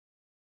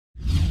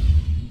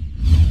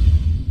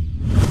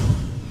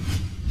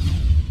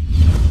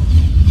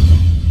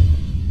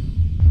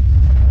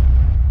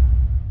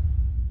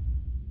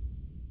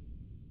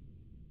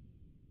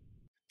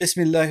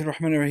Bismillahir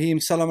Rahmanir Rahim.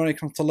 Assalamu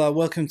alaikum wa rahmatullah.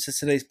 Welcome to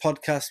today's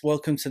podcast.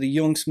 Welcome to the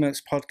Young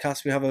Smirks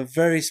podcast. We have a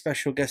very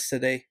special guest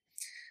today,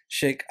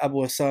 Sheikh Abu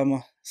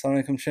Osama.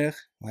 Assalamu alaikum, Sheikh.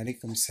 Wa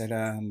alaikum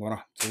salam wa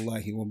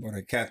rahmatullahi wa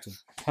barakatuh.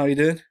 How are you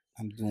doing?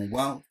 I'm doing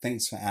well.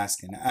 Thanks for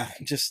asking.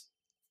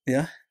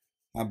 Yeah?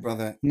 My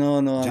brother,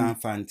 No, John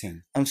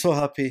Fontaine. I'm so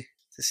happy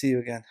to see you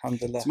again.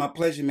 Alhamdulillah. It's my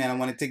pleasure, man. I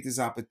want to take this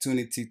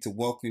opportunity to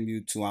welcome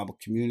you to our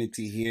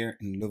community here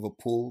in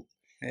Liverpool.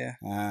 Yeah.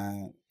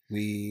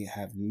 We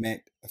have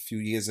met a few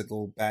years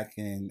ago back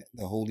in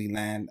the Holy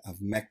Land of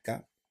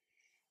Mecca.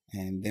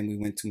 And then we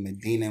went to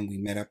Medina and we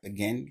met up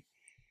again.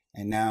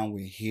 And now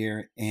we're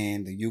here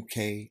in the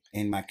UK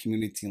in my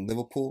community in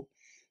Liverpool.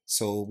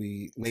 So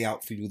we lay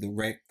out for you the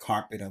red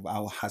carpet of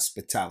our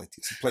hospitality.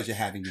 It's a pleasure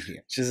having you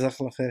here.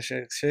 Jazakallah khair,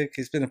 Sheikh. Sheikh,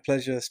 it's been a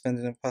pleasure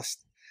spending the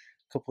past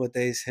couple of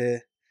days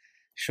here,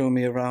 showing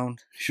me around,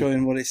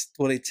 showing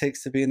what it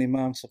takes to be an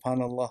imam,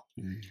 subhanAllah.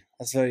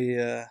 That's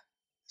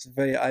it's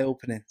very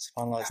eye-opening,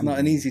 subhanAllah. It's not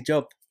an easy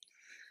job.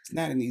 It's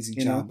not an easy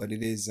job, but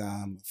it is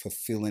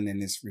fulfilling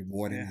and it's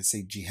rewarding. Yeah. It's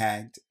a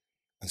jihad,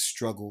 a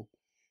struggle.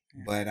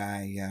 Yeah. But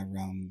I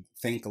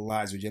thank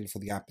Allah Azza wa Jalla for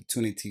the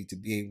opportunity to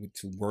be able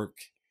to work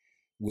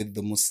with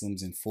the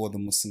Muslims and for the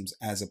Muslims,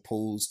 as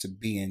opposed to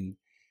being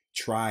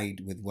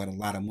tried with what a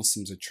lot of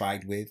Muslims are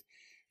tried with,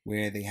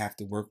 where they have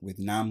to work with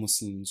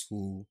non-Muslims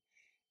who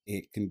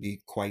it can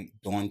be quite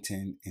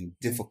daunting and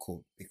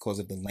difficult because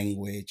of the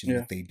language and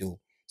what they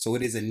do. So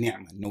it is a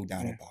ni'mah, no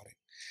doubt about it.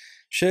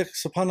 Sheikh,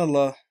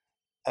 subhanAllah,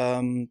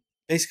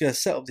 basically I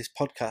set up this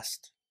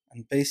podcast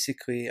and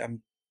basically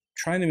I'm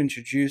trying to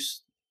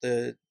introduce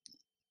the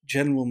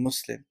general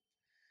Muslim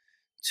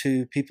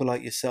to people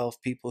like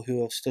yourself, people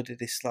who have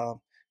studied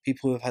Islam,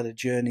 people who have had a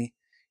journey,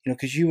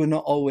 because you were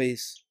not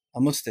always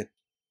a Muslim.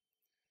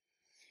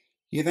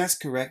 Yeah, that's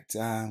correct.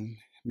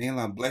 May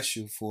Allah bless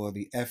you for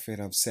the effort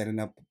of setting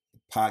up the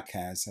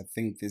podcast. I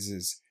think this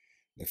is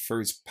the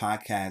first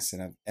podcast that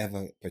I've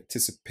ever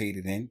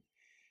participated in.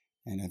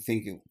 And I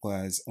think it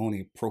was only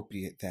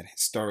appropriate that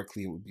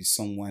historically it would be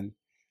someone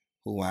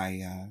who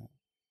I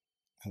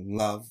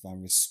love, I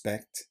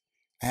respect.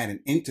 I had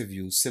an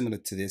interview similar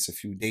to this a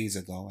few days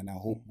ago, and I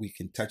hope we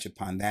can touch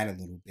upon that a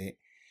little bit.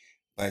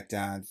 But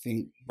I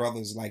think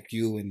brothers like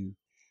you and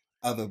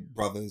other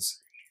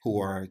brothers who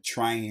are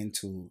trying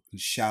to,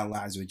 inshallah,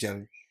 Azza wa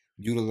Jal,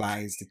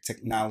 utilize the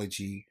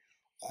technology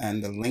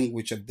and the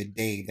language of the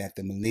day that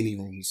the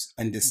millennials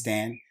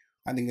understand,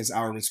 I think it's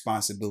our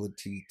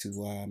responsibility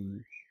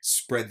to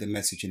spread the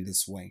message in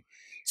this way.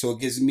 So it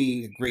gives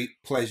me a great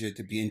pleasure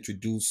to be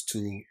introduced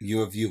to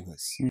your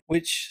viewers.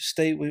 Which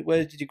state,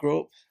 where did you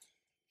grow up?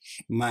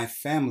 My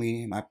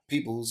family, my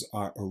peoples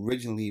are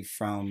originally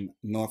from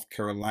North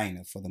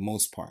Carolina for the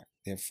most part.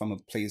 They're from a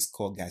place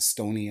called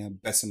Gastonia,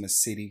 Bessemer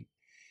City,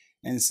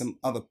 and some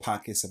other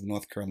pockets of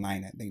North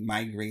Carolina. They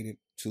migrated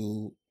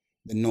to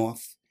the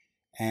north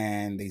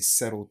and they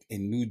settled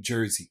in New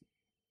Jersey.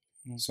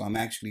 So I'm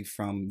actually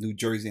from New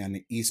Jersey on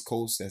the East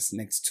Coast. That's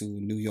next to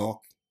New York,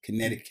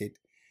 Connecticut,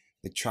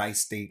 the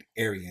tri-state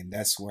area. And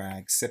that's where I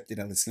accepted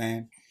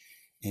Al-Islam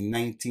in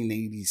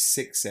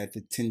 1986 at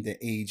the tender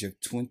age of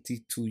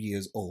 22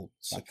 years old.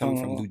 So I come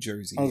from New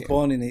Jersey. I was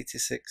born in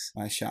 86.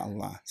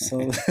 MashaAllah.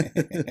 So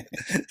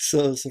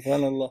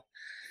subhanAllah.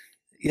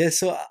 Yeah,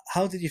 so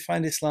how did you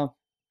find Islam?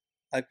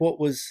 Like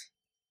what was...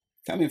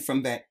 Coming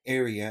from that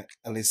area,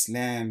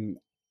 Al-Islam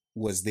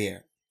was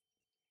there.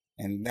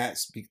 And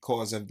that's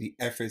because of the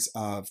efforts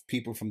of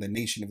people from the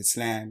Nation of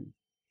Islam,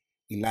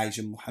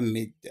 Elijah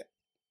Muhammad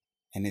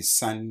and his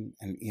son,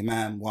 and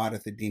Imam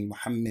Warith ad-Din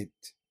Muhammad,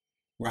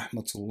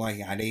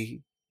 rahmatullahi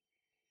alayhi.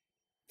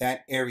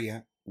 That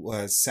area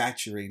was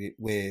saturated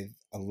with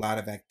a lot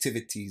of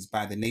activities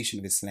by the Nation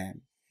of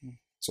Islam.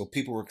 So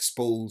people were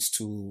exposed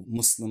to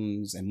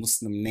Muslims and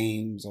Muslim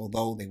names,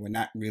 although they were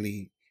not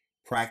really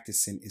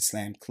practicing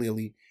Islam.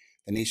 Clearly,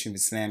 the Nation of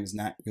Islam is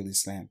not really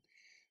Islam.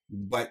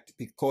 But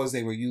because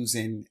they were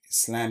using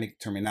Islamic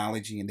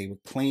terminology and they were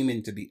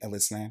claiming to be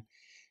Al-Islam,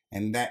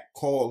 and that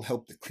call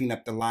helped to clean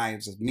up the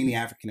lives of many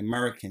African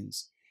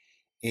Americans,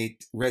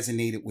 it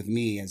resonated with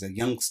me as a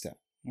youngster.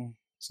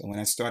 So when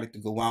I started to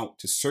go out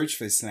to search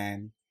for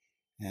Islam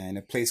in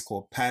a place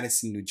called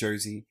Paterson, New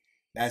Jersey,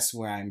 that's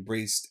where I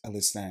embraced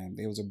Al-Islam.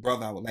 There was a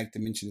brother, I would like to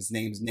mention his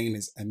name. His name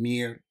is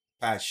Amir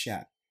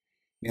Pasha.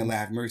 May Allah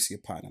have mercy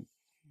upon him.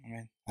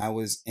 Amen. I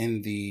was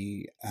in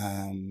the,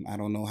 I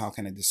don't know how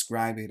can I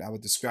describe it. I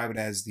would describe it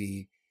as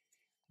the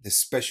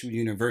special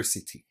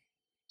university.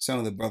 Some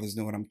of the brothers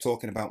know what I'm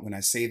talking about when I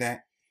say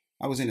that.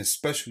 I was in a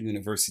special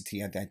university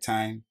at that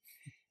time.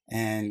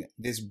 And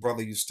this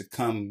brother used to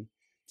come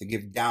to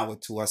give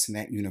dawah to us in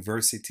that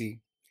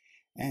university.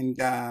 And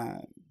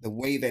the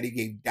way that he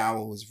gave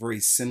dawah was very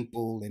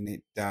simple and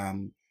it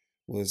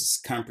was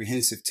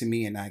comprehensive to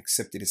me, and I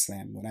accepted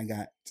Islam. When I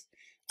got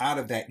out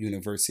of that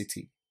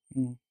university,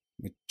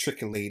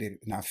 matriculated,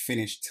 and I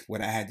finished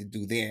what I had to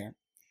do there,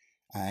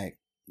 I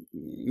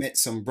met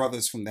some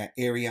brothers from that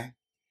area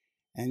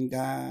and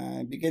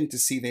I began to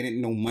see they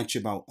didn't know much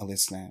about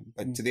Al-Islam.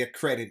 But to their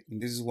credit,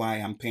 and this is why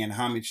I'm paying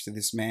homage to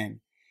this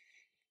man,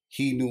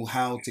 he knew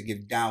how to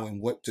give dawah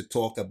and what to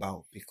talk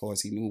about,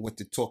 because he knew what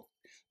to talk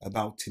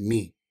about to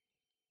me.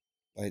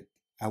 But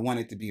I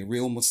wanted to be a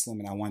real Muslim,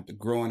 and I wanted to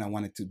grow, and I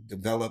wanted to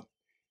develop.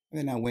 And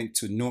then I went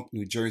to Newark,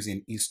 New Jersey,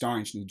 and East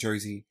Orange, New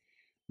Jersey,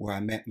 where I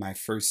met my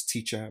first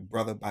teacher, a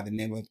brother by the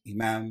name of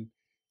Imam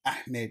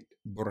Ahmed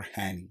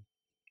Burhani.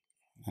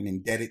 I'm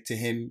indebted to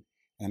him,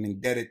 and I'm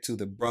indebted to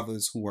the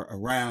brothers who were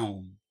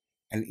around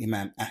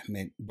Imam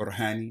Ahmed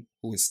Burhani,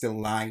 who is still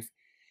alive.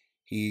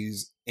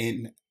 He's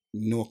in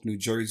Newark, New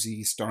Jersey,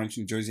 East Orange,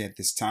 New Jersey at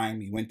this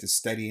time. He went to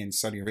study in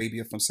Saudi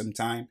Arabia for some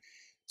time,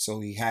 so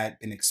he had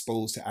been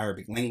exposed to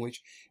Arabic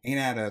language. And he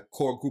had a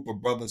core group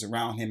of brothers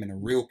around him in a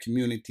real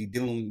community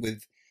dealing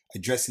with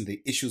addressing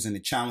the issues and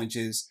the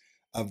challenges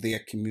of their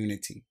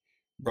community.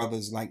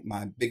 Brothers like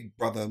my big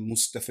brother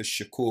Mustafa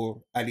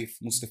Shakur, Alif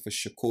Mustafa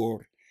Shakur,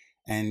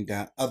 and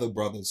other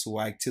brothers who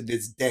I, to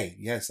this day,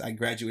 yes, I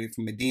graduated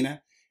from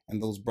Medina,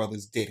 and those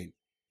brothers didn't.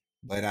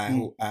 But I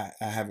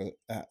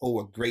owe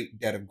a great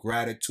debt of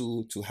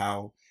gratitude to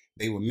how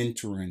they were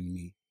mentoring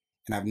me.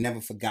 And I've never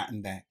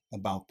forgotten that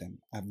about them.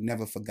 I've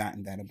never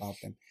forgotten that about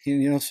them.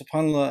 You know,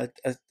 subhanAllah,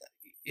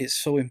 it's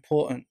so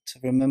important to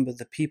remember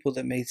the people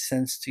that made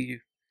sense to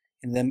you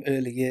in them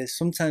early years.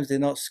 Sometimes they're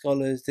not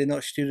scholars, they're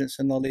not students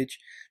of knowledge,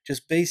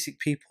 just basic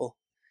people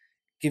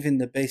giving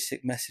the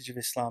basic message of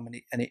Islam.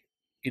 And it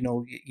you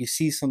know, you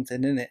see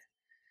something in it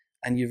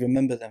and you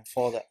remember them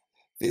for that.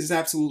 This is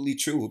absolutely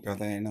true,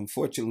 brother. And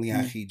unfortunately,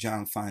 Akhi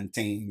John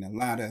Fontaine, a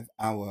lot of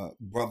our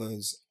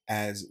brothers,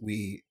 as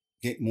we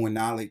get more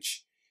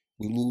knowledge,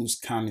 we lose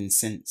common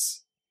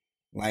sense.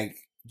 Like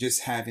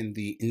just having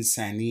the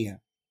insaniya,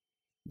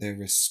 the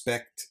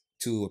respect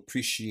to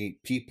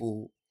appreciate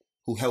people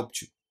who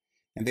helped you.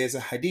 And there's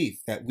a hadith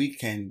that we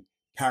can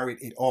parrot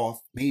it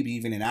off, maybe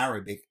even in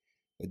Arabic,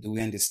 but do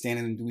we understand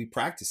it and do we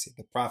practice it?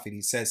 The Prophet,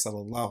 he says,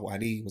 sallallahu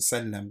alaihi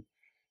wasallam,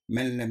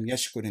 man lam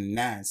yashkur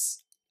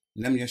an-nas,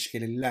 lam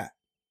yashkur.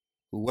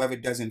 Whoever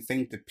doesn't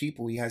thank the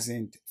people, he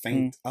hasn't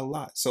thanked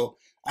Allah. So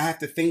I have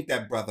to thank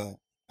that brother,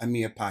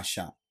 Amir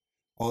Pasha.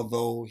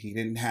 Although he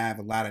didn't have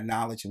a lot of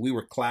knowledge and we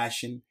were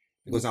clashing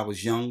because I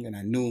was young and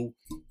I knew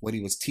what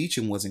he was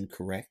teaching wasn't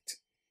correct,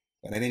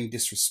 but I didn't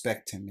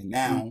disrespect him. And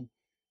now,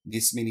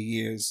 this many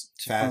years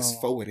fast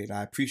forwarded,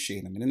 I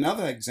appreciate him. And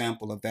another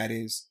example of that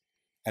is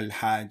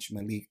Al-Hajj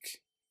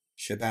Malik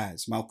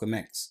Shabazz, Malcolm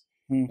X.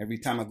 Every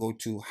time I go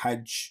to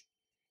Hajj,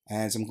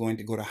 as I'm going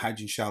to go to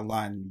Hajj,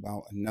 inshallah, in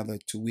about another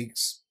 2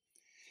 weeks,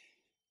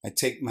 I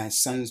take my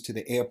sons to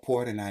the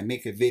airport and I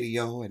make a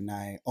video, and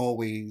I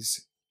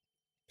always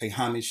pay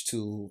homage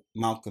to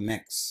Malcolm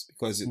X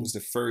because it was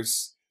the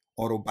first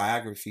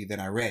autobiography that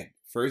I read.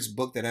 First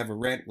book that I ever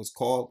read was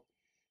called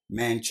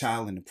Man,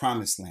 Child, in the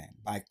Promised Land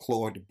by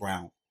Claude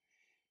Brown.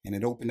 And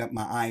it opened up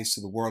my eyes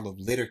to the world of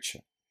literature,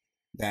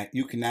 that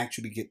you can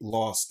actually get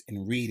lost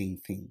in reading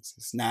things.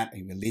 It's not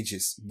a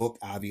religious book,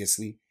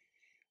 obviously,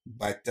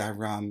 but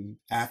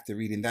after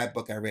reading that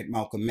book, I read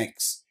Malcolm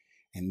X.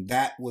 And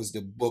that was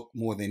the book,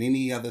 more than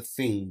any other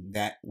thing,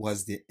 that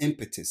was the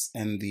impetus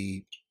and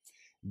the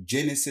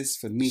genesis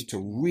for me to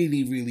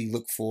really, really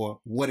look for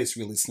what is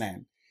real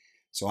Islam.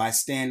 So I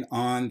stand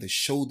on the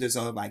shoulders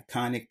of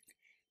iconic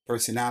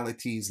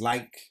personalities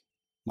like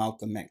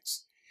Malcolm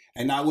X.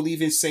 And I will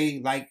even say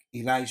like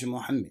Elijah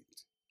Muhammad.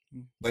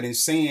 But in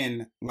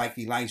saying like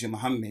Elijah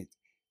Muhammad,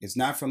 it's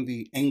not from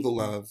the angle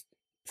of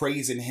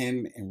praising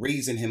him and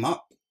raising him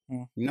up.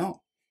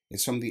 No,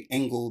 it's from the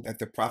angle that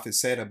the Prophet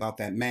said about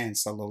that man,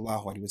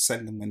 sallallahu alaihi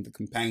wasallam, when the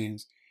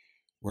companions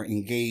were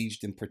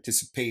engaged and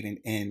participating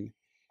in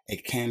a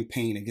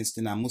campaign against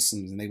the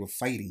non-Muslims, and they were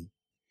fighting.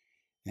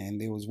 And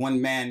there was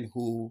one man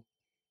who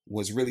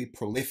was really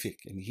prolific,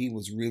 and he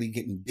was really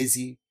getting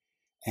busy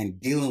and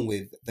dealing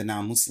with the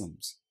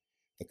non-Muslims.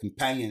 The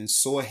companions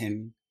saw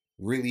him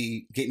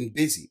really getting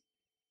busy.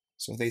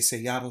 So they say,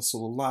 Ya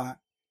Rasulullah,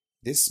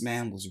 this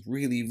man was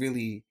really,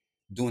 really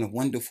doing a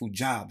wonderful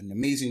job, an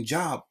amazing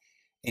job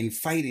in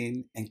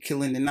fighting and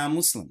killing the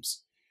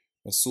non-Muslims.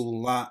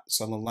 Rasulullah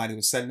sallallahu alaihi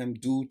wasallam,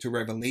 due to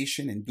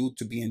revelation and due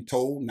to being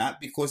told,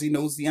 not because he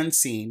knows the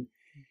unseen,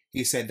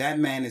 he said that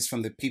man is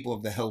from the people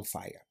of the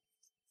hellfire.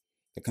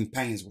 The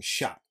companions were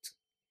shocked.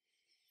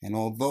 And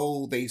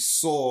although they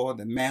saw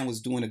the man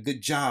was doing a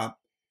good job,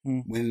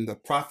 when the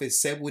Prophet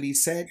said what he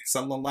said,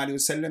 sallallahu alaihi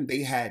wasallam,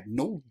 they had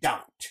no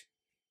doubt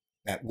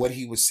that what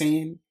he was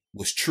saying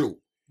was true.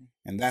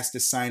 And that's the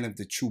sign of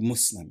the true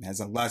Muslim. As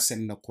Allah said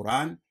in the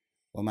Quran,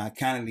 وَمَا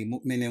كَانَ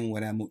لِمُؤْمِنٍ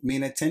وَلَا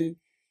مُؤْمِنَةٍ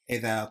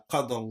إِذَا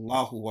قَضَى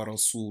اللَّهُ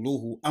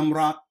وَرَسُولُهُ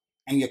أَمْرًا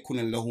أَنْ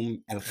يَكُونَ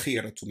لَهُمْ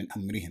الْخِيَرَةُ مِنْ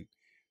أَمْرِهِمْ.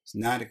 It's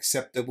not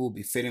acceptable,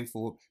 befitting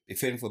for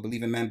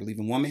believing man,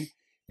 believing woman,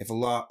 if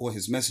Allah or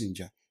His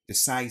Messenger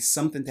decides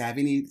something to have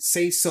any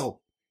say-so.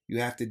 You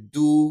have to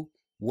do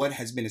what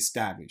has been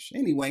established.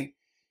 Anyway,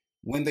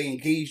 when they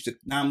engaged the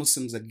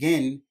non-Muslims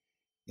again,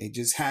 it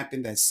just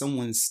happened that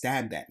someone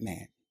stabbed that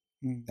man.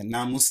 The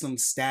non-Muslim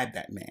stabbed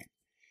that man,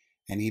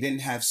 and he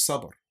didn't have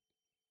sabr.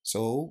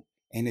 So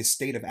in his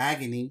state of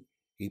agony,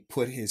 he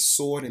put his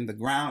sword in the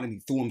ground and he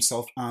threw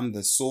himself on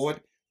the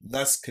sword,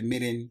 thus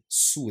committing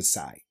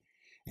suicide.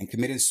 And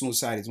committing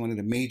suicide is one of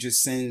the major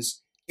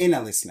sins in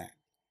Al-Islam.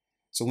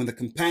 So when the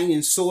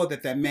companions saw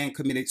that that man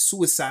committed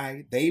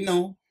suicide, they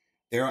know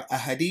there are a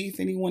hadith,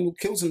 anyone who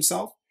kills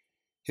himself,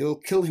 he'll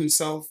kill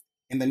himself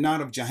in the knot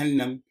of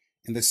Jahannam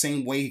in the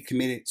same way he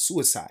committed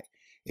suicide.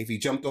 If he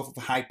jumped off of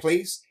a high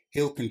place,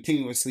 he'll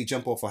continuously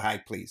jump off a high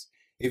place.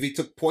 If he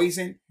took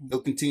poison,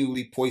 he'll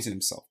continually poison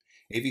himself.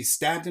 If he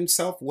stabbed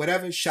himself,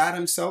 whatever, shot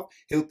himself,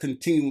 he'll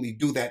continually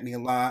do that. May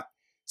Allah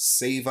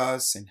save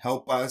us and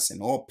help us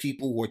and all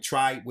people who are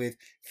tried with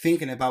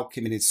thinking about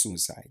committing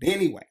suicide.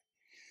 Anyway,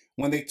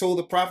 when they told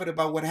the Prophet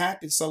about what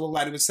happened,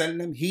 sallallahu alaihi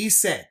wasallam, he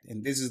said,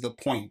 and this is the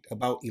point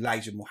about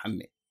Elijah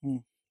Muhammad,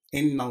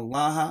 Inna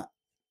Allah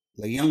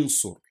la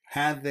yansur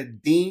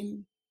hadha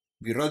deen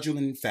bi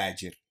rajulin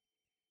fajir.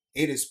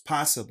 It is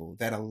possible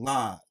that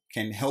Allah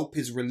can help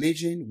his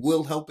religion,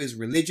 will help his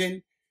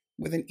religion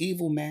with an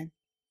evil man.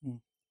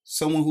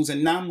 Someone who's a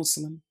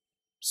non-Muslim,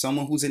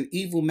 someone who's an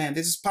evil man.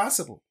 This is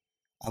possible.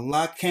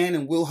 Allah can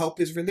and will help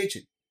his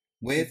religion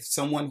with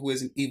someone who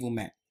is an evil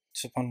man.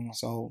 SubhanAllah.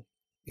 So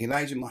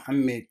Elijah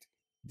Muhammad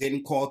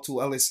didn't call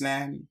to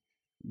Al-Islam,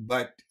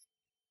 but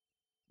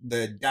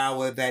the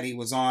dawah that he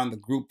was on, the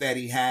group that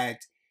he had,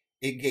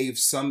 it gave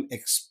some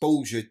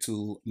exposure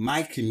to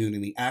my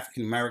community,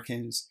 African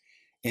Americans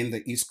in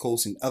the East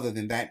Coast, and other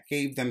than that,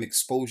 gave them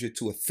exposure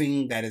to a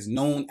thing that is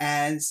known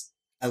as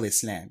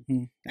Al-Islam.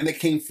 And they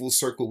came full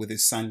circle with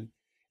his son,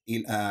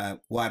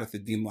 Warith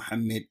ad-Din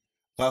Muhammad,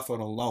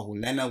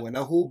 Ghafarallahu lana wa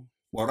lahu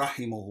wa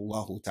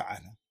rahimahullahu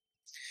ta'ala.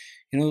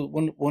 You know,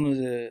 one of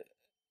the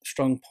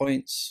strong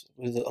points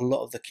with a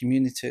lot of the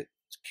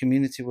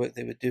community work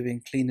they were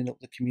doing, cleaning up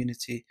the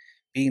community,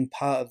 being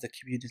part of the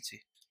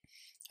community.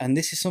 And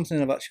this is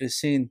something I've actually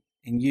seen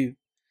in you,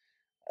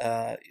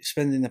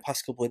 spending the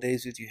past couple of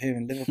days with you here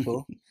in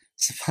Liverpool.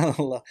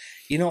 SubhanAllah.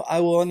 You know, I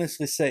will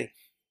honestly say,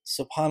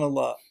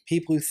 SubhanAllah,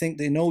 people who think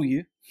they know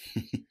you,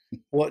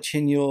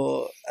 watching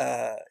your,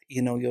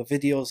 your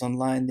videos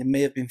online, they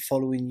may have been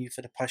following you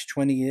for the past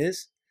 20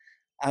 years.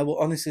 I will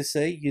honestly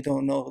say you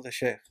don't know the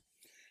Sheikh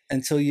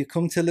until you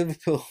come to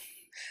Liverpool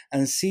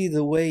and see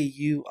the way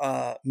you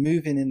are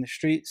moving in the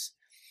streets.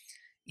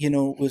 You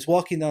know, was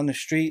walking down the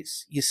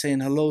streets, you're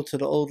saying hello to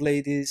the old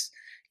ladies,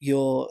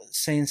 you're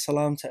saying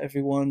salam to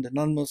everyone, the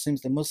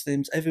non-Muslims, the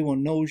Muslims,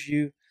 everyone knows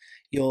you.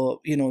 You're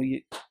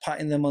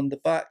patting them on the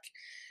back.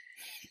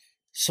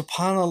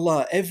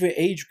 SubhanAllah, every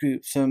age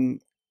group from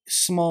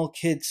small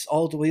kids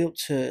all the way up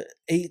to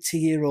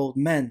 80-year-old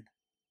men,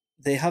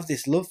 they have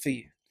this love for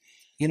you.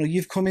 You know,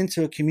 you've come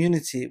into a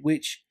community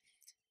which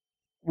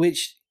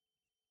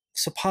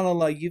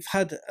SubhanAllah, you've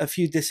had a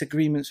few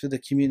disagreements with the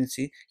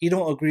community. You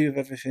don't agree with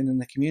everything in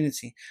the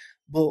community.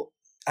 But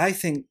I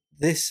think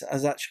this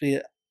has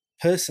actually,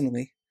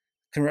 personally,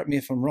 correct me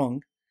if I'm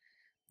wrong,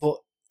 but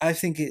I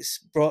think it's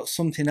brought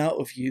something out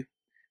of you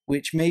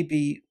which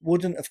maybe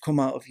wouldn't have come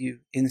out of you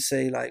in,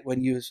 say, like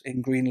when you was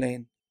in Green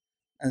Lane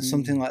and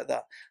something like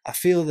that. I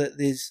feel that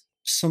there's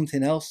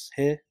something else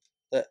here.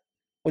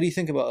 What do you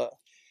think about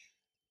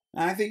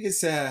that? I think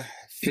it's a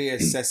fair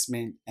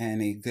assessment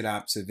and a good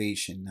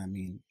observation. I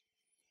mean,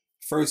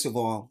 first of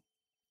all,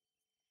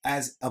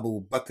 as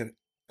Abu Bakr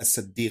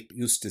as-Siddiq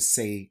used to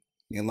say,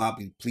 may Allah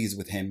be pleased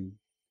with him,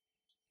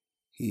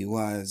 he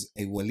was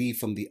a wali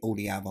from the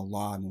awliya of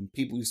Allah. And when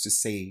people used to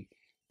say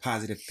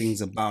positive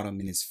things about him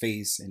in his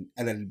face, and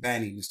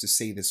Al-Albani used to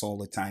say this all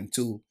the time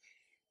too,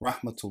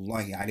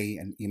 Rahmatullahi alayhi,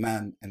 and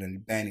Imam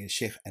Al-Albani,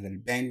 Sheikh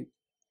Al-Albani,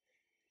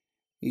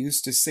 he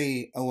used to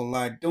say, oh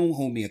Allah, don't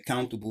hold me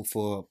accountable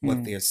for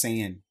what they're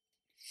saying,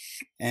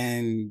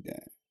 and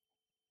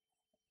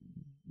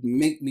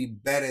make me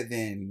better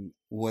than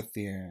what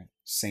they're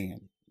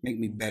saying. Make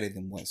me better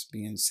than what's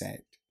being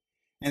said.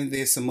 And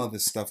there's some other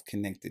stuff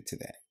connected to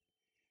that.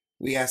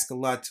 We ask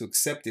Allah to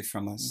accept it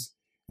from us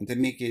and to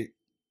make it,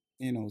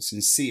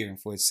 sincere and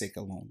for its sake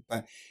alone.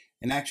 But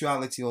in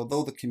actuality,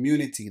 although the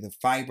community, the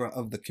fiber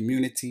of the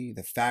community,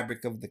 the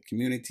fabric of the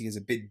community is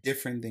a bit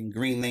different than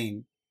Green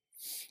Lane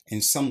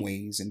in some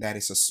ways, in that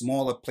it's a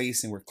smaller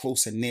place and we're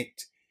closer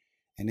knit.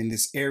 And in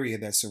this area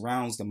that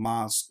surrounds the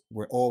mosque,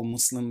 we're all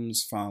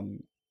Muslims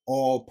from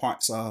all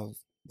parts of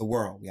the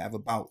world. We have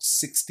about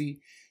 60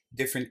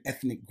 different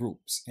ethnic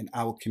groups in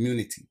our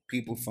community.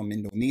 People from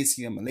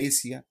Indonesia,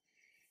 Malaysia,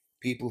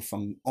 people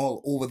from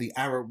all over the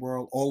Arab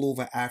world, all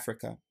over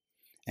Africa.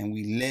 And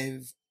we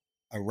live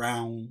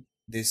around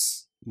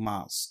this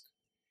mosque.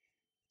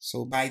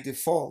 So by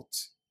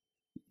default,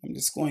 I'm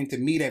just going to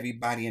meet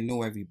everybody and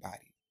know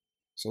everybody.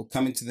 So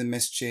coming to the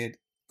masjid,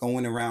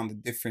 going around the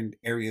different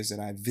areas that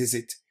I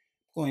visit,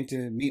 going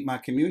to meet my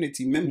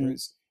community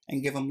members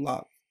and give them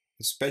love,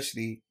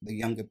 especially the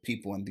younger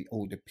people and the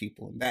older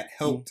people. And that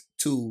helped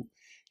to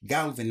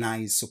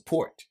galvanize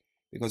support,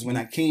 because when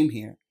I came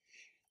here,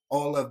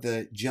 all of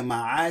the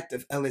jama'at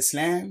of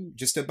Al-Islam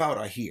just about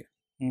are here.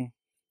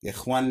 The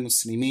Ikhwan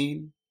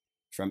Muslimin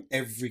from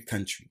every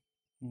country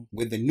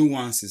with the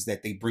nuances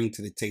that they bring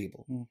to the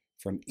table.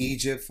 From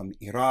Egypt, from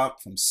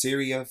Iraq, from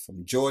Syria,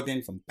 from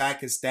Jordan, from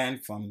Pakistan,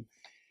 from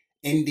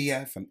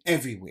India, from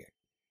everywhere.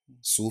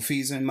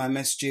 Sufis in my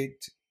masjid,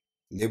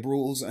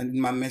 liberals in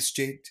my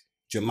masjid,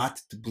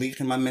 Jamaat Tabligh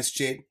in my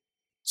masjid.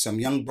 Some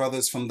young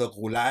brothers from the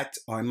Ghulat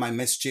are in my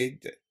masjid,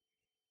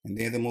 and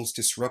they're the most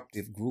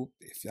disruptive group.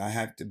 If I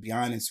have to be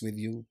honest with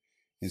you,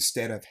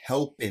 instead of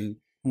helping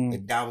the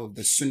dawah of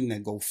the Sunnah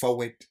go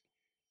forward,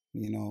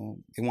 you know,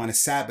 they want to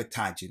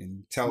sabotage it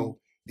and tell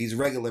these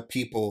regular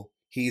people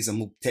he's a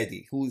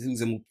mubtadi.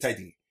 Who's a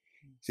mubtadi?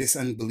 It's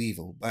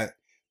unbelievable. But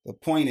the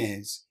point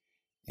is,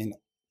 in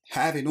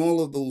having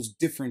all of those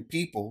different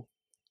people,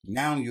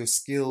 now your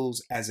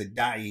skills as a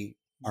da'i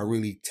are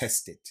really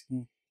tested,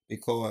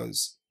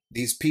 because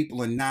these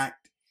people are not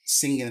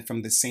singing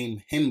from the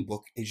same hymn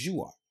book as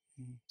you are.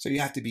 So you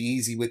have to be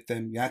easy with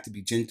them. You have to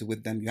be gentle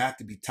with them. You have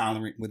to be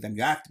tolerant with them.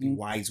 You have to be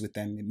wise with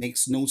them. It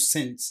makes no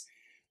sense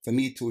for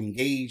me to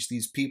engage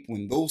these people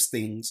in those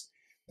things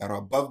that are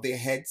above their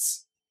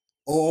heads,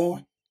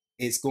 or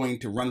it's going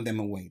to run them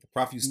away. The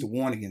Prophet used to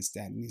warn against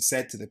that. And he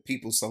said to the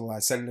people, Sallallahu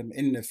Alaihi Wasallam,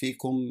 Inna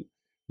fikum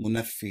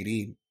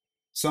munaffirin.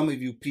 Some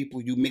of you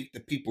people, you make the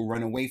people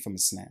run away from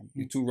Islam.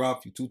 You're too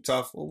rough, you're too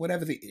tough, or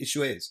whatever the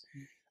issue is.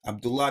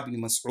 Abdullah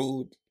bin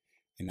Mas'ud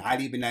and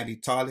Ali bin Abi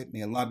Talib,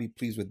 may Allah be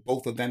pleased with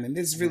both of them. And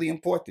this is really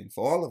important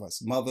for all of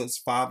us, mothers,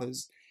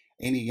 fathers,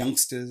 any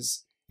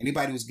youngsters,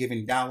 anybody who's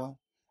giving dawah.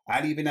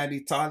 Ali bin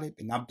Abi Talib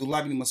and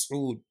Abdullah bin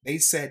Mas'ud, they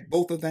said,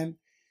 both of them,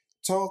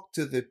 talk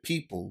to the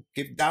people,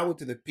 give dawah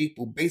to the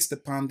people based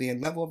upon their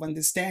level of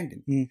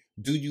understanding.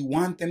 Do you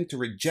want them to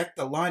reject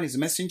Allah and His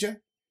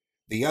Messenger?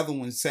 The other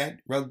one said,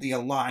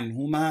 radiyallahu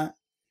anhuma,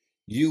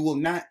 you will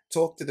not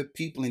talk to the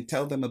people and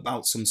tell them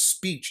about some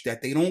speech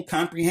that they don't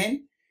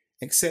comprehend,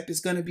 except it's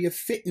going to be a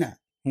fitna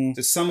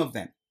to some of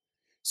them.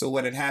 So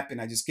what had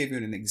happened, I just gave you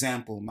an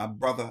example. My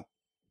brother,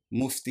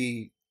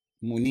 Mufti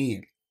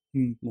Munir,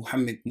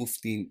 Muhammad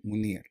Mufti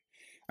Munir.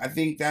 I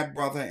think that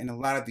brother and a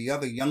lot of the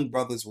other young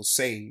brothers will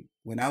say,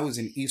 when I was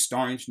in East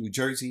Orange, New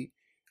Jersey,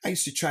 I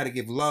used to try to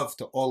give love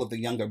to all of the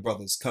younger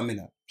brothers coming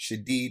up.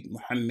 Shadid,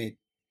 Muhammad,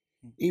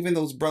 even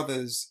those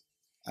brothers,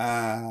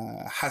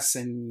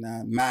 Hassan,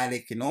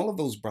 Malik, and all of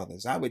those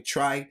brothers. I would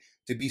try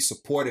to be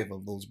supportive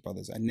of those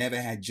brothers. I never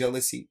had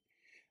jealousy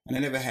and I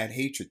never had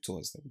hatred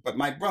towards them. But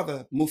my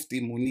brother,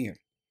 Mufti Munir,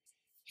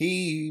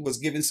 he was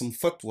giving some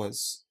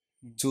fatwas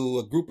to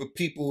a group of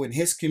people in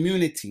his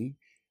community,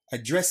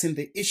 addressing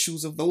the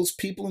issues of those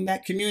people in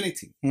that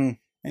community.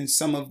 And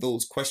some of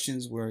those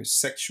questions were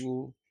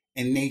sexual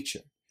in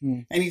nature.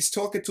 And he's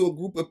talking to a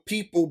group of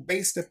people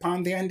based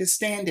upon their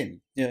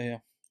understanding.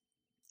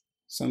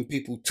 Some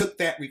people took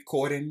that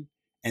recording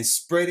and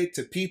spread it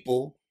to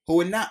people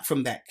who are not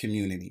from that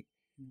community,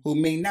 who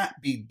may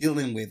not be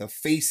dealing with or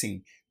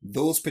facing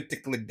those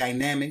particular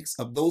dynamics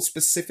of those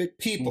specific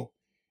people.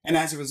 And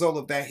as a result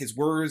of that, his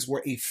words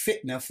were a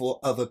fitna for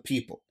other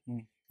people.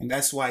 And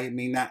that's why it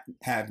may not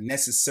have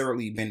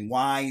necessarily been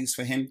wise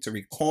for him to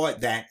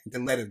record that and to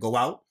let it go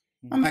out.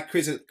 I'm not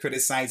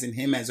criticizing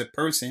him as a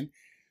person,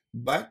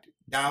 but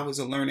that was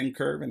a learning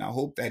curve, and I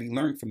hope that he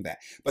learned from that.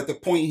 But the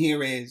point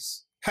here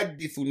is,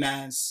 حدث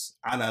الناس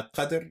على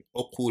قدر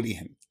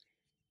عقولهم.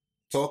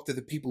 Talk to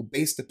the people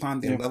based upon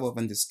their level of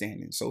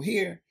understanding. So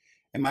here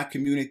in my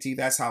community,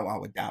 that's how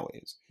our dawah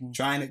is.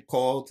 Trying to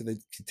call to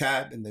the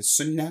kitab and the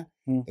sunnah,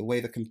 the way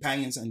the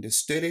companions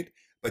understood it,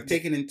 but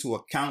taking into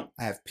account,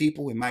 I have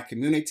people in my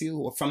community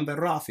who are from the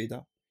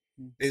Rafida.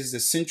 This is the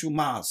central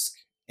mosque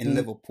in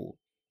Liverpool.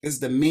 This is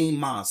the main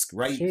mosque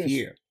right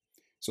here.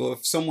 So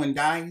if someone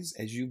dies,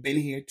 as you've been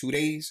here 2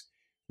 days,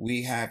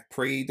 we have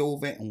prayed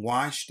over and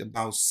washed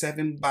about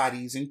 7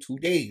 bodies in 2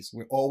 days.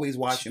 We're always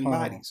washing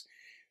bodies.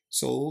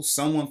 So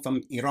someone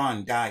from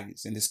Iran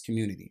dies in this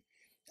community.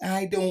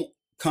 I don't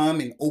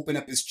come and open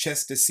up his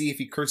chest to see if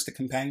he cursed the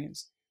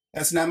companions.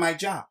 That's not my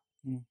job.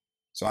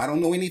 So I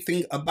don't know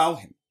anything about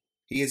him.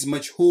 He is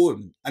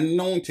majhul,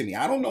 unknown to me.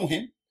 I don't know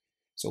him.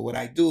 So what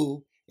I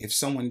do, if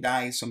someone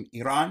dies from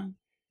Iran,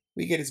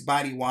 we get his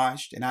body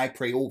washed and I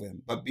pray over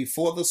him. But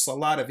before the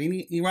salat of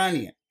any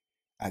Iranian,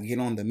 I get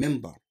on the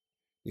minbar,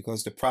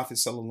 because the Prophet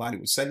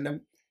ﷺ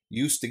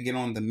used to get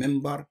on the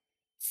minbar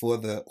for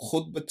the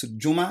khutbah to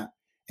Jummah,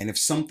 and if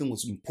something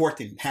was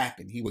important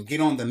happened, he would get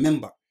on the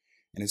minbar.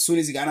 And as soon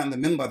as he got on the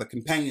minbar, the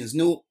companions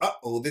knew,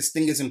 this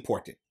thing is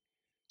important.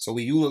 So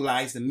we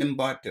utilize the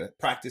minbar to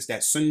practice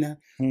that sunnah.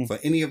 For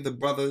any of the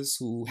brothers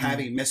who have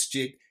a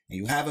masjid and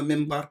you have a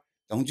minbar,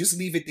 don't just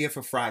leave it there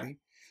for Friday.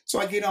 So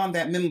I get on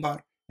that minbar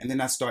and then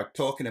I start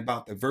talking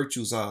about the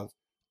virtues of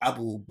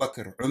Abu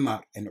Bakr,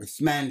 Umar, and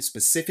Uthman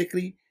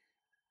specifically,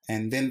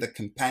 and then the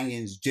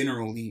companions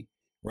generally,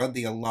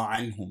 radiyallahu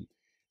anhum,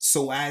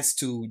 so as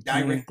to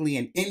directly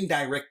and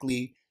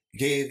indirectly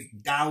give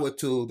dawah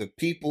to the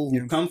people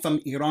who come from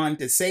Iran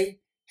to say,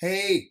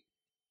 hey,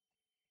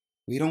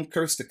 we don't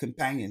curse the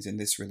companions in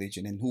this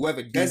religion. And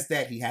whoever does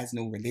that, he has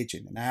no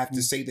religion. And I have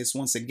to say this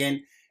once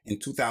again, in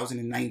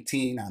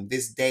 2019, on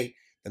this day,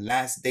 the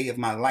last day of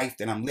my life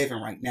that I'm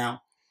living right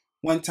now.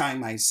 One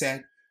time I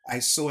said, I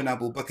saw in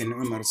Abu Bakr and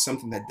Umar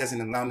something that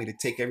doesn't allow me to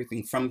take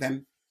everything from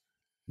them.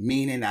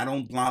 Meaning I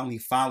don't blindly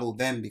follow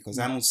them because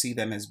I don't see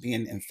them as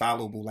being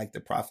infallible like the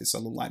Prophet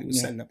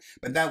ﷺ.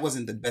 But that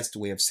wasn't the best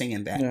way of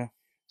saying that.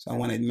 So I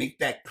want to make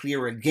that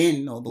clear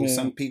again, although Yeah.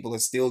 some people are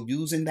still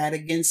using that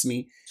against me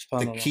to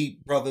SubhanAllah.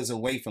 keep brothers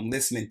away from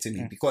listening to me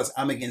Yeah. because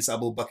I'm against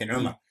Abu Bakr and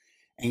Umar.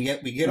 And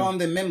yet we get Mm. on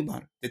the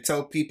minbar to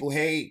tell people,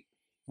 hey,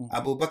 Mm.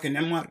 Abu Bakr and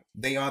Umar,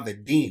 they are the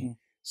deen. Mm.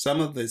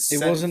 Some of the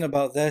It wasn't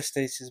about their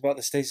status, it's about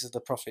the status of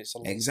the Prophet.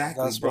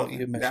 Exactly, That's brother.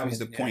 what you meant. That was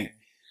the point.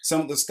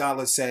 Some of the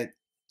scholars said,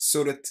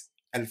 Surat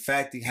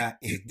Al-Fatiha,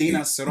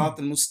 Ihdina Sirat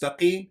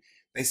al-Mustaqim.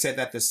 They said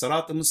that the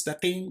Sirat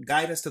al-Mustaqim,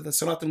 guide us to the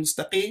Sirat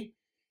al-Mustaqim,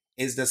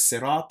 is the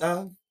Sirat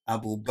of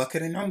Abu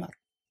Bakr and Umar.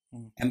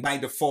 Mm. And by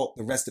default,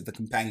 the rest of the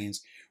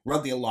companions,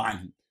 radiallahu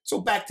anhum. So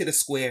back to the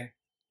square.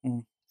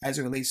 Mm. As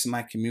it relates to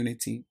my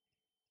community,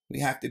 we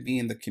have to be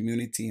in the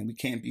community and we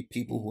can't be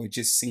people who are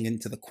just singing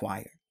to the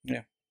choir.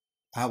 Yeah.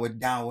 Our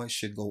dawah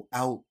should go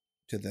out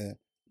to the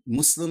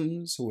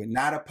Muslims who are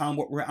not upon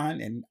what we're on,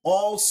 and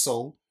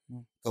also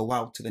go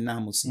out to the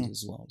non-Muslims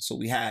as well. So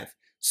we have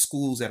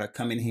schools that are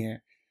coming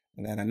here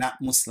that are not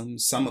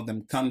Muslims. Some of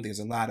them come, there's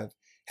a lot of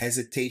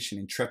hesitation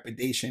and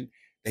trepidation.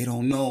 They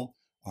don't know,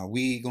 are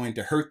we going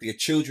to hurt their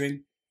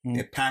children?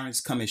 Their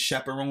parents come as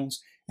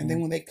chaperones. And then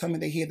when they come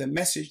and they hear the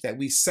message that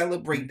we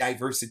celebrate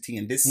diversity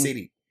in this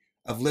city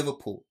of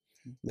Liverpool.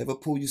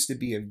 Liverpool used to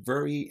be a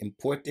very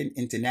important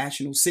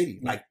international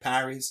city, like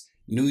Paris,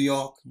 New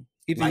York.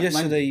 Even like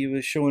yesterday, London. you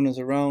were showing us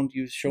around.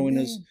 You were showing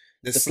us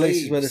the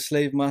places where the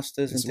slave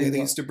masters That's and where things they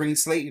like used to bring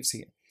slaves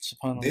here.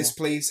 SubhanAllah. This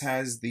place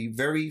has the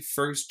very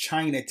first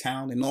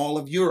Chinatown in all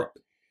of Europe.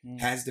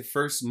 Has the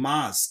first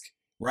mosque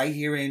right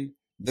here in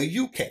the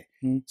UK.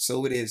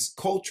 So it is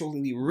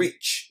culturally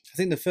rich. I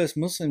think the first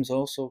Muslims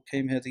also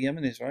came here, the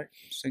Yemenis, right?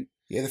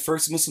 Yeah, the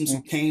first Muslims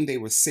who came, they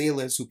were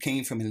sailors who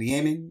came from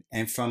Yemen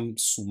and from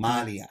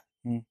Somalia.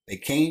 They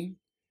came,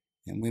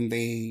 and when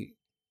they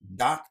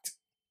docked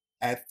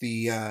at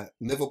the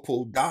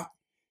Liverpool dock,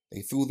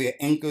 they threw their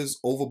anchors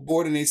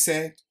overboard and they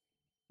said,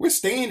 we're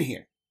staying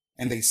here.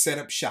 And they set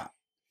up shop.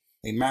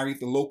 They married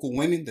the local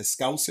women, the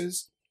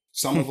Scousers.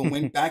 Some of them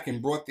went back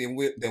and brought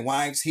their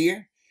wives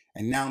here.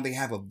 And now they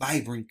have a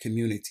vibrant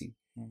community,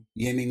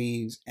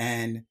 Yemenis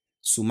and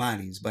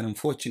Somalis. But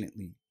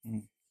unfortunately,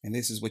 and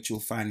this is what you'll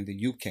find in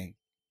the UK,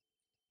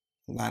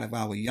 a lot of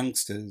our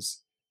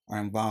youngsters are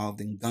involved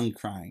in gun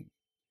crime.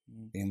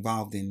 They're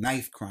involved in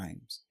knife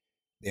crimes.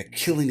 They're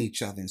killing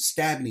each other and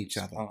stabbing each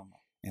other.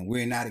 And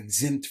we're not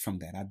exempt from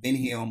that. I've been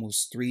here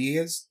almost 3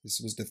 years. This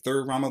was the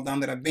third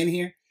Ramadan that I've been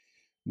here.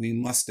 We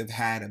must have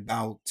had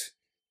about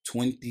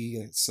 20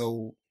 or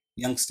so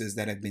youngsters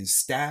that have been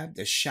stabbed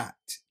or shot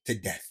to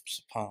death.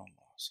 SubhanAllah.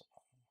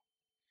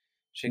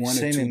 One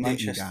or two in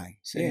didn't die.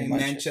 In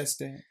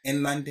Manchester,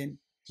 in London.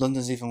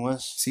 London's even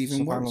worse. It's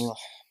even worse.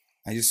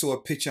 I just saw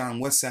a picture on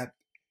WhatsApp.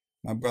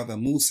 My brother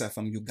Musa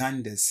from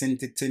Uganda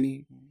sent it to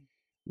me,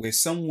 where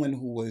someone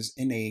who was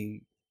in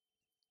a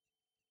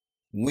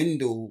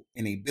window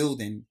in a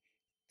building,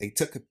 they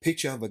took a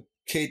picture of a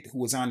kid who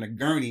was on a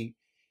gurney.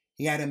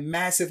 He had a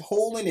massive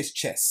hole in his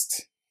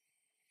chest.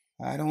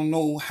 I don't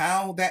know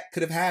how that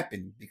could have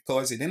happened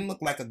because it didn't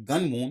look like a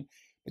gun wound.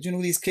 But you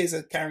know, these kids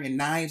are carrying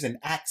knives and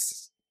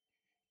axes.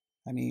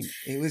 I mean,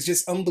 it was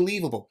just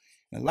unbelievable.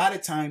 And a lot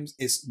of times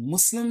it's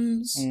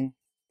Muslims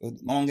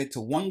belonging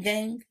to one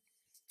gang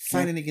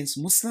fighting against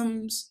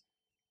Muslims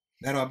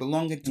that are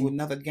belonging to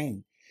another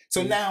gang.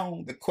 So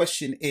now the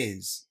question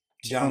is,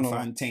 John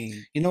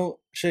Fontaine. You know,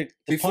 Sheikh,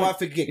 before I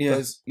forget,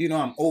 because you know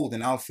I'm old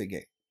and I'll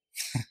forget.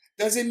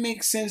 Does it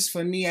make sense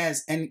for me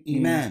as an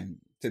imam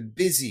to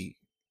busy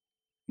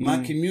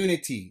my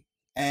community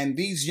and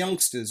these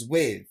youngsters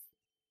with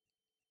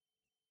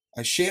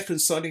a sheikh in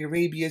Saudi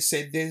Arabia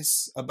said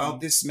this about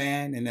this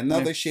man, and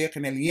another sheikh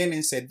in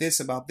Yemen said this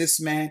about this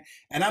man,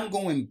 and I'm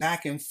going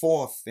back and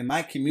forth in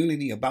my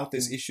community about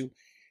this issue,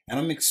 and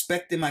I'm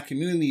expecting my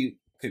community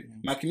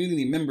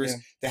members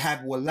to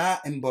have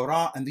wala and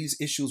bara on these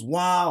issues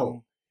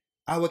while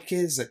our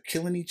kids are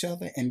killing each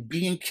other and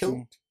being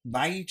killed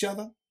by each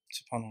other.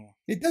 SubhanAllah.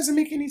 It doesn't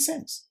make any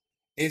sense.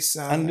 It's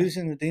and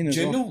losing the deen as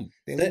well.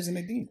 They're losing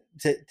the deen.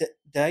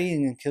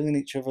 Dying and killing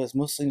each other as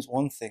Muslims,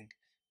 one thing.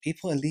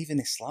 People are leaving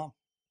Islam.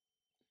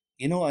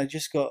 You know, I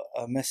just got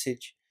a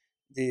message.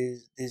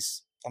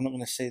 There's I'm not going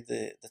to say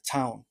the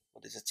town,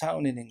 but there's a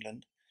town in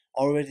England.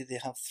 Already they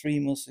have 3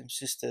 Muslim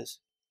sisters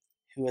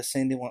who are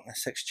saying they want a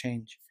sex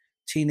change.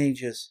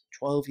 Teenagers,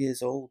 12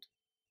 years old.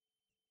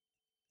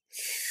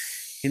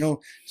 You know,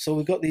 so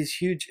we've got these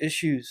huge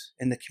issues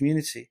in the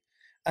community.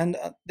 And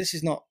this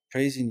is not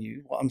praising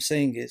you. What I'm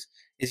saying is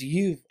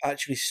you've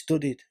actually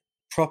studied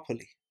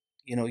properly.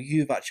 You know,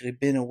 you've actually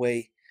been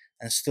away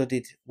and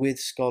studied with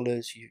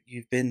scholars.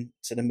 You've been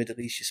to the Middle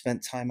East. You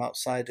spent time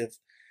outside of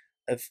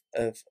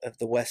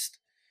the West,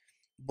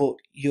 but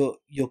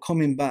you're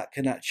coming back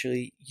and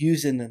actually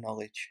using the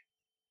knowledge.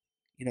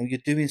 You know, you're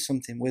doing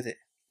something with it.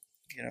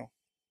 You know.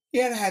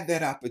 Yeah, I had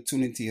that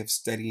opportunity of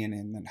studying,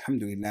 and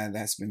alhamdulillah,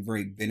 that's been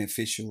very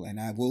beneficial. And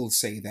I will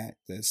say that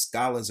the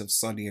scholars of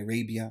Saudi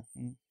Arabia,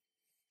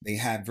 they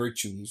have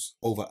virtues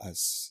over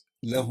us.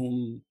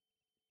 Lahum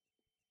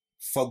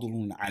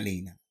fadlun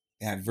alayna.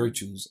 They have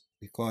virtues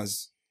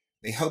because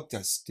they helped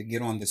us to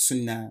get on the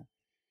sunnah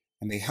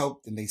and they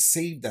helped and they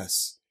saved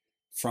us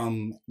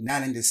from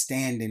not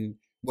understanding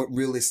what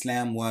real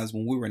Islam was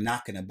when we were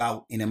knocking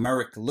about in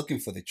America looking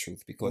for the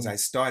truth. Because I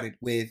started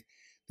with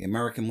the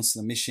American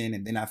Muslim Mission,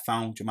 and then I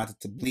found Jamaat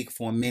al-Tabligh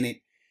for a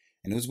minute,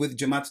 and it was with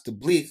Jamaat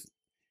al-Tabligh,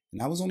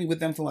 and I was only with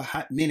them for a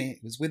hot minute.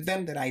 It was with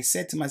them that I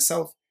said to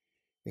myself,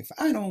 if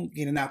I don't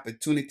get an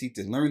opportunity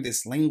to learn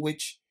this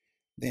language,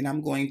 then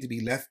I'm going to be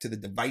left to the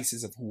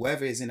devices of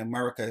whoever is in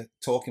America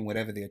talking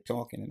whatever they're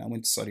talking. And I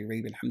went to Saudi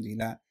Arabia,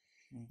 alhamdulillah,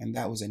 and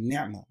that was a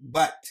ni'mah.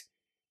 But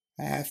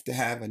I have to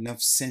have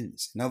enough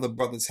sense, and other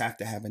brothers have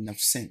to have enough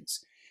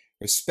sense.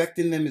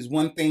 Respecting them is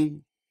one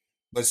thing,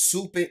 but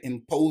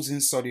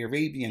superimposing Saudi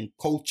Arabian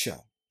culture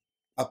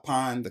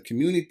upon the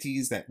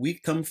communities that we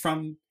come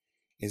from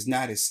is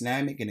not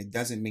Islamic, and it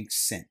doesn't make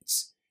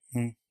sense.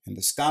 And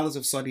the scholars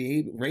of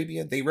Saudi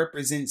Arabia, they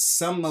represent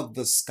some of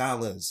the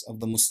scholars of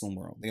the Muslim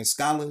world. They are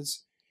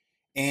scholars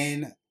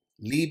in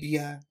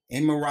Libya,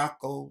 in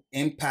Morocco,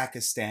 in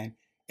Pakistan,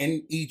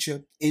 in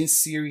Egypt, in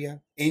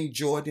Syria, in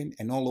Jordan,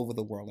 and all over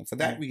the world. And for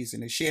that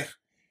reason, the Sheikh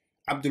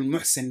Abdul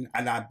Muhsin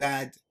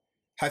Al-Abbad,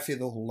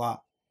 Hafidhullah,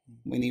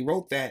 when he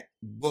wrote that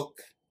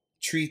book,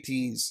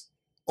 treatise,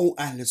 O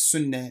Ahl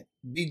Sunnah,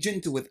 be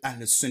gentle with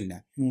Ahl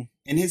Sunnah. In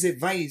his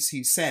advice,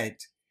 he said,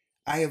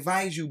 I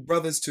advise you,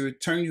 brothers, to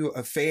return your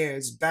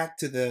affairs back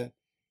to the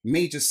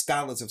major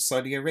scholars of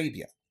Saudi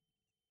Arabia.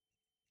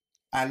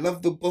 I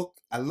love the book,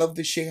 I love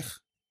the Sheikh,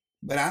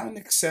 but I don't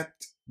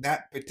accept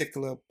that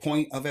particular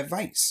point of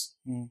advice.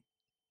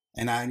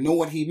 And I know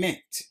what he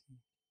meant.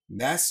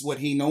 That's what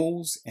he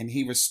knows, and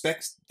he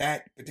respects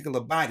that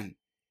particular body.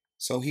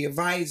 So he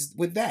advised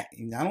with that.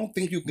 And I don't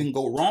think you can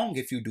go wrong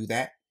if you do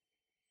that.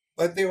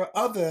 But there are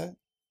other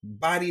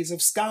bodies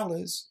of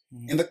scholars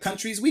in the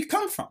countries we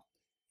come from.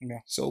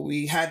 So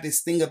we had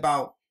this thing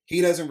about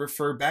he doesn't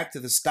refer back to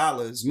the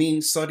scholars,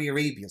 means Saudi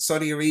Arabia.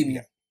 Saudi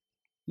Arabia.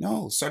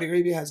 No, Saudi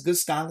Arabia has good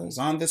scholars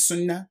on the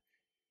Sunnah.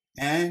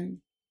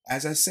 And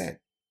as I said,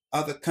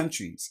 other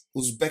countries,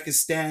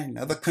 Uzbekistan,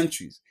 other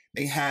countries,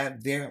 they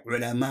have their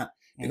ulama.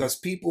 Because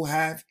people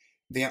have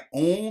their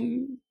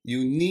own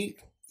unique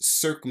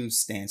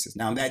circumstances.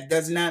 Now, that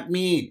does not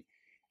mean,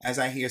 as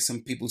I hear some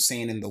people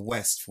saying in the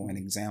West, for an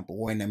example,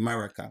 or in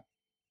America,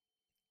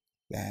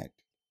 that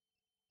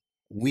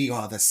we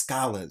are the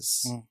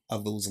scholars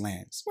of those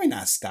lands. We're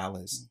not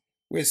scholars.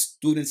 We're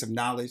students of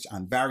knowledge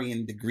on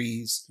varying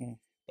degrees,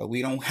 but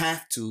we don't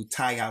have to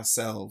tie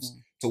ourselves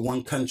to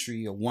one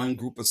country or one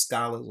group of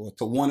scholars, or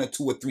to one or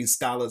two or three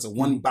scholars, or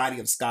one body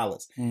of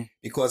scholars.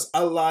 Because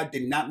Allah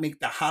did not make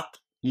the haqq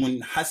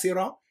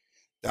munhasira.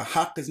 The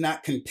haqq is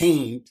not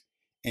contained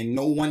in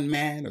no one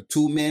man or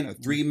two men or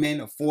three men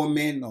or four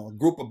men or a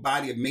group of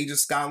body of major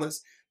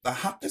scholars. The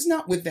haqq is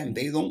not with them.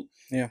 They don't.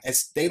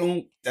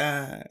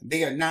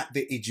 They are not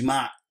the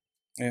ijma'.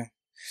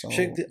 So,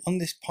 Sheikh, on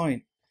this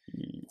point,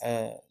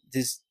 the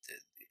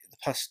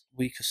past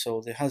week or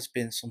so, there has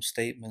been some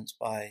statements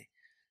by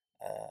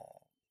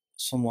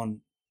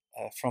someone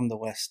from the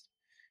West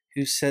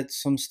who said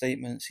some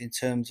statements in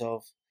terms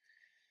of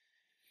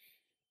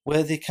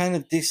where they kind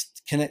of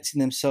disconnecting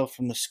themselves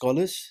from the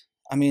scholars.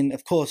 I mean,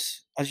 of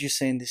course, as you're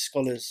saying, these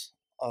scholars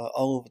are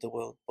all over the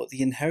world, but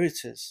the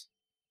inheritors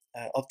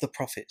of the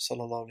Prophet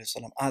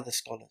ﷺ are the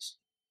scholars.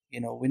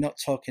 You know, we're not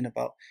talking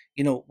about,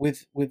 you know,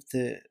 with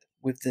the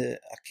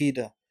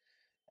Aqidah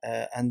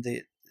and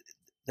the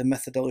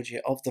methodology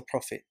of the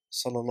Prophet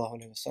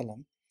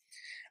ﷺ.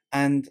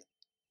 And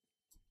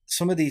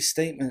some of these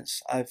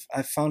statements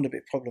I've found a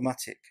bit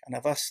problematic, and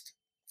I've asked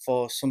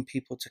for some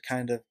people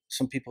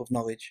of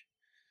knowledge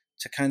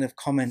to kind of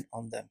comment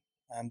on them.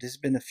 There's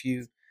been a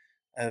few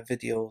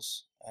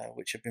videos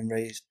which have been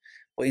raised,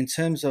 but in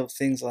terms of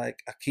things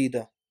like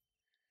Aqidah,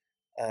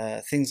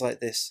 things like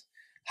this,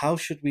 how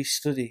should we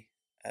study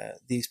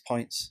these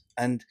points?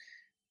 And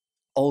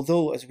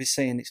although, as we're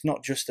saying, it's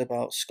not just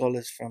about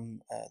scholars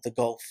from the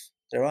Gulf,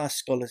 there are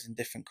scholars in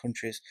different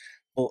countries,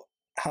 but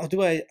how do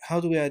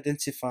we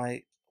identify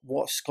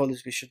what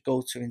scholars we should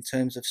go to in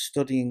terms of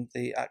studying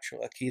the actual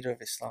Aqidah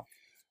of Islam?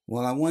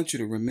 Well, I want you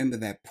to remember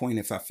that point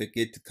if I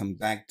forget to come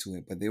back to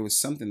it. But there was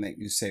something that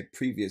you said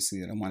previously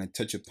that I want to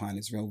touch upon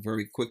as well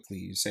very quickly.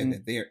 You said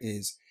that there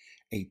is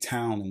a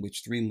town in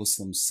which 3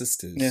 Muslim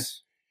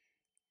sisters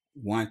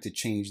want to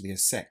change their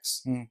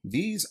sex.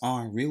 These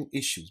are real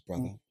issues,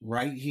 brother.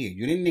 Right here.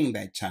 You didn't name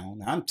that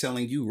town. I'm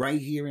telling you,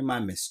 right here in my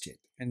masjid.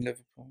 In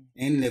Liverpool.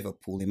 In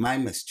Liverpool, in my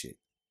masjid.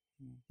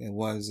 There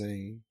was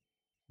a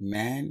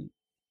man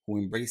who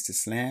embraced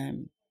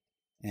Islam,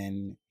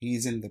 and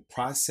he's in the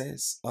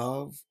process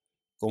of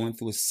going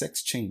through a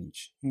sex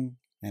change.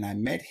 And I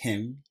met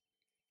him,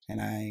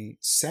 and I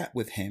sat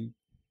with him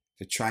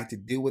to try to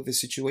deal with the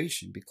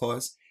situation,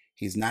 because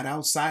he's not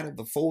outside of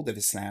the fold of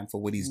Islam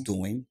for what he's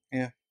doing,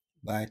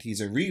 but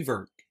he's a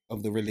revert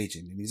of the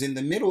religion, and he's in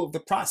the middle of the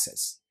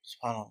process.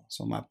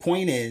 So my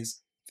point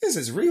is, this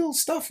is real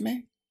stuff,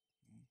 man.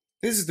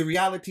 This is the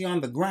reality on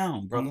the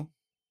ground, brother.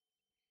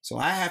 So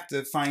I have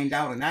to find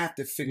out, and I have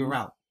to figure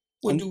out,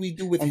 what do we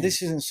do with him? And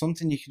this isn't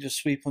something you can just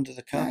sweep under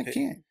the carpet. I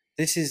can't.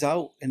 This is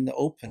out in the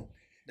open.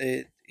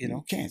 you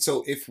know. can't.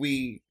 So if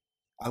we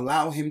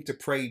allow him to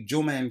pray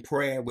Jummah in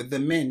prayer with the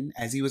men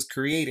as he was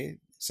created,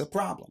 it's a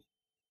problem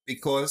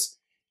because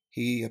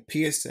he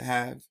appears to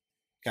have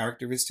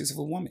characteristics of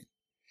a woman.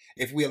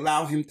 If we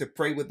allow him to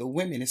pray with the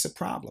women, it's a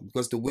problem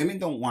because the women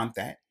don't want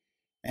that.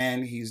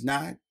 And he's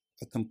not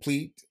a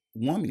complete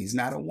woman. He's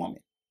not a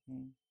woman.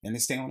 You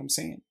understand what I'm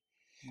saying?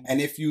 And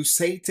if you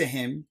say to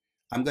him,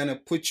 I'm going to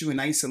put you and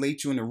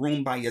isolate you in a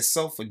room by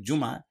yourself for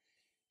Jummah,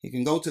 he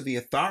can go to the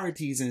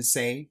authorities and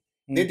say,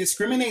 they're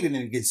discriminating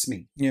against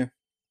me. Yeah.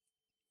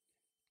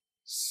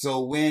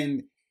 So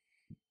when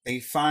they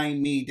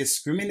find me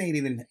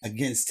discriminating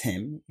against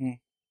him,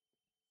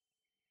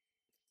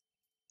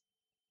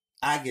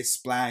 I get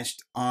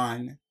splashed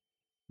on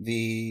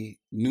the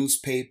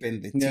newspaper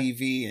and the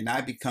TV, and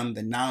I become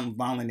the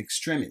nonviolent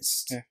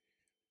extremist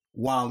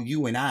while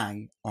you and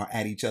I are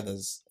at each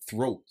other's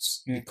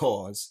throats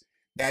because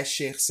that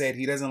sheikh said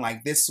he doesn't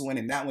like this one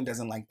and that one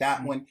doesn't like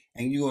that one,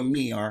 and you and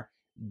me are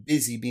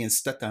busy being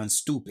stuck on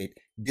stupid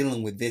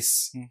dealing with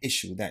this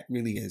issue that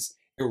really is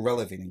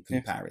irrelevant in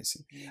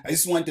comparison. I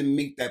just wanted to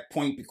make that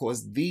point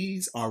because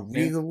these are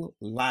real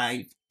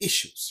live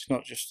issues. It's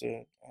not just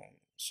a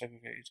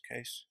segregated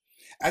case.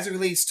 As it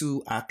relates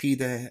to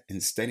Aqidah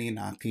and studying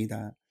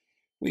Aqidah,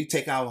 we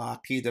take our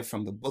Aqidah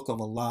from the book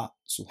of Allah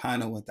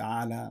subhanahu wa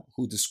ta'ala,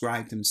 who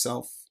described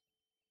himself,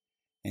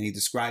 and he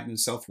described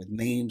himself with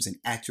names and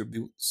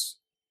attributes,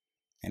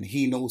 and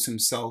he knows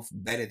himself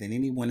better than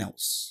anyone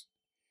else.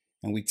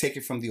 And we take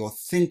it from the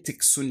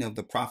authentic sunnah of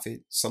the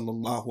Prophet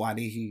sallallahu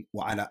alaihi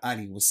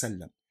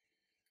wasallam,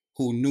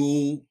 who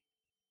knew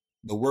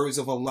the words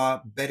of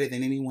Allah better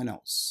than anyone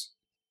else.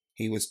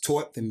 He was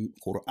taught the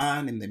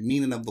Quran and the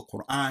meaning of the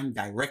Quran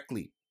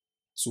directly.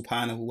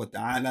 Subhanahu wa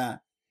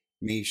ta'ala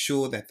made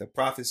sure that the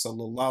Prophet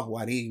sallallahu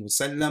alaihi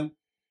wasallam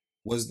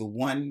was the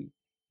one,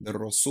 the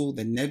Rasul,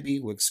 the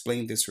Nabi who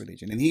explained this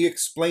religion. And he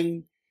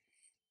explained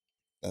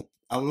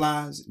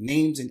Allah's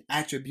names and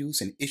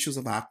attributes and issues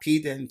of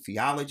Aqidah and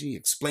theology,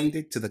 explained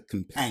it to the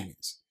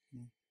companions.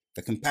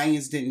 The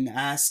companions didn't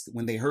ask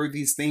when they heard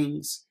these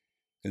things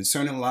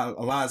concerning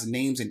Allah's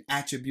names and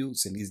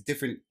attributes and these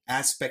different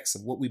aspects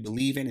of what we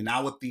believe in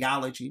our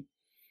theology.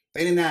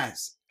 They didn't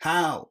ask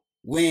how,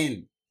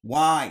 when,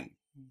 why.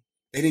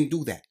 They didn't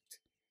do that.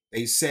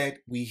 They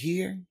said, we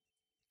hear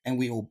and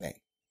we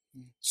obey.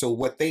 So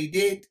what they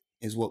did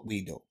is what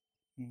we do.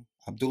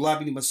 Abdullah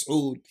bin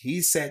Mas'ud,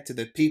 he said to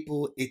the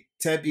people,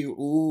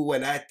 ittabi'u wa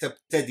la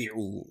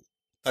tabtadi'u,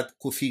 qad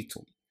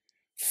kufitum.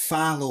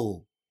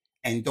 Follow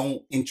and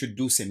don't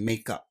introduce and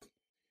make up.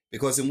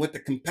 Because in what the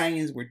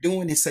companions were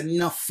doing, it's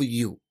enough for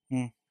you.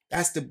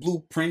 That's the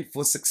blueprint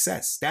for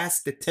success.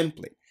 That's the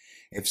template.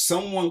 If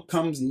someone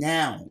comes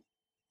now,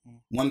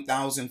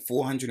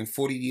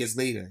 1,440 years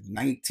later,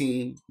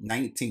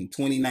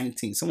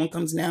 2019, someone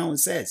comes now and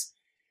says,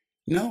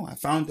 no, I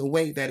found a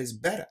way that is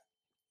better.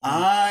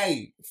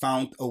 I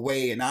found a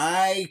way and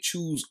I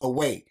choose a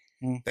way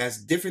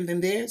that's different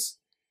than theirs,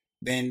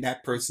 then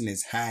that person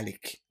is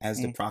halik, as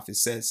the Prophet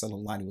says,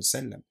 sallallahu alaihi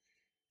wasallam.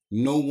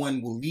 No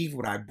one will leave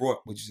what I brought,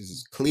 which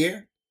is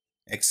clear,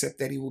 except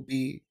that he will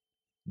be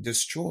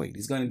destroyed.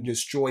 He's going to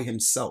destroy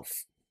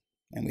himself.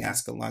 And we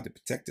ask Allah to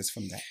protect us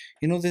from that.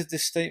 You know,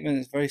 this statement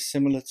is very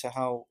similar to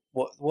how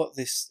what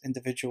this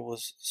individual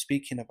was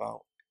speaking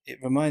about.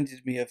 It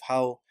reminded me of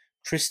how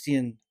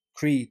Christian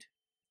creed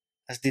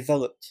has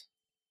developed.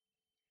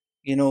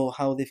 You know,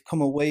 how they've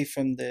come away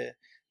from the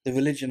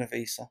religion of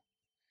Isa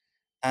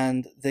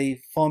and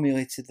they've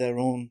formulated their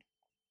own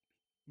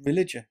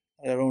religion,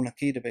 their own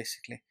Aqidah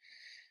basically.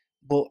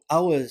 But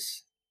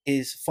ours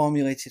is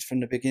formulated from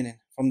the beginning,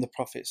 from the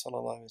Prophet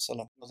sallallahu alaihi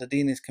wasallam. The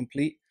deen is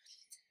complete,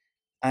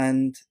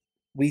 and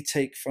we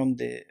take from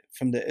the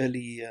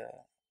early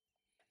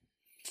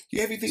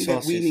everything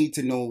sources. That we need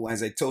to know,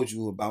 as I told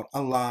you, about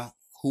Allah,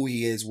 who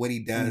He is, what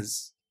He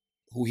does,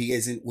 who He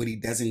isn't, what He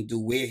doesn't do,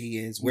 where He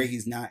is, where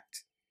He's not.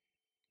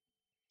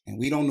 And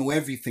we don't know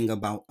everything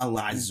about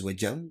Allah Azza wa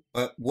Jal,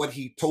 but what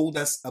He told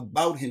us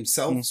about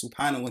Himself,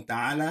 subhanahu wa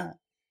ta'ala,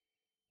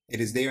 it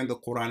is there in the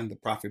Quran, and the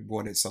Prophet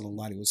brought it,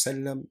 sallallahu alaihi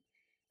wasallam,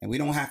 and we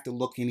don't have to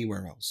look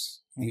anywhere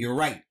else. And you're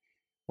right.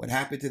 What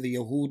happened to the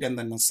Yahud and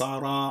the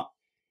Nasara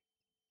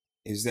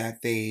is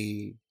that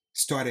they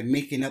started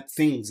making up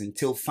things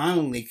until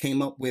finally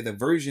came up with a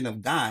version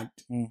of God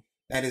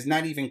that is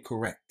not even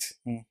correct.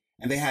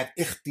 And they had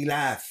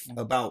ikhtilaf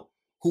about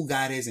who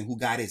God is and who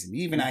God isn't.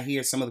 Even I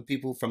hear some of the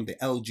people from the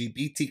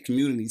LGBT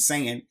community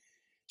saying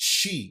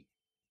she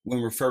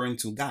when referring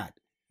to God.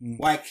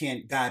 Why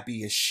can't God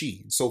be a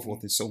she? And so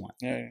forth and so on.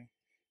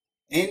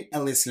 In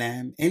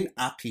Al-Islam, in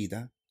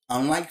Aqidah,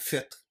 unlike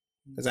fiqh,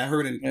 because I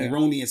heard an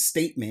erroneous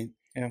statement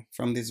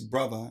from this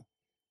brother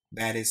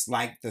that is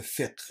like the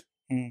fiqh.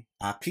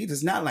 Aqidah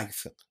is not like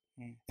fiqh.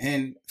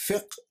 And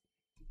fiqh,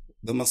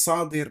 the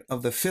masadir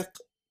of the fiqh,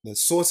 the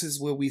sources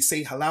where we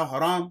say halal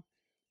haram,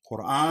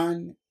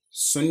 Quran,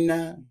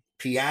 Sunnah,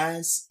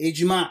 Qiyas,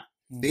 Ijma.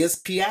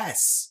 There's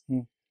Qiyas.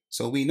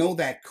 So we know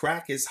that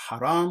crack is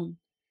haram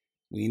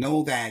We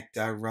know that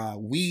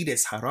weed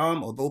is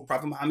haram, although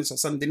Prophet Muhammad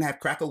SAW didn't have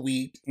crack of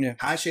weed. Yeah.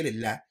 Hasha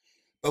lillah.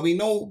 But we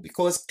know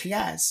because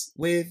qiyas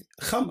with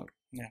khamr,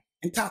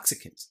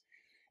 intoxicants.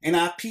 In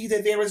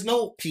Aqidah, there is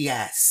no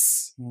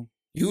qiyas.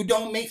 You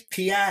don't make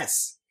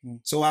qiyas.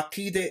 So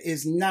Aqidah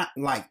is not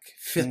like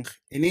fiqh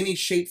in any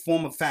shape,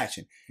 form, or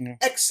fashion,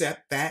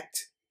 except that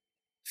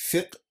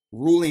fiqh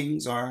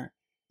rulings are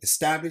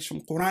established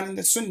from Quran and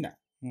the Sunnah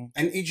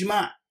and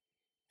ijma'.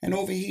 And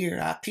over here,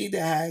 Aqidah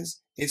has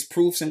its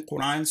proofs in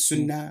Quran,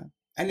 Sunnah,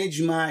 and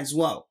ijma' as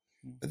well.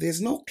 But there's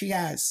no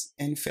qiyas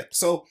in fiqh.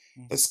 So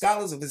the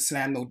scholars of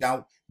Islam, no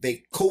doubt,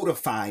 they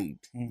codified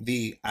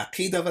the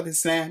Aqidah of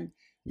Islam,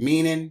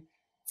 meaning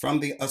from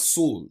the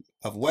asul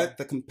of what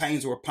the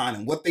companions were upon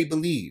and what they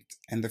believed.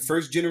 And the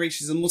first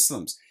generations of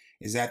Muslims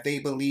is that they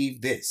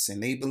believe this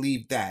and they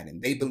believe that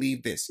and they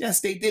believe this.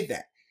 Yes, they did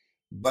that.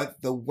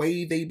 But the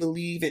way they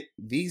believe it,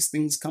 these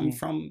things come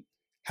from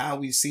how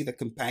we see the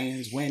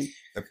companions when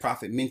the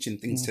Prophet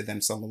mentioned things to them,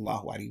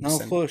 sallallahu alaihi wasallam. Now,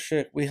 of course,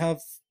 Sheikh, we have,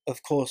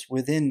 of course,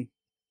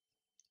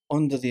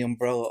 under the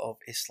umbrella of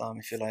Islam,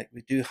 if you like,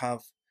 we do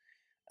have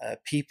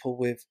people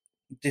with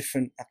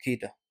different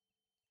Aqidah,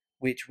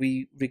 which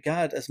we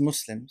regard as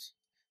Muslims,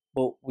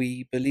 but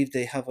we believe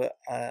they have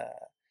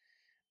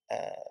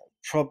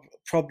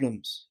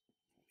problems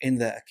in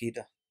their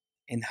Aqidah,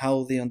 in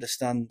how they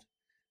understand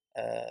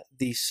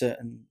these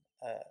certain,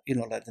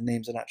 like the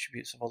names and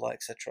attributes of Allah,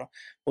 etc.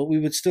 But we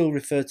would still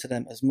refer to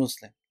them as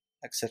Muslim,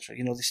 etc.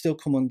 They still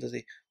come under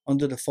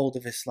the fold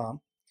of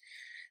Islam.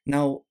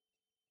 Now,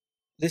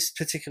 this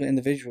particular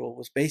individual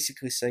was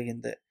basically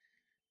saying that,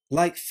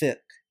 like fiqh,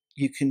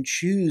 you can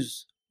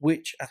choose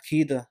which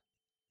Aqidah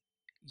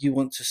you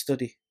want to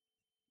study.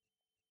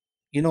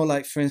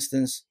 Like for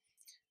instance,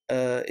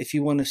 if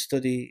you want to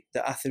study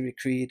the Athari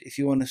Creed, if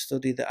you want to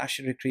study the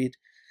Ashari Creed,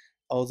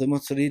 or the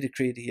Maturidi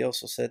Creed, he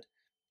also said,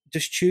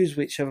 just choose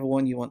whichever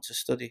one you want to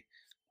study.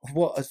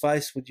 What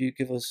advice would you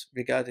give us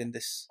regarding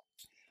this?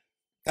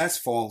 That's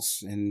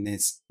false, and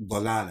it's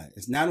dalala.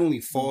 It's not only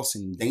false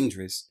and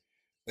dangerous,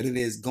 but it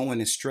is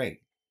going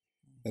astray.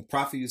 The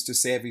Prophet used to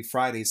say every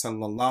Friday,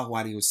 sallallahu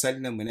alaihi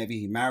wasallam, whenever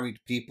he married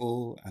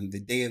people on the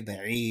day of the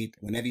Eid,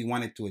 whenever he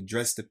wanted to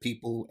address the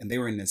people and they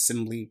were in the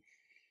assembly,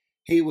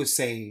 he would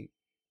say,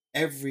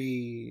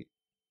 every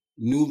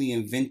newly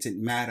invented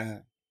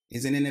matter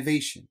is an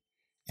innovation,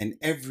 and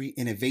every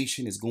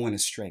innovation is going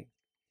astray.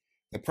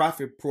 The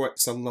Prophet brought,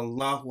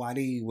 sallallahu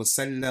alaihi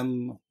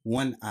wasallam,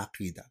 one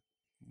aqidah.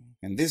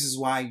 And this is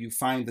why you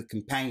find the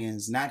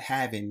companions not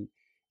having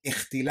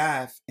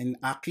ikhtilaf in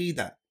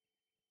aqidah.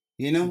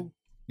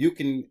 You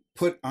can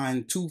put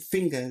on two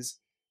fingers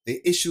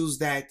the issues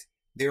that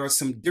there are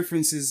some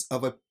differences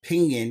of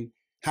opinion,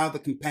 how the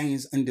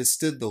companions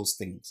understood those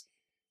things.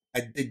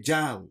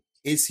 Ad-Dajjal,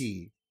 is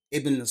he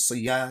Ibn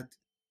al-Sayyad?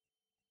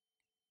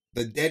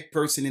 The dead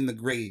person in the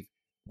grave,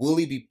 will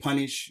he be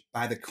punished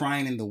by the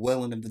crying and the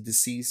wailing of the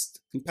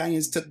deceased?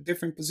 Companions took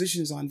different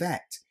positions on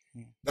that.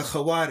 The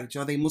Khawarij,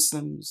 are they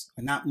Muslims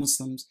or not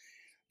Muslims?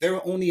 There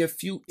are only a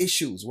few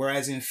issues,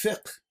 whereas in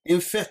fiqh,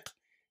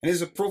 and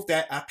there's a proof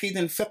that Aqidah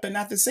and fiqh are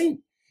not the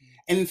same.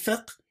 In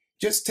fiqh,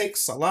 just take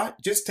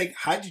salat, just take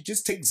hajj,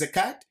 just take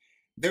zakat.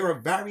 There are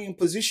varying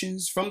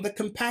positions from the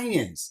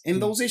companions in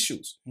those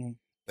issues.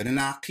 But in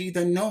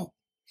Aqidah, no.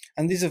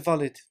 And these are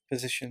valid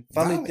positions,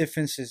 valid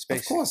differences,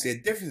 basically. Of course, there are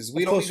differences.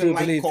 We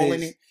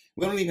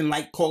don't even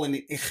like calling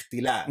it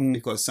ikhtilaf,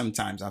 because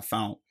sometimes I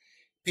found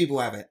people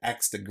have an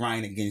axe to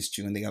grind against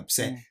you and they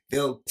upset.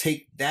 They'll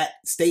take that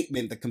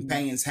statement the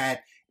companions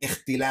had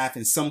ikhtilaf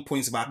in some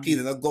points of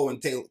Aqidah. They'll go and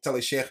tell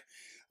a sheikh,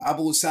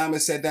 Abu Usama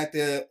said that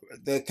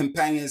the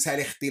companions had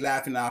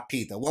ikhtilaf in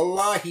Aqidah.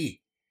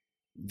 Wallahi,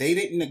 they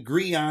didn't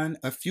agree on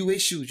a few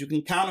issues. You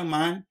can count them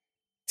on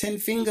 10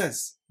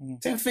 fingers.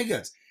 10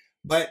 fingers.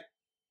 But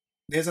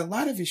there's a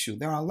lot of issues.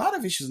 There are a lot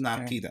of issues in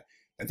Aqidah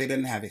that they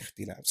didn't have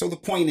ikhtilaf. So the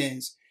point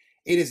is,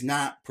 it is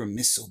not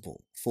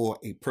permissible for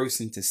a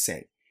person to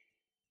say,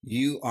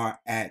 you are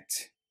at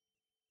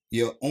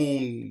your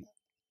own,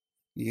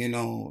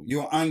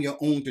 you're on your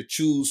own to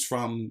choose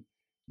from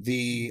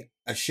the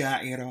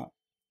Asha'ira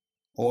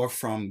or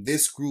from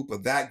this group or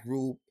that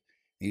group.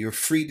 And you're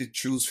free to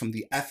choose from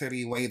the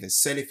Athari way, the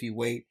Salafi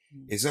way.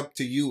 It's up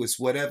to you. It's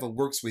whatever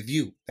works with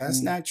you.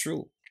 That's not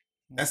true.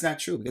 That's not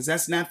true, because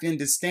that's not the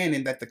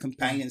understanding that the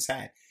companions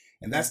had.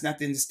 And that's not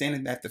the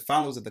understanding that the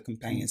followers of the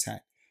companions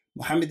had.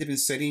 Muhammad ibn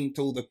Sirin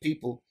told the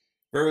people,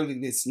 verily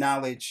this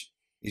knowledge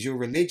is your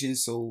religion,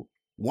 so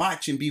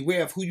watch and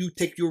beware of who you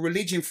take your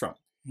religion from.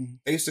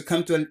 They used to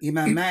come to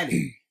Imam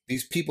Malik,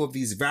 these people of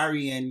these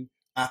varying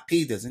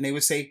aqidas, and they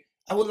would say,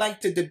 I would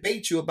like to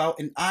debate you about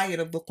an ayat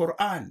of the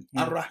Quran.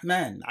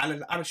 Ar-Rahman,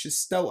 al-Arsh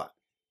istawa.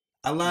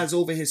 Allah is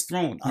over his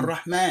throne.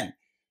 Ar-Rahman.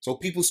 So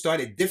people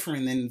started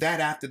differing in that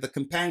after the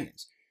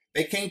companions.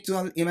 They came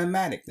to Imam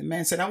Malik. The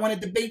man said, I want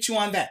to debate you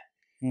on that.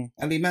 And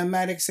Imam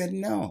Malik said,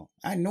 no,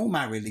 I know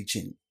my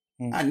religion.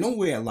 I know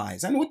where it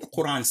lies. I know what the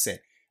Quran said.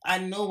 I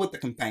know what the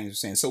companions were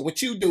saying. So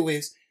what you do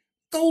is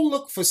go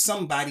look for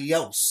somebody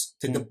else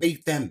to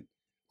debate them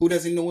who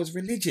doesn't know his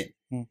religion.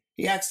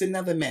 He asked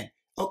another man,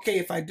 okay,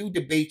 if I do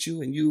debate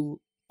you and you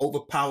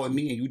overpower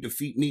me and you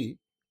defeat me,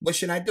 what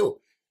should I do?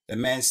 The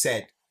man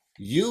said,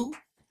 you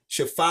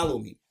should follow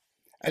me.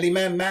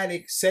 Al-Imam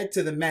Malik said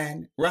to the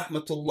man,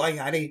 Rahmatullahi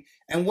alayhi,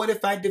 and what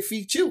if I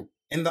defeat you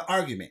in the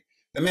argument?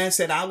 The man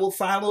said, I will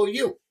follow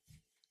you.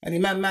 And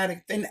Imam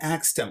Malik then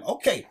asked him,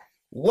 okay,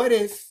 what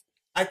if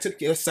I took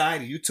your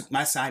side and you took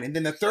my side, and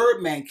then the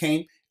third man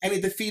came and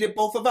he defeated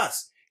both of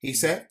us? He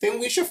said, then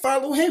we should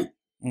follow him.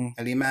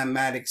 And Imam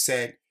Malik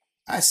said,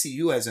 I see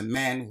you as a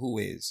man who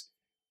is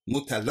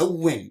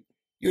mutalawwin.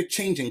 You're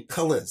changing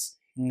colors.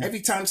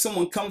 Every time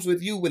someone comes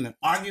with you with an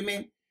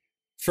argument,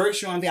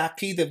 first you're on the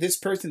aqeedah of this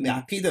person, the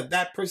aqeedah of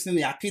that person,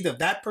 the aqeedah of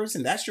that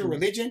person. That's your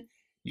religion.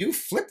 You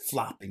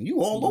flip-flopping.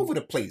 You all over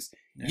the place.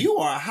 You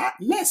are a hot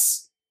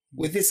mess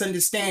with this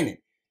understanding.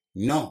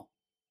 No,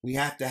 we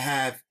have to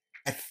have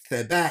a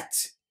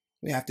thabat.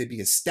 We have to be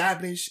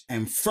established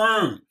and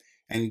firm.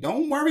 And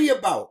don't worry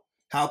about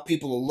how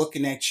people are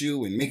looking at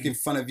you and making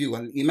fun of you.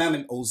 And Imam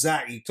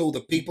al-Awza'i told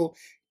the people,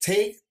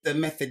 take the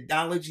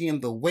methodology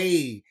and the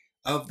way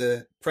of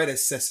the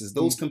predecessors,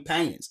 those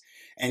companions.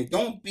 And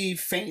don't be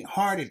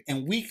faint-hearted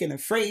and weak and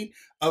afraid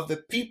of the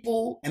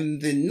people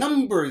and the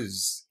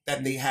numbers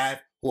that they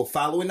have who are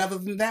following other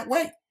than that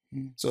way.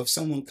 So if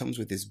someone comes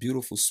with this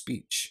beautiful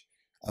speech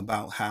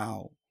about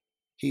how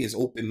he is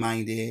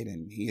open-minded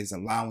and he is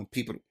allowing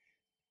people,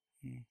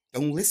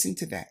 don't listen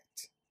to that.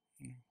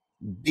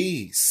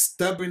 Be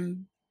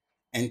stubborn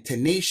and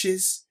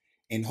tenacious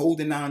in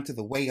holding on to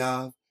the way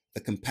of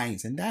the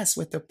companions. And that's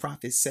what the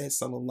Prophet says,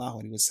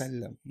 sallallahu alaihi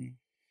wasallam.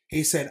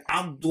 He said,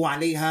 Abdu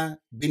alayha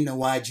bin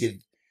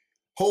nawajid.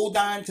 Hold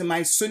on to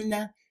my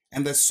sunnah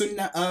and the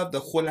sunnah of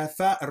the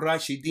Khulafa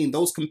al-Rashidin,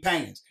 those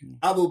companions.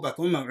 Abu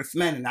Bakr, Umar,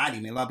 Uthman, and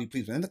Ali, may Allah be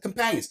pleased with them. And the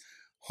companions.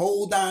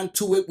 Hold on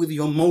to it with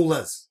your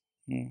molas.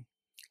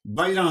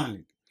 Bite on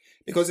it.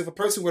 Because if a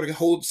person were to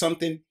hold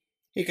something,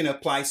 he can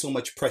apply so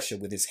much pressure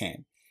with his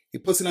hand. He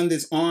puts it under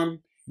his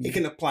arm, he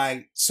can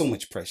apply so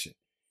much pressure.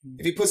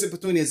 If he puts it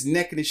between his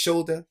neck and his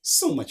shoulder,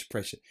 so much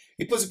pressure.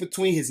 He puts it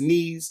between his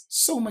knees,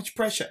 so much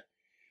pressure.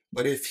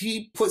 But if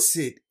he puts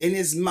it in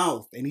his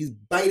mouth and he's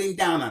biting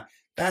down on,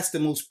 that's the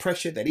most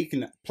pressure that he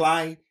can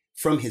apply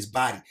from his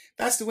body.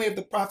 That's the way of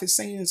the Prophet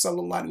saying,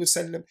 sallallahu alaihi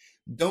wasallam,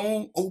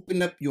 don't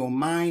open up your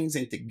minds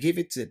and to give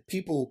it to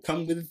people who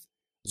come with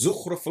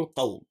zukhruful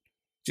qawl,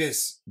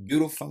 just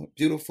beautiful,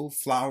 beautiful,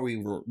 flowery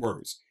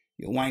words.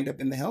 You'll wind up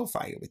in the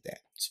hellfire with that.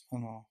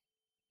 SubhanAllah.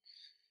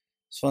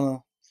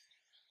 SubhanAllah.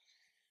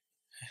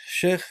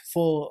 Sheikh,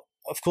 for,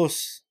 of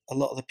course, a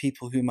lot of the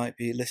people who might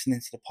be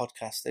listening to the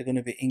podcast, they're going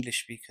to be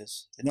English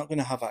speakers. They're not going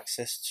to have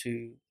access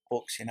to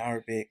books in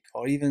Arabic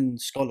or even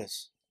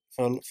scholars.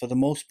 For the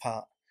most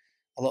part,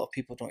 a lot of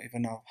people don't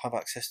even have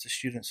access to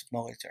students of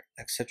knowledge,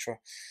 etc.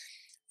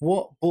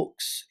 What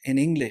books in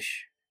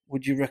English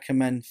would you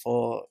recommend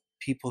for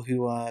people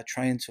who are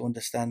trying to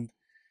understand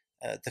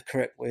the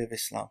correct way of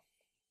Islam?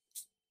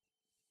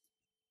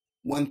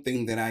 One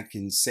thing that I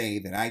can say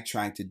that I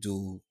try to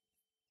do,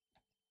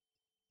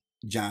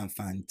 John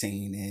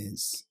Fontaine,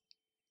 is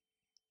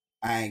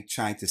I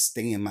try to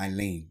stay in my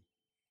lane.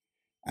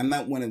 I'm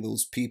not one of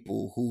those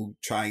people who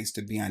tries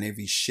to be on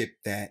every ship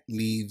that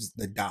leaves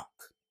the dock.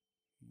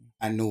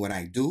 I know what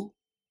I do,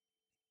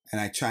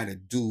 and I try to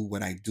do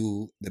what I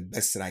do the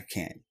best that I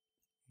can.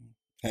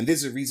 And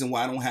there's a reason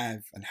why I don't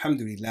have,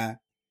 alhamdulillah,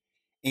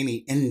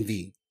 any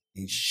envy,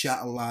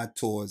 inshallah,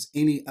 towards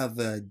any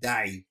other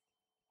da'i.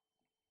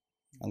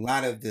 A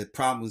lot of the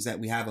problems that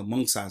we have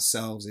amongst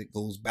ourselves, it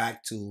goes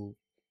back to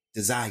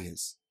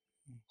desires.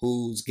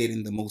 Who's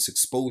getting the most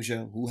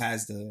exposure? Who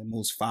has the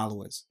most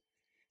followers?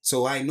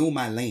 So I know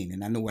my lane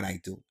and I know what I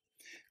do.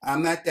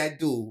 I'm not that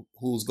dude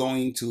who's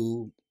going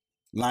to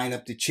line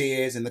up the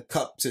chairs and the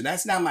cups, and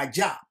that's not my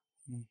job.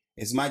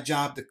 It's my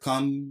job to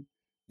come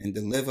and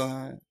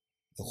deliver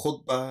the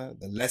khutbah,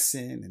 the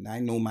lesson, and I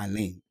know my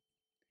lane.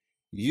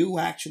 You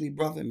actually,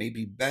 brother, may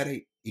be better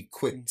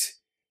equipped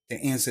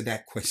to answer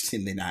that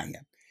question than I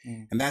am.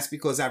 And that's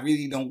because I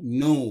really don't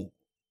know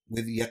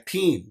with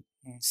yaqeen,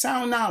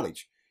 sound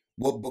knowledge,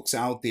 what books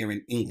are out there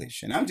in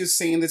English. And I'm just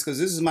saying this because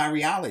this is my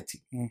reality.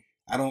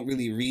 I don't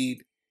really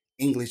read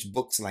English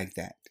books like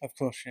that. Of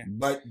course, yeah.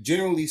 But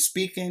generally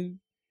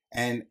speaking,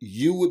 and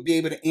you would be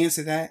able to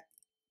answer that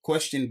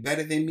question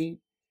better than me.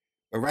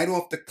 But right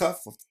off the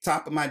cuff, off the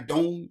top of my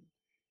dome,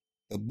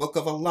 the Book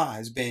of Allah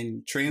has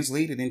been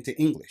translated into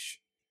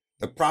English.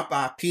 The proper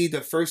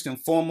aqeedah, first and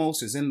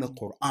foremost, is in the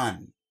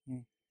Quran.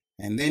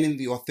 And then in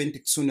the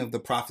authentic sunnah of the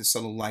Prophet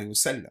sallallahu alaihi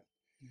wasallam.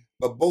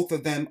 But both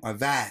of them are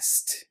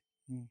vast.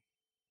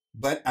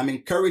 But I'm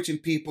encouraging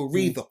people,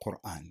 read the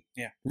Quran.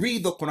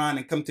 Read the Quran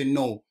and come to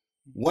know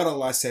what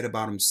Allah said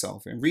about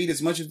himself. And read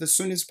as much of the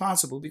sunnah as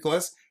possible,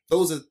 because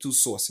those are the two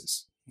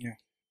sources.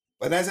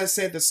 But as I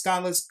said, the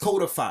scholars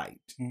codified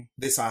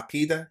this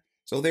aqeedah.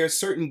 So there are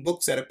certain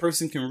books that a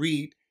person can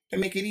read to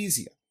make it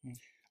easier.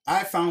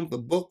 I found the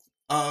book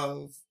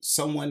of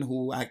someone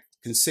who I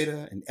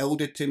consider an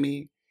elder to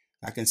me.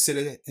 I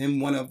consider him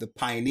one of the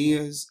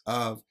pioneers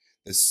of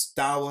the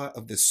Stawa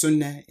of the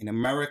Sunnah in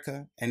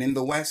America and in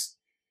the West.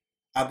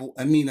 Abu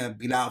Amina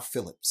Bilal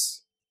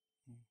Phillips.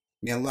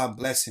 May Allah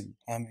bless him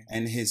Ameen.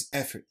 and his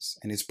efforts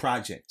and his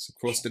projects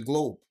across the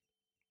globe.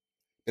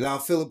 Bilal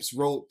Phillips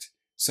wrote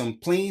some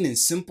plain and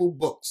simple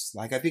books.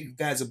 Like I think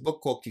he has a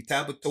book called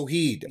Kitab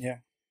al-Tawheed. Yeah.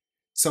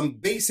 Some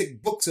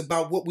basic books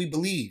about what we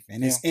believe.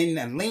 And it's in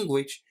a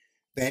language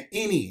that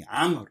any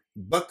Amr,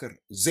 Bakr,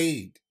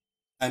 Zayd,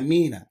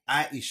 Amina,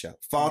 Aisha,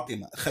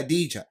 Fatima,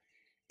 Khadija,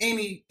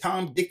 any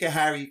Tom, Dick, or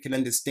Harry can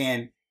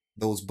understand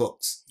those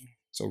books.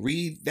 So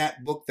read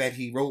that book that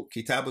he wrote,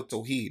 Kitab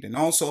al-Tawheed. And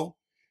also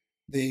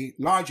the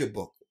larger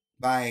book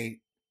by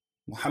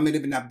Muhammad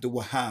ibn Abdul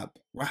Wahhab,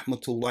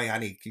 Rahmatullahi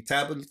alayhi,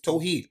 Kitab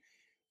al-Tawheed.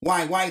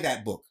 Why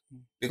that book?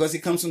 Because he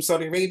comes from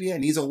Saudi Arabia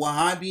and he's a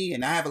Wahhabi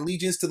and I have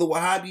allegiance to the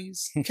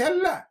Wahhabis?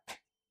 Kalla.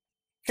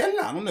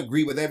 I don't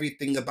agree with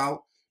everything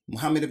about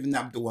Muhammad ibn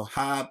Abdul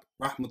Wahhab,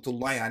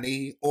 Rahmatullahi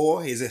alayhi,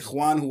 or his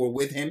ikhwan who were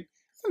with him.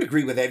 I don't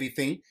agree with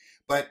everything.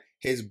 But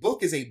his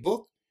book is a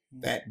book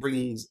that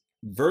brings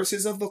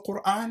verses of the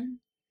Quran,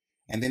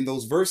 and then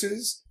those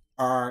verses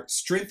are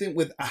strengthened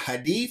with a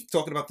hadith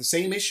talking about the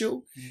same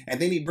issue,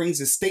 and then he brings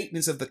the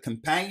statements of the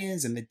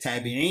companions and the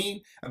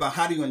tabi'een about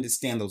how do you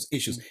understand those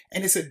issues.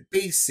 And it's a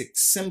basic,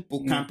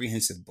 simple,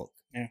 comprehensive book.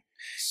 Yeah.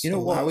 So You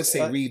know what? I would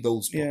say read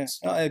those books.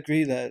 Yeah, I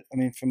agree that, I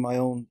mean, from my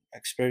own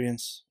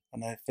experience,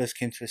 when I first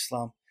came to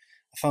Islam,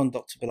 I found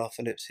Dr. Bilal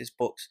Phillips, his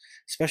books,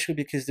 especially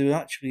because they were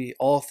actually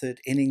authored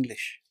in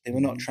English. They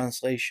were not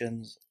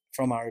translations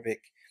from Arabic.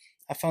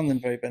 I found them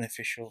very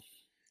beneficial,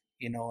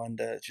 you know, and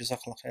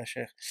Jazakallah khair,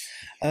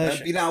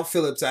 Sheikh. Bilal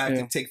Phillips, I have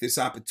to take this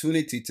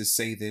opportunity to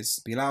say this.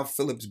 Bilal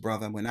Phillips,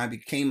 brother, when I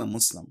became a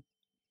Muslim,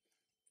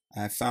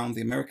 I found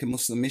the American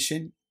Muslim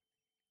Mission.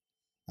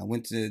 I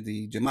went to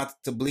the Jamaat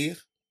Tabligh,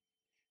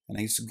 and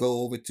I used to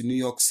go over to New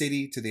York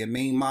City to their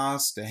main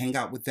mosque to hang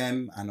out with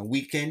them on a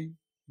weekend.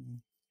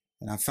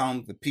 And I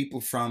found the people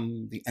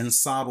from the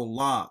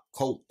Ansarullah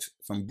cult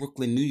from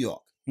Brooklyn, New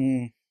York.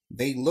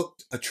 They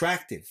looked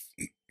attractive.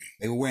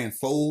 They were wearing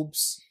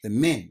phobes, the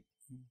men.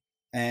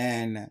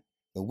 And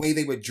the way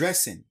they were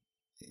dressing,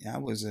 I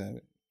was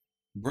a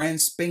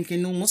brand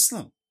spanking new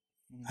Muslim.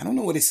 I don't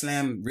know what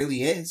Islam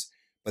really is,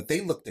 but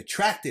they looked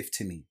attractive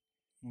to me.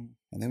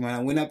 And then when I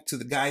went up to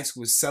the guys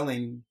who were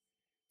selling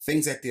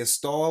things at their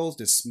stalls,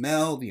 the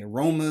smell, the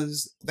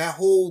aromas, that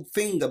whole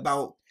thing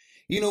about,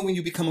 you know, when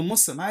you become a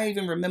Muslim. I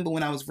even remember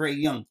when I was very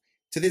young.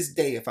 To this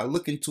day, if I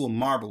look into a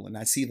marble and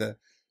I see the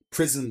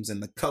prisms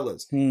and the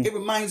colors, it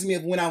reminds me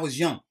of when I was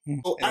young.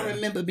 So I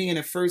remember being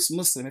a first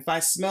Muslim. If I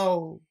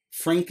smell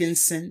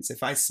frankincense,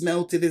 if I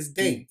smell to this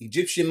day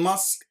Egyptian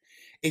musk,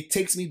 it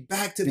takes me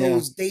back to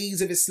those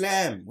days of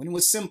Islam when it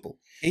was simple.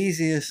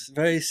 Easiest,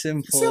 very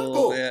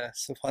simple. Yeah,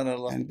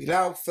 subhanAllah. And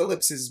Bilal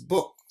Phillips's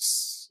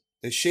books,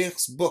 the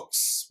Sheikh's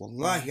books,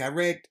 wallahi, I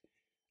read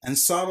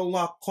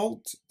Ansarullah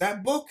cult,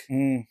 that book,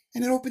 and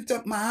it opened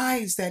up my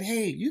eyes that,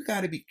 hey, you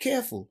got to be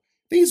careful.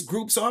 These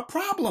groups are a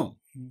problem.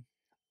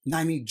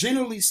 I mean,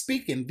 generally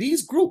speaking,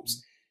 these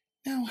groups.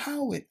 Now,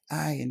 how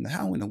in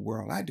the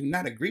world? I do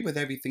not agree with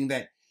everything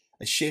that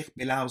a Sheikh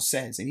Bilal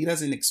says, and he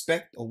doesn't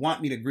expect or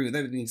want me to agree with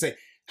everything he says.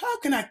 How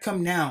can I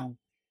come now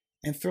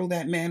and throw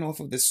that man off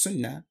of the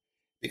Sunnah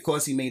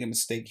because he made a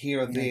mistake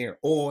here or there,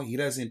 or he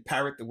doesn't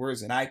parrot the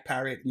words that I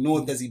parrot,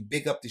 nor does he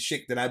big up the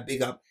Sheikh that I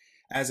big up,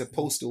 as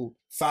opposed to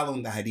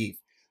following the hadith?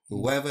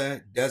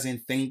 Whoever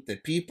doesn't thank the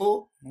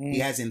people, he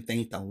hasn't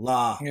thanked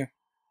Allah.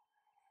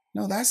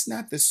 No, that's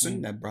not the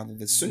Sunnah, brother.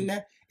 The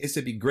Sunnah is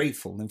to be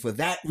grateful. And for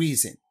that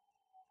reason,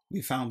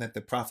 we found that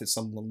the Prophet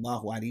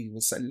sallallahu alaihi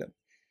wasallam,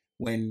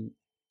 when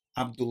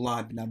Abdullah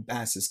ibn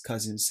Abbas's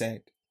cousin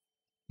said,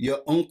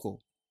 your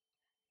uncle,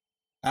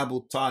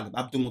 Abu Talib,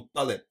 Abdul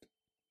Muttalib,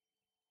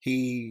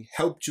 he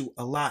helped you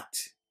a lot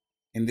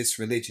in this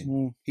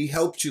religion. He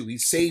helped you. He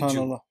saved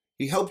you.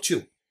 He helped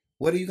you.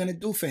 What are you going to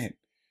do for him?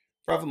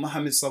 Prophet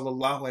Muhammad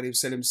sallallahu alaihi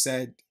wasallam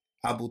said,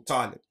 Abu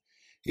Talib,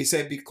 he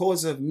said,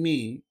 because of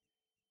me,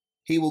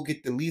 he will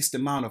get the least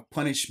amount of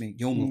punishment,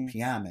 Yawm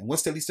al-Qiyamah. And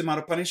what's the least amount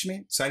of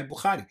punishment? Sahih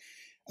Bukhari.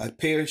 A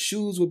pair of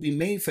shoes will be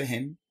made for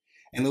him,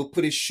 and they'll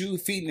put his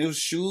feet in those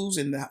shoes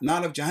in the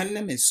knot of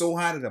Jahannam, and so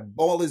hard it'll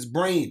ball his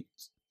brains.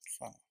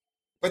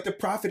 But the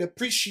Prophet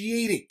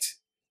appreciated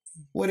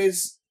what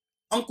his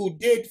uncle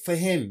did for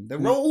him, the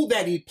role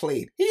that he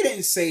played. He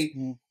didn't say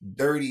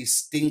dirty,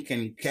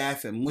 stinking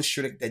kafir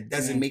mushrik that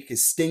doesn't make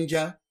his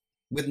stinja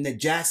with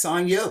najas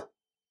on you.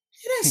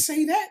 He didn't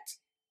say that.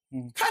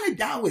 What kind of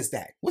dawah is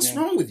that? What's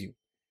wrong with you?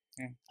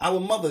 Our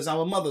mothers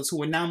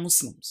who are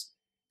non-Muslims.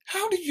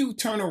 How did you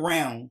turn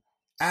around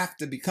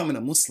after becoming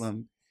a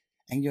Muslim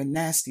and you're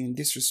nasty and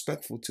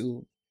disrespectful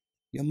to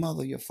your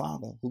mother, your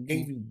father, who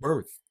gave you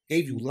birth,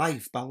 gave you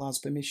life by Allah's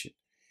permission?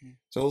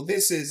 So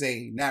this is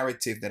a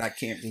narrative that I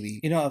can't really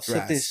I've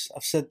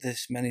said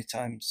this many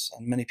times,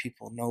 and many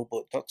people know,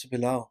 but Dr.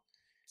 Bilal,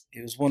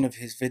 it was one of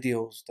his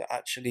videos that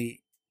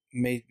actually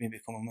made me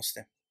become a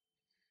Muslim.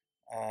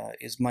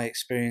 Is my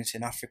experience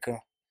in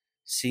Africa,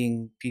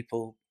 seeing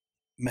people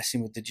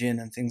messing with the jinn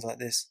and things like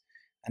this.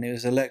 And it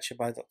was a lecture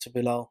by Dr.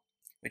 Bilal,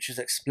 which was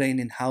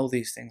explaining how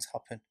these things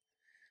happen,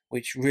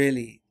 which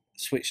really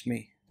switched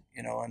me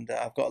you know, and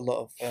I've got a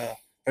lot of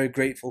very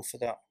grateful for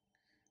that.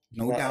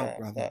 No doubt,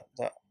 brother.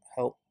 That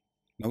help.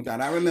 No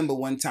doubt. I remember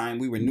one time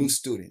we were new Mhm.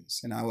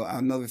 students, and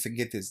I'll never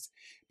forget this.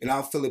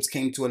 Bilal Phillips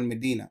came to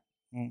Medina.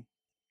 Mm.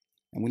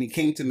 And when he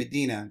came to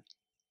Medina,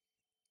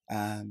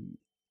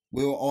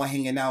 we were all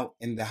hanging out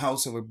in the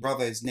house of a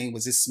brother. His name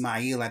was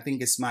Ismail. I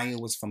think Ismail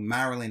was from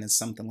Maryland or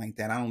something like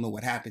that. I don't know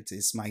what happened to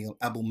Ismail.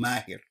 Abu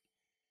Mahir.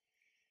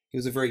 He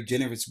was a very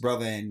generous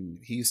brother, and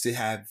he used to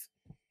have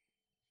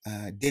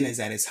dinners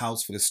at his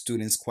house for the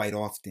students quite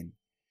often.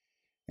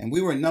 And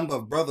we were a number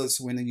of brothers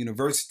who were in the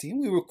university,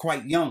 and we were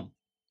quite young.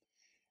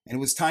 And it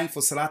was time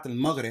for Salat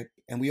al-Maghrib,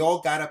 and we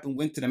all got up and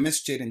went to the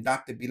masjid, and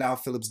Dr. Bilal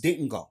Phillips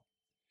didn't go.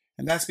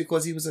 And that's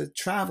because he was a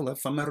traveler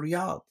from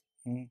Riyadh.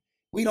 Mm.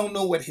 We don't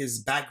know what his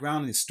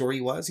background and his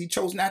story was. He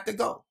chose not to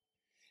go.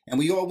 And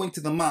we all went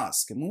to the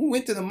mosque. And when we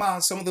went to the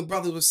mosque, some of the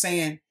brothers were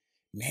saying,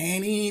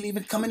 man, he ain't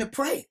even coming to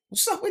pray.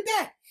 What's up with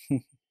that?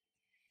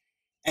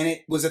 And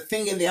it was a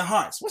thing in their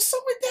hearts. What's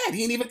up with that?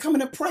 He ain't even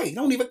coming to pray. He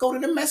don't even go to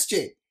the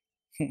masjid.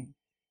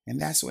 And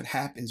that's what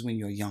happens when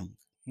you're young.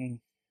 Mm.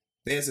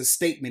 There's a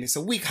statement. It's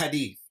a weak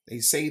hadith. They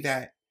say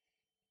that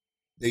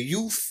being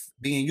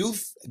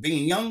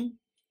young,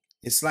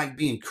 it's like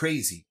being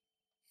crazy.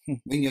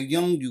 When you're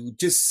young, you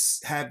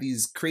just have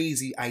these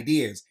crazy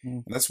ideas.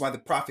 Mm. And that's why the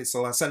Prophet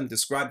ﷺ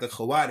described the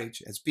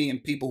Khawarij as being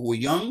people who are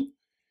young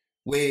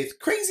with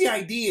crazy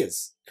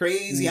ideas.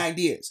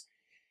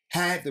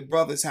 Had the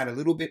brothers had a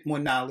little bit more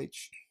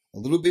knowledge, a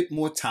little bit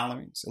more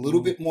tolerance, a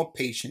little bit more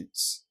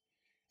patience,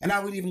 and I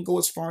would even go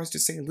as far as to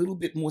say a little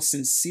bit more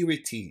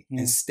sincerity,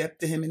 and step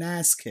to him and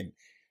ask him,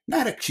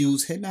 not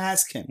accuse him,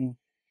 ask him,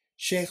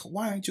 Sheikh,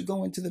 why aren't you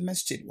going to the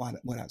masjid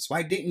with us?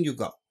 Why didn't you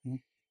go?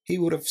 He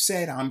would have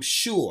said, I'm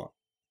sure,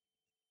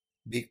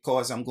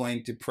 because I'm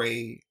going to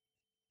pray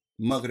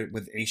Maghrib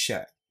with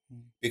Isha,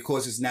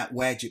 because it's not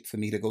wajib for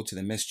me to go to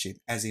the masjid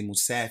as a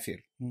musafir.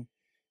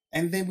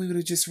 And then we would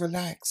have just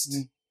relaxed.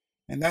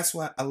 And that's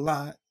why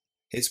Allah,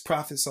 his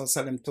Prophet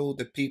ﷺ told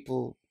the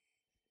people,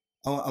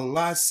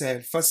 Allah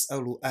said,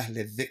 فَاسْأَلُوا أَهْلَ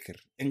الذِّكْرِ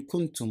إِن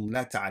كُنْتُمْ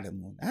لَا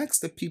تَعْلَمُونَ. Ask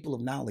the people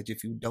of knowledge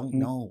if you don't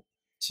know.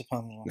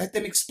 SubhanAllah. Let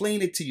them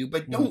explain it to you,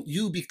 but don't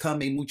you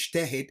become a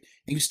mujtahid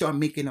and you start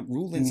making up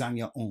rulings on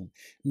your own.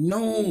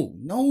 No,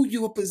 know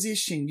your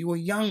position. You are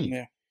young.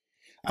 Yeah.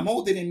 I'm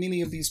older than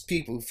many of these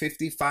people,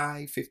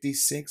 55,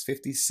 56,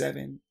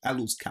 57. I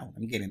lose count.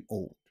 I'm getting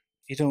old.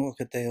 You don't look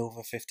a day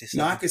over 57.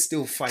 No, I can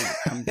still fight.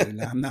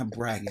 I'm not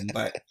bragging,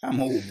 but I'm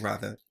old,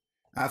 brother.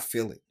 I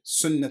feel it.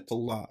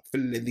 Sunnatullah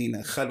fil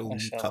ladina khalu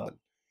min qabl.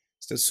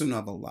 It's the sunnah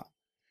of Allah.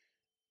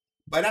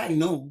 But I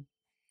know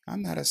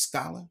I'm not a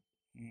scholar.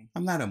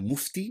 I'm not a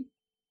mufti.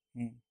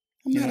 I'm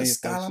not a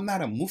scholar. I'm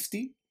not a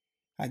mufti.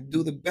 I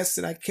do the best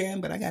that I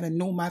can, but I got to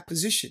know my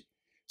position.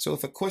 So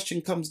if a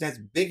question comes that's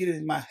bigger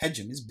than my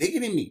hajm, it's bigger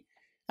than me,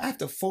 I have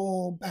to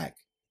fall back,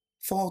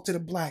 fall to the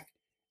black,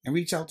 and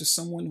reach out to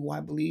someone who I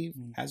believe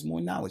has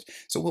more knowledge.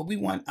 So what we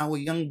want our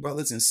young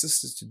brothers and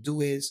sisters to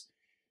do is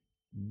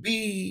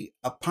be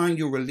upon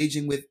your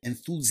religion with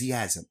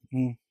enthusiasm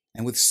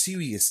and with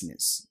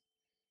seriousness,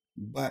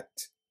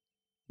 but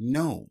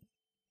know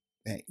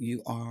that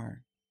you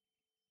are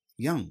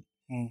young.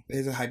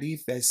 There's a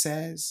hadith that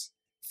says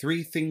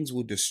 3 things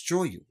will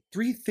destroy you.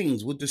 3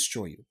 things will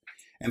destroy you.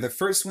 And the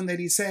first one that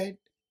he said,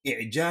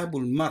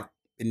 i'jabul mar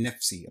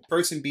bin-nafsi, a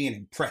person being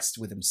impressed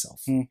with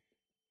himself.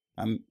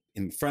 I'm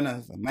in front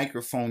of a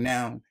microphone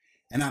now,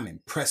 and I'm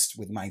impressed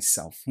with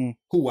myself,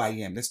 who I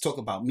am. Let's talk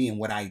about me and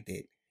what I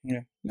did.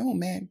 Yeah. No,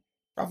 man.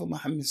 Prophet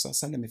Muhammad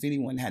sallallahu alaihi wasallam, if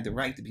anyone had the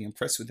right to be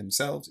impressed with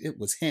themselves, it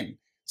was him,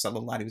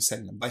 sallallahu alaihi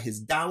wasallam. But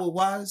his da'wah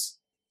was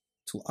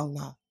to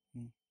Allah.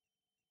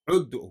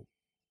 Ud'u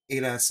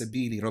ila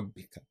sabili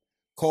rabbika.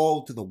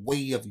 Call to the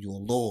way of your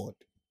Lord.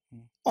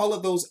 All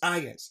of those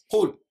ayahs.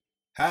 Qul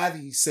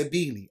hadi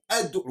sabili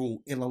ad'u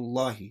ila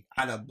Allahi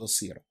ala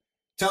basira.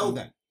 Tell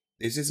them,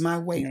 this is my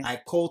way. I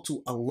call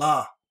to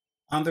Allah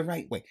on the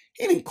right way.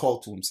 He didn't call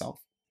to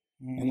himself.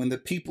 And when the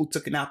people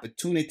took an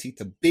opportunity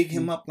to big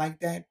him up like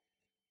that,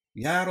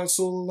 Ya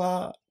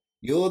Rasulullah,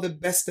 you're the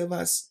best of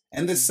us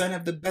and the son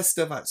of the best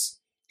of us.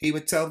 He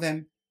would tell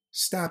them,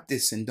 stop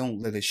this and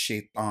don't let a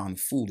shaitan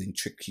fool and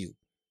trick you.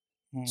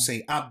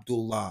 Say,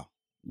 Abdullah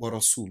wa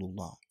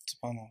Rasulullah.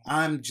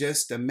 I'm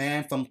just a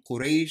man from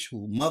Quraysh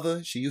whose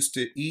mother, she used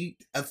to eat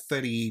a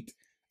farid,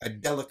 a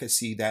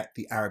delicacy that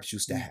the Arabs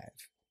used to have.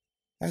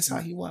 That's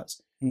how he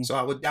was. So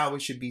our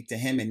da'wah should be to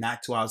him and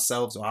not to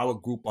ourselves or our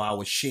group or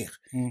our sheikh.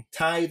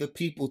 Tie the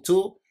people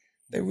to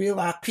the real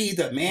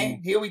aqidah, man.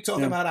 Here we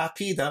talk about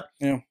aqidah.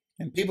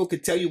 And people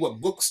could tell you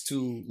what books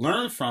to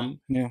learn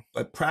from.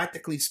 But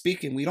practically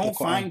speaking, we don't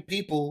find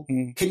people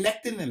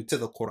connecting them to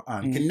the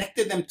Quran,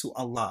 connecting them to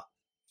Allah,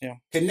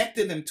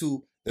 connecting them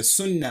to the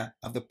sunnah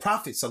of the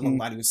Prophet sallallahu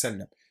alaihi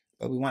wasallam.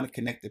 But we want to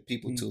connect the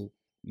people to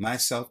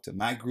myself, to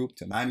my group,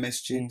 to my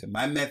masjid, to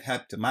my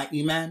madhab, to my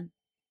imam.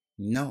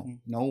 No,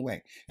 no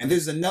way. And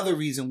there's another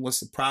reason what's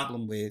the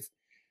problem with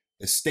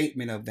the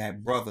statement of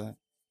that brother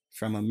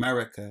from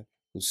America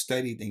who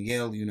studied in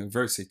Yale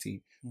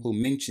University, who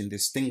mentioned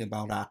this thing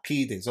about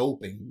Aqeedah is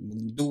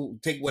open.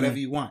 Take whatever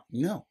you want.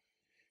 No.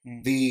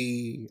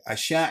 The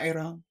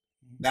Ash'ari,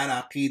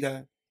 that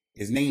Aqeedah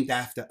is named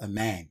after a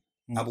man,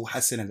 Abu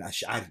Hassan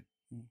al-Ash'ari.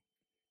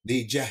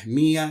 The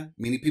Jahmiyyah,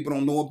 many people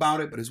don't know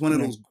about it, but it's one of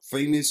those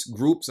famous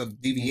groups of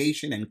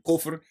deviation and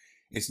kufr.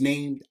 It's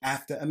named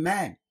after a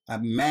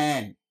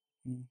man.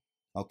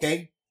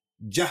 Okay?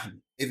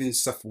 Jahm ibn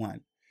Safwan.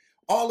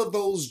 All of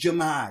those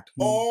Jamaat,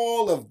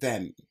 all of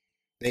them,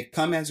 they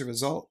come as a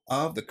result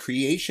of the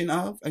creation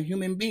of a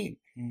human being.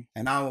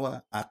 And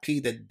our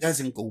Aqeedah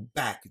doesn't go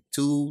back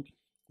to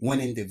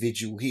one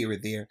individual here or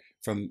there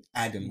from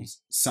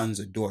Adam's sons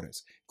or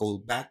daughters. It goes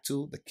back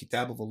to the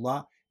Kitab of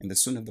Allah and the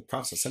Sunnah of the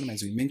Prophet,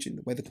 as we mentioned,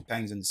 the way the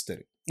companions understood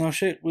it. Now,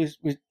 Sheikh, we're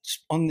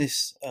on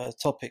this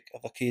topic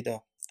of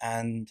Aqeedah,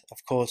 and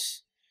of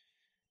course,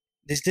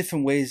 there's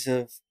different ways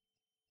of,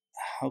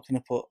 how can I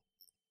put,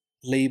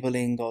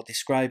 labeling or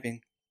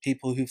describing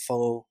people who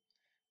follow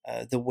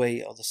the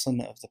way or the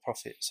Sunnah of the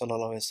Prophet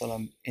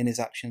ﷺ in his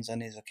actions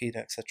and his Aqeedah,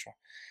 etc.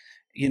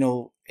 You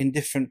know, in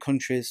different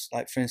countries,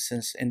 like for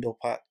instance,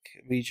 Indo-Pak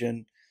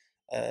region,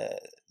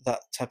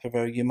 that type of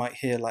area, you might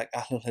hear like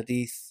Ahlul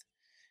Hadith.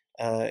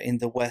 In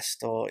the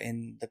West or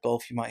in the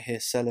Gulf, you might hear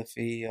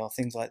Salafi or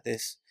things like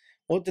this.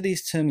 What do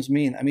these terms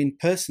mean? I mean,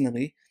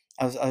 personally,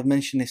 as I've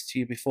mentioned this to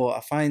you before, I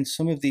find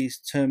some of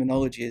these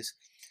terminologies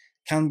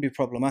can be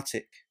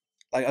problematic.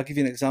 Like, I'll give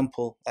you an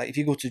example. Like, if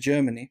you go to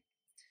Germany,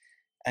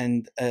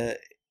 and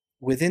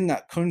within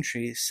that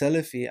country,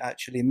 Salafi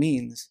actually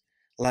means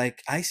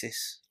like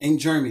ISIS. In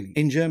Germany.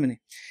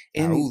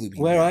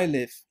 Where I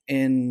live,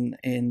 in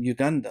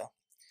Uganda,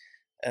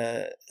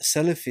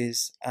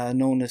 Salafis are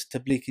known as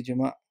Tablighi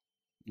Jamaat.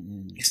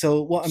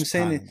 So what I'm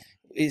saying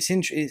is,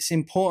 it's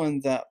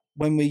important that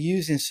when we're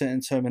using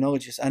certain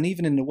terminologies, and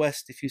even in the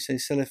West, if you say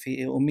Salafi,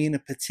 it will mean a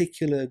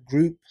particular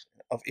group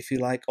of, if you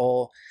like,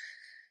 or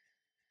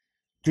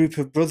group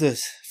of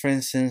brothers, for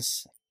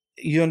instance.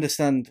 You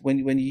understand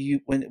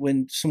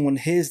when someone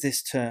hears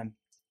this term,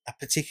 a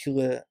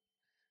particular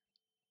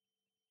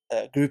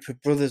group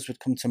of brothers would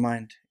come to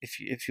mind,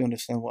 if you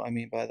understand what I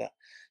mean by that.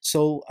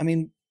 So, I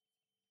mean,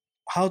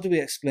 how do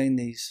we explain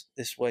these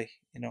this way,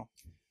 you know?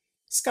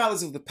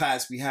 Scholars of the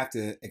past, we have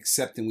to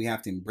accept and we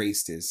have to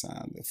embrace this.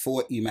 The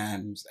four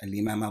Imams,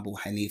 Al-Imam Abu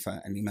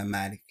Hanifa, Al-Imam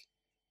Malik,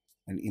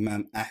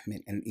 Al-Imam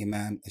Ahmed, and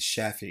Imam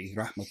Al-Shafi'i,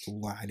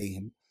 rahmatullah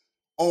alayhim,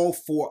 all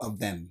four of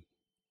them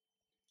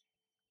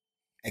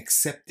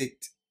accepted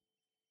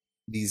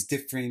these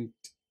different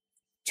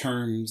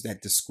terms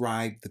that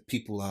describe the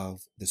people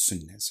of the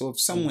Sunnah. So if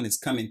someone is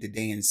coming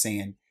today and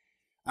saying,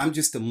 I'm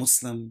just a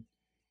Muslim,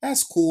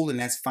 that's cool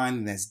and that's fine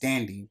and that's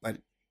dandy, but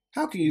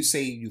how can you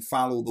say you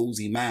follow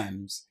those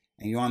Imams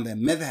and you're on the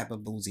madhab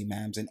of those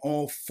Imams and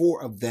all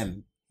four of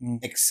them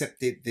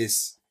accepted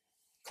this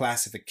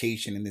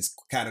classification and this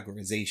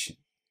categorization?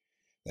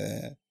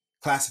 The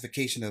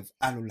classification of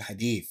Ahlul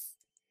Hadith.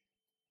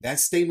 That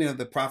statement of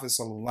the Prophet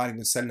sallallahu alaihi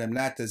wasallam,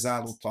 "La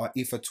tazalu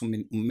ta'ifatu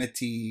min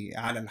ummati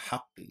ala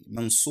al-haqqi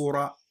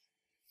mansura."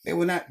 There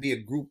will not be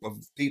a group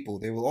of people.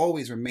 There will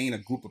always remain a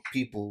group of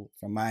people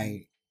from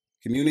my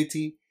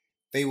community.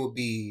 They will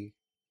be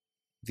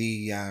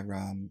the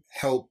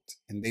helped,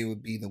 and they will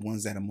be the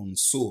ones that are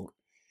mansur.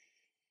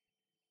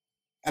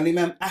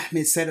 Al-Imam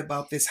Ahmed said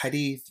about this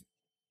hadith,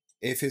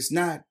 if it's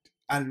not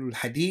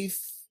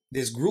al-hadith,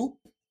 this group,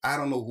 I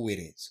don't know who it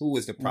is. Who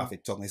is the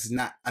Prophet talking? This is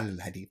not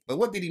al-hadith. But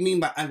what did he mean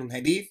by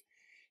al-hadith?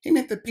 He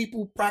meant the people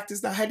who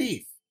practice the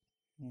hadith.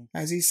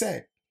 As he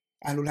said,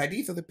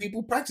 al-hadith are the people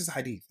who practice the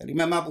hadith.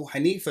 Al-Imam Abu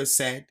Hanifa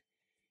said,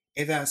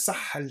 إِذَا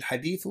صَحَّ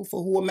الْحَدِيثُ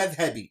فَهُوَ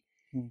مَذْهَبِي.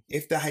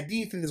 If the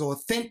hadith is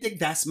authentic,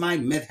 that's my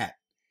madhab.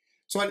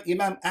 So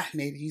Imam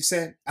Ahmed, he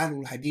said,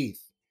 Ahlul Hadith,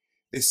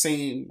 the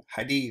same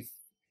hadith,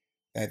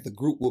 that the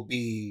group will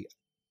be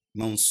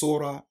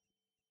Mansura,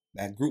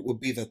 that group will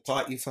be the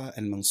Ta'ifa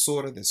and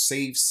Mansura, the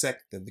saved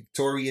sect, the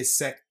victorious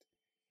sect,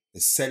 the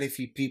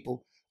Salafi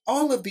people.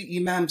 All of the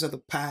Imams of the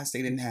past,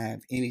 they didn't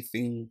have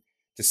anything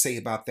to say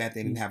about that.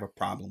 They didn't have a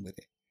problem with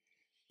it.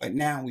 But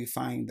now we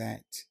find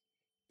that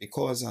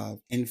because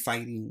of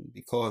infighting,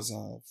 because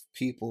of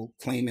people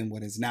claiming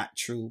what is not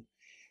true,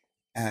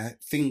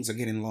 things are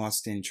getting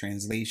lost in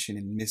translation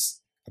and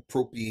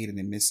misappropriated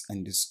and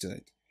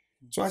misunderstood.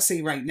 So I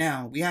say right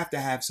now, we have to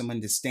have some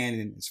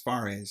understanding as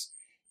far as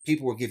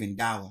people are giving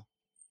dawah.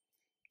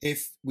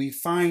 If we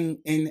find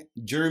in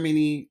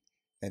Germany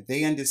that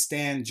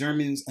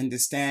Germans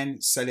understand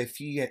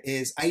Salafiyya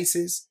is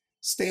ISIS,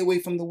 stay away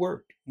from the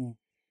word.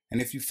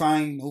 And if you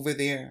find over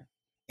there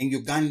in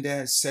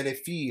Uganda,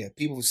 Salafiyya,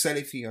 people with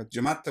Salafi or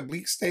Jamaat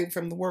Tabligh, stay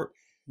from the word.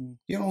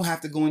 You don't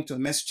have to go into a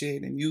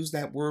masjid and use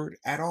that word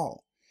at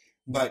all.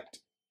 But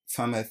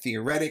from a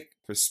theoretic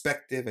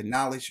perspective, a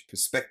knowledge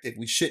perspective,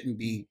 we shouldn't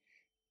be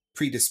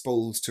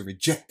predisposed to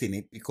rejecting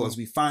it, because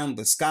we find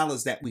the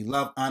scholars that we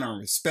love, honor, and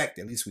respect,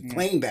 at least we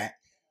claim that,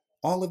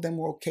 all of them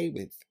were okay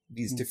with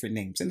these different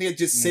names. And they're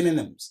just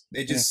synonyms.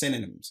 They're just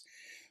synonyms.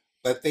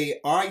 But they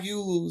are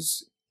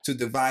used to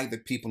divide the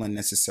people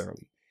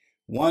unnecessarily.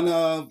 One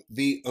of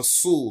the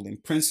usul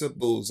and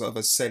principles of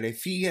a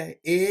Salafiyah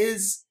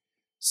is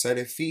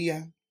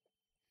Salafiyah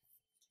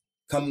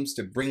comes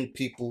to bring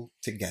people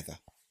together.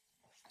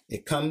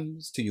 It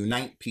comes to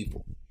unite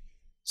people.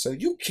 So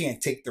you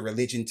can't take the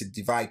religion to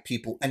divide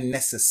people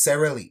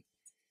unnecessarily.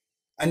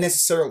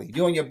 Unnecessarily.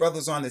 You and your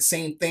brothers are on the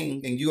same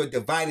thing and you are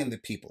dividing the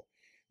people.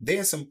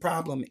 There's some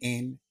problem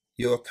in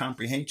your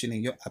comprehension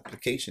and your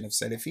application of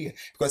Salafiyah.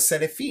 Because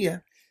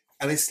Salafiyah,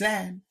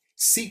 al-Islam,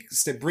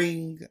 seeks to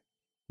bring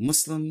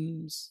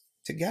Muslims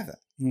together.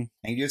 And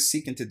you're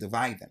seeking to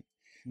divide them.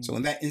 So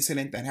in that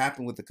incident that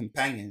happened with the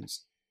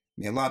companions,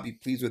 may Allah be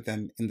pleased with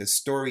them, in the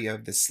story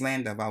of the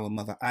slander of our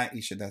mother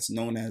Aisha, that's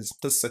known as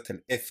Qissat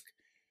al-Ifk,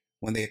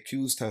 when they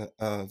accused her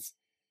of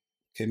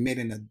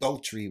committing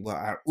adultery,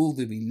 a'udhu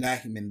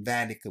billahi min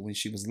dhalika, when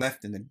she was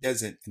left in the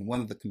desert and one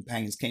of the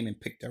companions came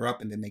and picked her up,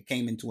 and then they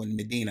came into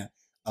Medina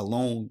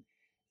alone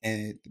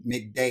at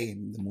midday,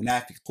 and the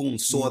munafiqun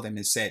saw them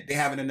and said, they're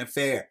having an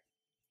affair.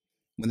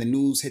 When the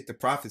news hit the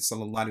Prophet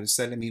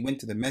ﷺ, he went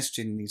to the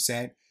masjid and he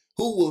said,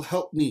 who will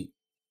help me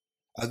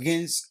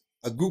against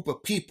a group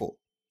of people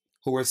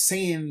who are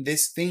saying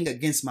this thing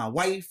against my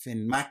wife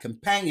and my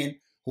companion,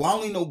 who I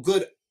only know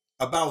good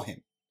about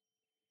him?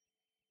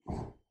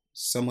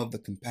 Some of the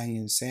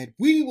companions said,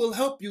 we will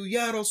help you,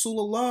 Ya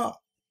Rasulullah,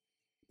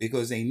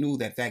 because they knew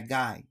that that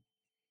guy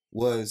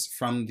was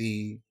from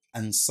the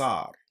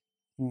Ansar.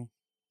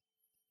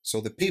 So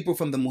the people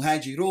from the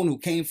Muhajirun who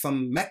came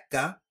from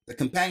Mecca, the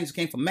companions who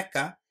came from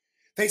Mecca,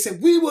 they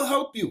said, we will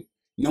help you,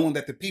 knowing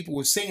that the people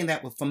were saying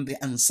that were from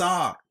the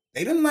Ansar.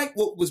 They didn't like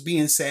what was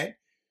being said,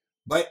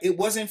 but it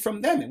wasn't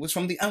from them. It was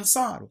from the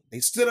Ansar. They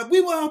stood up,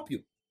 we will help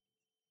you.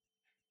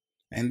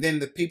 And then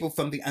the people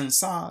from the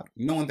Ansar,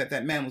 knowing that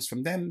that man was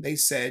from them, they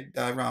said,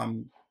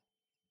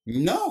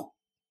 no.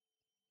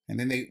 And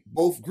then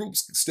both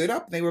groups stood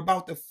up. They were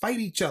about to fight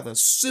each other,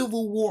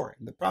 civil war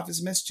in the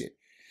Prophet's masjid.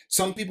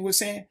 Some people were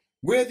saying,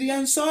 we're the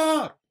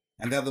Ansar.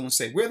 And the other one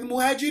said, we're the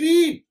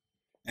Muhajirin.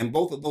 And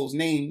both of those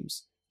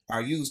names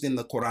are used in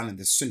the Quran and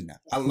the Sunnah.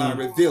 Allah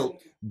revealed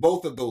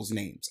both of those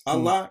names.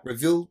 Allah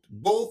revealed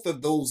both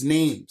of those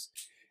names.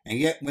 And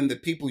yet when the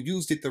people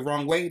used it the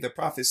wrong way, the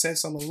Prophet said,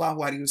 sallallahu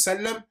alaihi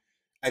wasallam,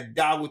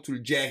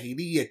 ad-da'watul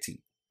jahiliyyati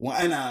wa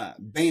ana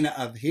bayna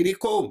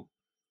adhirikum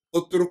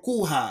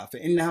utrukuha fa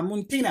innaha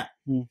muntina.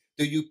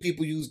 Do you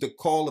people use the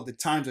call of the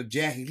times of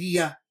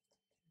Jahiliyyah?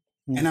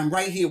 And I'm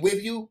right here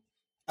with you.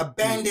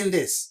 Abandon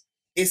this.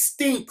 It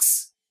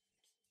stinks.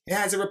 It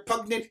has a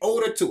repugnant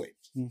odor to it.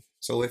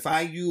 So if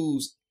I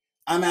use,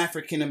 I'm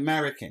African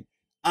American,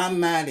 I'm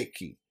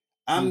Maliki,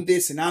 I'm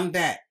this and I'm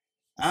that,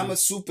 I'm a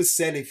super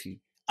Salafi,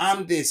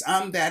 I'm this,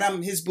 I'm that,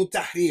 I'm Hizbut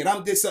Tahrir,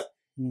 I'm this.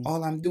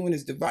 All I'm doing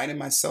is dividing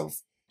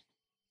myself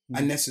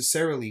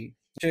unnecessarily.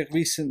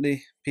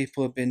 Recently,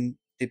 people have been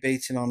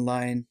debating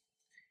online.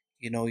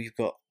 You know, you've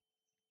got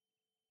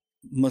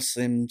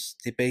Muslims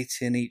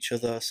debating each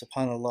other,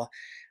 subhanAllah.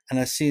 And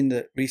I've seen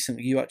that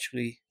recently you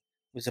actually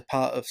was a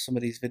part of some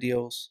of these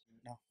videos.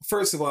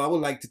 First of all, I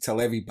would like to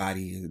tell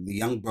everybody, the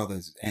young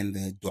brothers and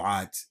the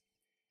du'at,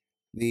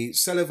 the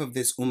salaf of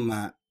this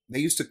ummah, they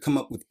used to come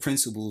up with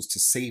principles to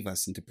save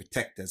us and to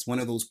protect us. One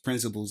of those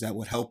principles that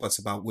would help us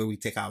about where we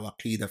take our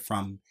aqidah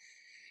from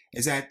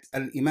is that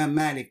Imam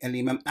Malik and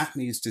Imam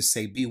Ahmed used to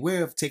say,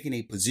 beware of taking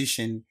a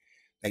position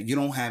that you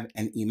don't have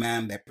an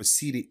imam that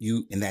preceded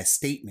you in that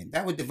statement.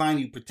 That would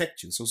divinely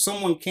protect you. So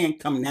someone can't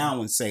come now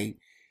and say,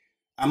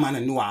 I'm on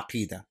a new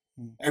aqidah.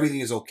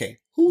 Everything is okay.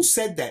 Who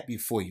said that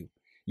before you?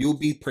 You'll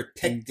be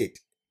protected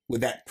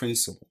with that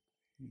principle.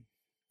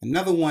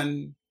 Another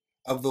one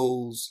of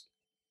those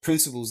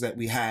principles that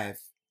we have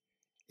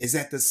is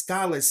that the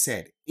scholar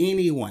said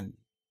anyone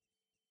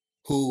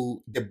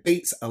who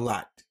debates a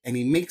lot and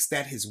he makes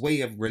that his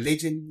way of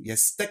religion,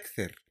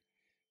 yastakthir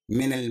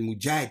min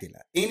al-mujadila.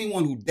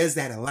 Anyone who does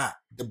that a lot,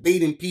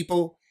 debating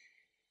people,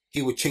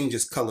 he will change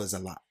his colors a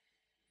lot.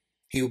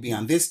 He will be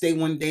on this day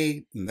one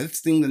day, and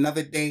this thing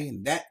another day,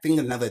 and that thing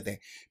another day,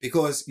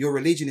 because your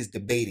religion is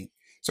debating.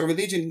 So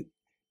religion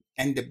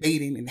and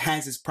debating, it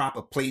has its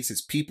proper place,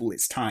 its people,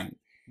 its time.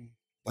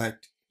 But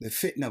the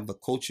fitna of the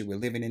culture we're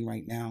living in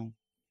right now,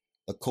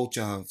 a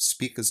culture of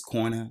speaker's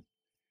corner,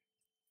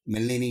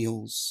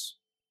 millennials,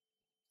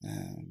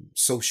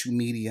 social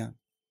media,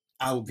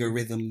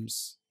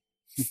 algorithms,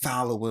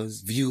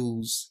 followers,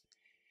 views,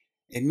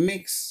 it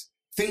makes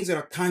things that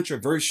are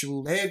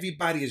controversial,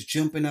 everybody is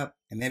jumping up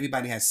and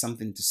everybody has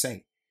something to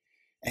say.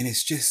 And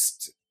it's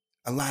just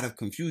a lot of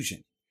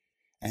confusion.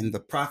 And the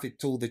Prophet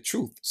told the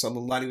truth,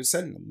 sallallahu alaihi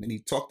wasallam, when he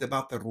talked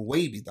about the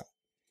Ruwaybidah.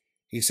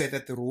 He said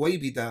that the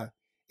Ruwaybidah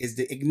is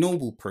the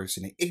ignoble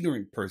person, an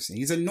ignorant person.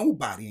 He's a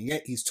nobody, and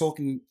yet he's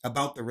talking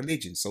about the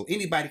religion. So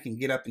anybody can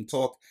get up and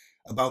talk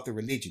about the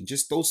religion.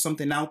 Just throw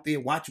something out there,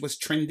 watch what's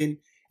trending, and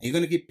you're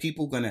going to get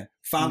people going to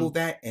follow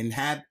that and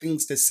have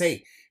things to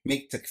say.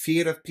 Make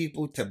takfir of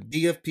people,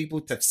 tabdi of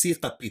people,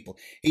 tafsiq of people.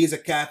 He's a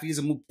kafir, he's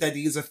a mubtadi,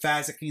 he's a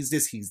fasiq, he's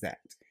this, he's that.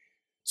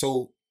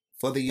 So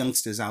for the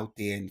youngsters out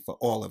there and for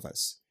all of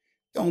us,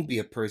 don't be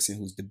a person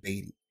who's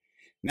debating.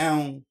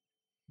 Now,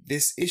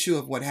 this issue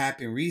of what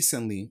happened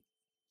recently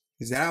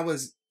is that I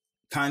was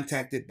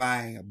contacted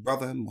by a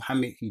brother,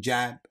 Muhammad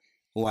Hijab,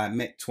 who I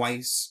met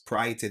twice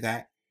prior to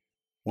that.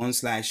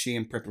 Once last year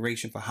in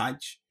preparation for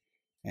Hajj.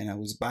 And I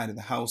was by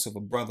the house of a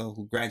brother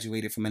who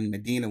graduated from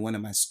Medina, one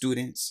of my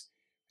students.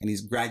 And he's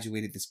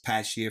graduated this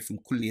past year from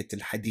Kulliyat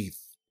al-Hadith.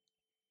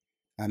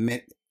 I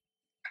met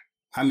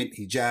Muhammad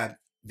Hijab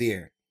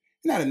there.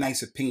 And I had a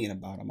nice opinion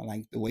about him. I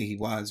liked the way he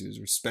was. He was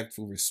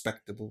respectful,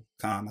 respectable,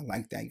 calm. I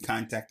liked that. He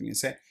contacted me and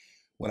said,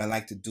 would I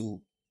like to do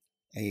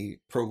a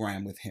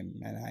program with him?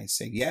 And I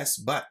said, yes,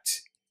 but.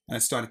 And I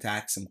started to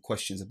ask him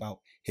questions about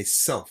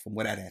himself and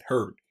what I had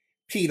heard.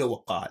 Peter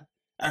Waqad.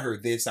 I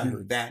heard this, I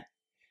heard that.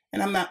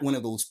 And I'm not one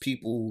of those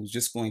people who's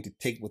just going to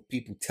take what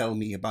people tell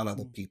me about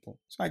other people.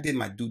 So I did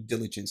my due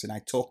diligence and I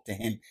talked to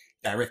him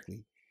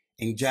directly.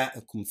 إن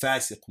جاءكم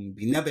فاسق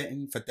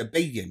بنبأ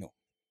فتبينوا.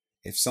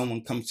 If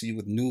someone comes to you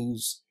with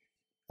news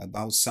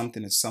about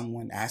something or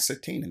someone,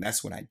 ascertain. And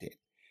that's what I did.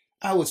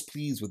 I was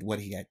pleased with what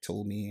he had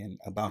told me and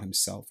about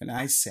himself. And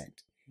I said,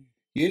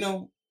 you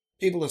know,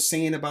 people are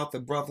saying about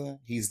the brother,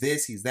 he's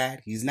this, he's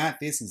that, he's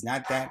not this, he's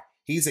not that.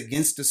 He's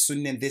against the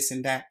Sunnah, this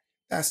and that.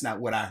 That's not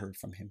what I heard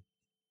from him.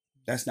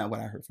 That's not what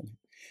I heard from him.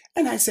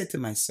 And I said to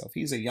myself,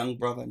 he's a young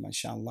brother,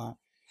 mashallah,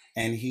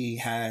 and he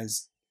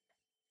has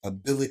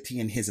ability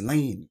in his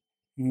lane,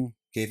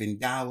 giving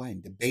dawah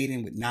and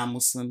debating with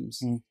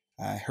non-Muslims.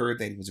 I heard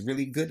that he was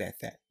really good at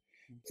that.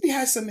 But he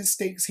has some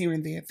mistakes here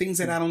and there, things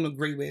that I don't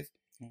agree with.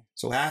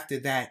 So after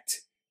that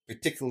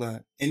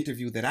particular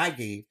interview that I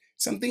gave,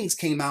 some things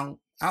came out.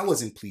 I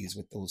wasn't pleased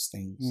with those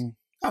things.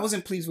 I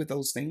wasn't pleased with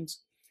those things.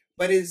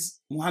 But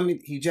is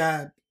Muhammad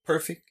Hijab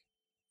perfect?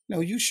 No,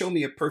 you show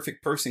me a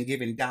perfect person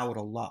giving dawah to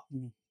Allah.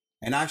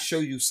 And I show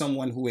you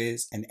someone who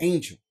is an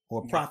angel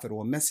or a prophet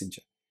or a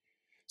messenger.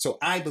 So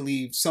I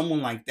believe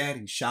someone like that,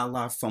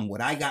 inshallah, from what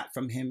I got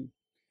from him,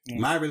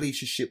 my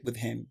relationship with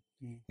him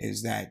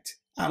is that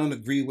I don't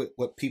agree with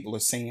what people are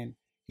saying.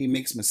 He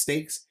makes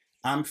mistakes.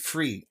 I'm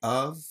free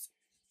of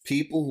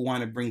people who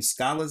want to bring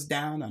scholars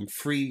down. I'm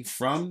free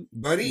from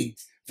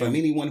from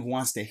anyone who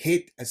wants to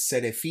hit a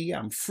Salafi.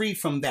 I'm free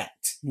from that.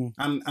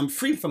 I'm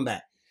free from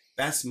that.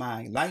 That's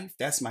my life.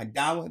 That's my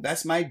dawah.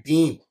 That's my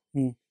deen.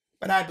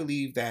 But I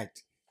believe that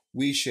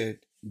we should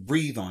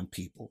breathe on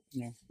people.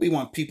 We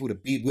want people to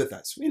be with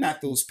us. We're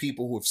not those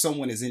people who, if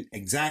someone isn't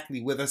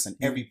exactly with us in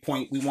every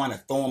point, we want to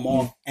throw him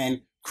off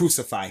and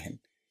crucify him.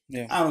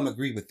 I don't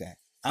agree with that.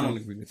 I don't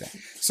agree with that.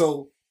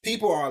 So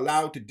people are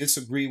allowed to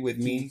disagree with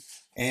me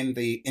and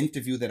the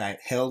interview that I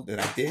held, that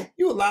I did.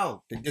 You're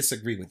allowed to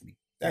disagree with me.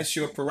 That's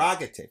your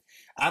prerogative.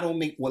 I don't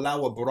make wala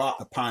wa bara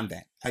upon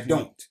that. I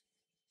don't.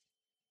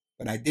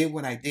 But I did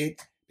what I did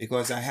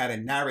because I had a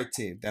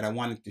narrative that I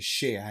wanted to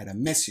share. I had a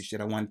message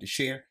that I wanted to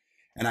share.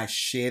 And I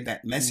shared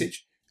that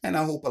message. And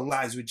I hope Allah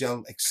Azza wa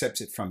Jal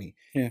accepts it from me.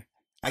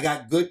 I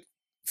got good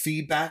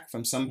feedback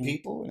from some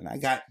people and I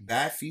got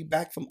bad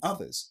feedback from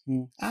others.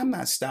 I'm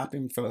not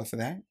stopping for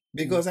that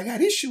because I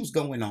got issues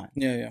going on.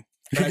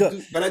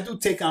 But I do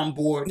take on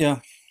board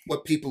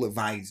what people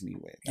advise me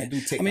with. I do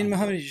take. I mean,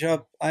 Muhammad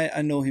Hijab,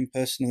 I know him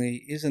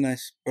personally. He's a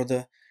nice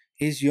brother.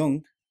 He's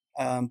young,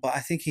 but I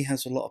think he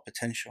has a lot of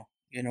potential.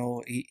 You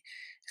know, he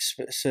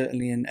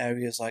certainly in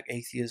areas like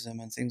atheism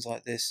and things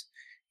like this.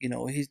 You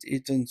know, he's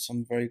done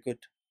some very good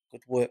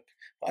work.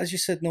 But as you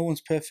said, no one's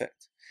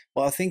perfect.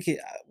 But I think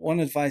one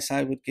advice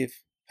I would give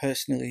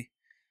personally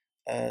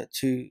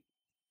to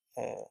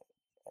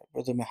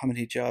Brother Muhammad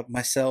Hijab,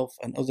 myself,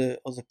 and other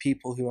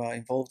people who are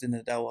involved in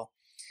the dawah,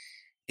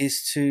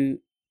 is to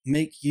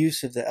make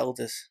use of the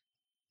elders.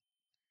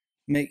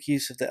 Make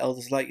use of the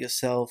elders like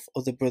yourself,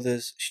 other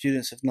brothers,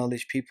 students of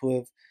knowledge, people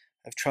who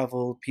have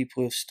traveled,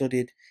 people who have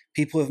studied,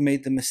 people who have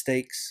made the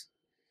mistakes.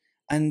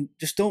 And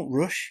just don't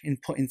rush in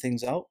putting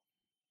things out.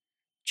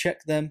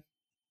 Check them,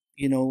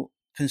 you know,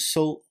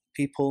 consult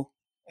people,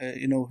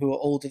 you know, who are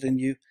older than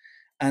you.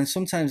 And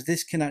sometimes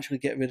this can actually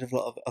get rid of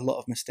a lot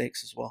of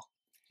mistakes as well,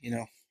 you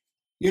know.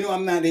 You know,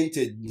 I'm not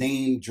into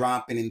name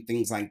dropping and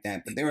things like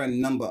that, but there are a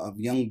number of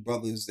young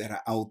brothers that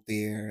are out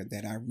there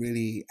that I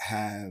really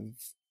have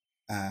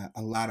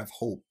a lot of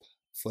hope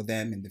for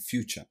them in the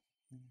future.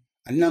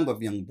 A number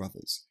of young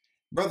brothers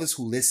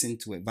who listen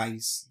to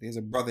advice. There's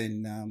a brother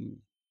in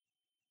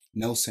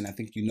Nelson, I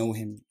think you know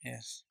him.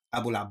 Yes.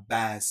 Abu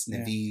Abbas,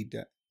 Naveed,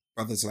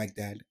 brothers like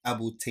that.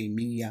 Abu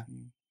Taymiyyah,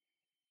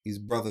 his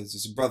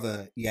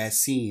brother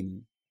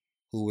Yasin,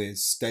 who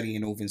is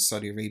studying over in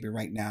Saudi Arabia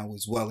right now,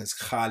 as well as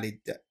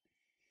Khalid.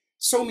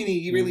 So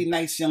many really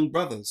nice young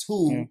brothers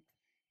who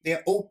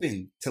they're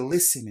open to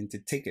listen and to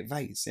take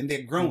advice, and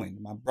they're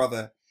growing. My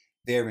brother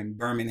there in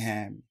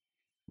Birmingham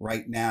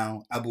right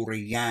now, Abu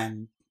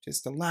Rayyan,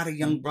 just a lot of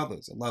young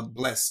brothers. Allah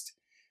blessed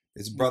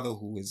this brother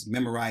who has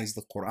memorized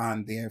the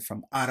Quran there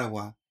from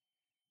Ottawa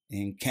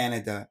in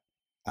Canada,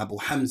 Abu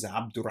Hamza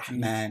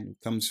Abdurrahman, who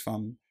comes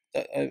from...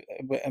 I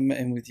met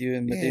him with you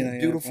in Medina.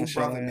 Beautiful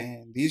brother,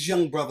 man. These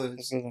young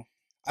brothers,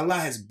 Allah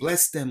has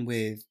blessed them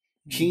with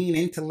keen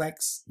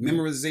intellects,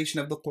 memorization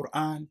of the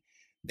Quran.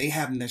 They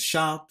have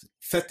nashat,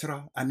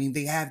 fitra. I mean,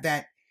 they have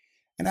that.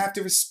 And I have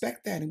to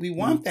respect that. And we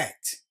want that.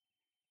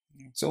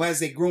 So as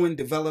they grow and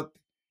develop,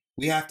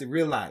 we have to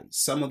realize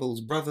some of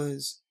those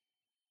brothers,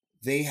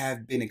 they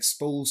have been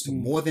exposed to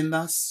more than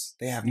us.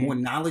 They have more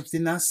knowledge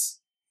than us.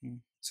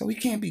 So we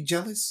can't be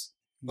jealous,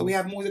 but we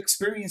have more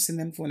experience than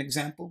them, for an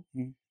example.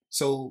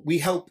 So we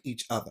help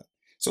each other.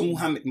 So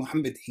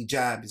Muhammad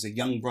Hijab is a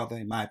young brother,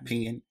 in my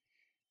opinion.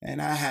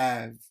 And I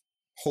have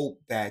hope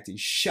that,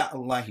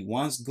 inshallah, he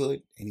wants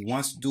good and he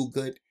wants to do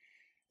good.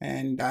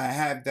 And I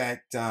have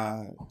that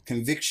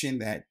conviction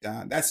that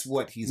that's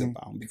what he's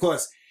about.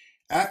 Because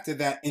after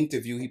that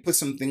interview, he put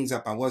some things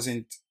up I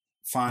wasn't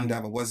fond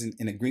of, I wasn't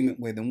in agreement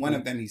with. And one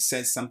of them, he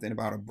said something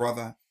about a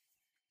brother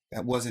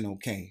that wasn't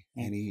okay.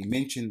 And he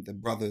mentioned the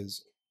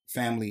brother's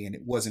family and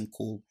it wasn't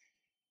cool.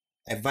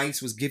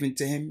 Advice was given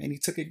to him and he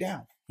took it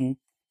down.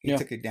 He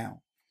took it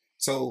down.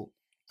 So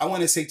I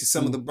want to say to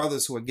some of the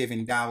brothers who are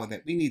giving dawah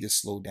that we need to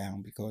slow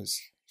down, because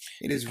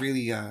it is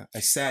really a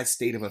sad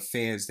state of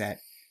affairs that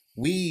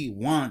we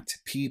want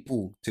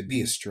people to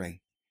be astray.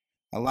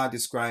 Allah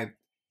described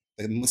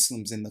the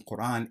Muslims in the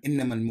Quran,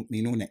 إِنَّمَا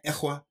الْمُؤْمِنُونَ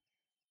إِخْوَةً,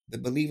 the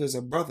believers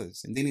are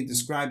brothers. And then he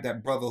described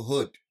that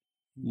brotherhood.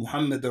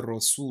 محمد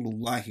رسول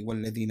الله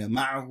والذين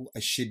معه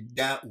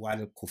أشداء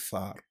على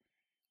الكفار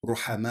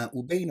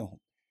رحماء بينهم.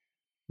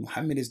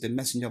 Muhammad is the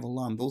messenger of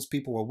Allah, and those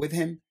people who are with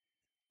him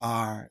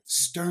are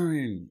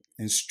stern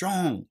and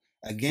strong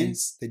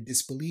against the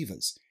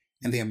disbelievers,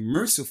 and they are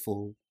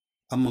merciful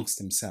amongst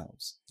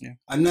themselves.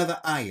 Another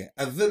ayah,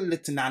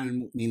 أذلة على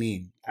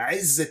المؤمنين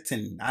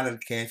عزة على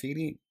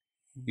الكافرين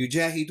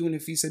يجاهدون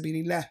في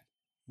سبيل الله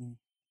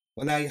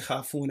ولا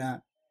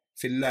يخافون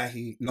في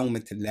الله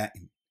لومة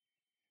اللائم.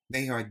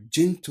 They are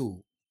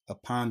gentle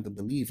upon the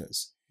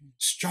believers,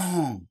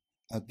 strong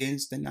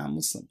against the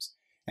non-Muslims,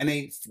 and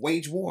they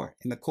wage war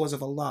in the cause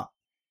of Allah,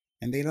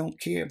 and they don't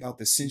care about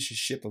the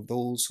censorship of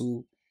those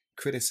who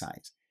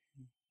criticize.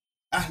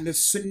 Ahl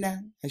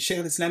al-Sunnah, as Shaykh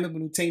al-Islam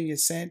ibn Taymiyyah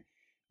said,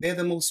 they're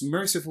the most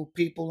merciful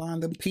people on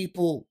the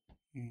people.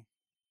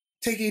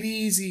 Take it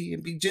easy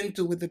and be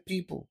gentle with the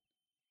people.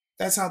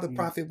 That's how the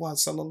Prophet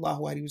was,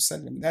 sallallahu alaihi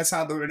wasallam. That's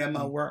how the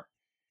ulama were.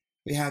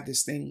 We have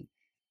this thing,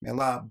 may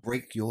Allah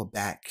break your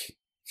back.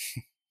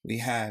 We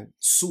have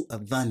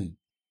su'adhan.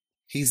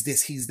 He's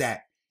this, he's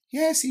that.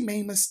 Yes, he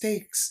made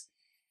mistakes.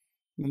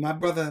 My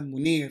brother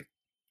Munir,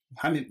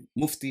 Muhammad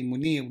Mufti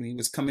Munir, when he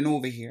was coming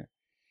over here,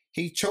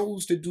 he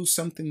chose to do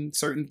something,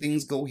 certain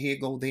things, go here,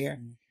 go there.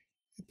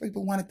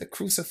 People wanted to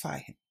crucify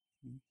him.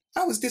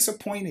 I was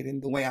disappointed in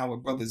the way our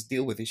brothers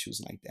deal with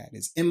issues like that.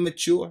 It's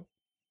immature,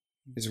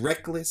 it's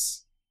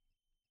reckless.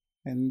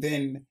 And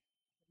then,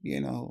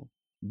 you know,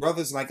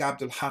 brothers like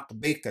Abdul Haq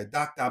Baker,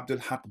 Dr. Abdul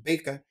Haq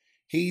Baker,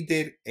 he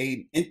did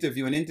an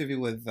interview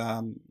with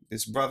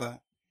this brother,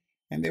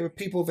 and there were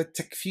people of a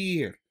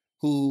takfir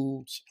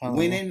who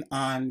went in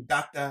on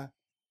Dr.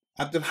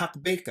 Abdul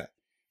Haq Baker.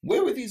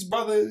 Where were these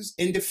brothers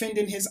in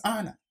defending his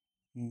honor?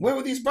 Where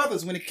were these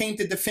brothers when it came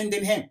to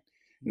defending him?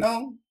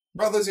 No,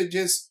 brothers are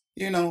just,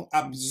 you know,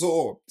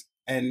 absorbed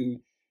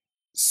and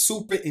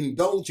super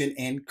indulgent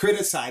and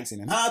criticizing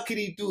him. How could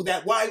he do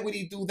that? Why would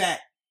he do that?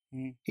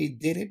 He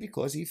did it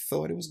because he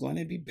thought it was going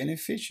to be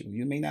beneficial.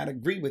 You may not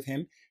agree with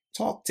him.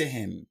 Talk to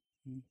him.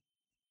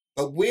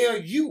 But where are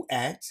you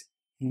at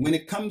when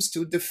it comes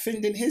to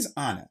defending his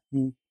honor?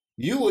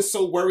 You were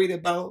so worried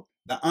about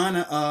the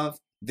honor of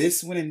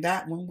this one and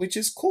that one, which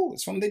is cool.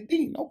 It's from the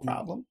deen, no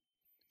problem.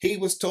 He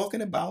was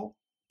talking about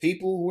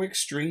people who were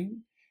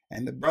extreme,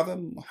 and the brother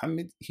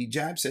Muhammad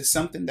Hijab said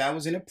something that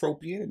was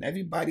inappropriate, and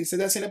everybody said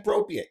that's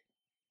inappropriate.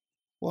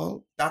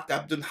 Well, Dr.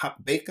 Abdul Haq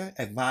Baker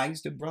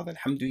advised the brother,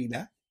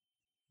 alhamdulillah.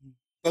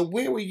 But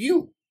where were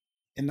you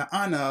in the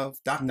honor of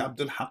Dr.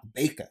 Abdul Haq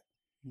Baker?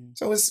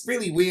 So it's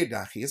really weird,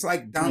 Akhi. It's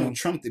like Donald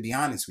Trump, to be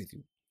honest with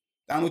you.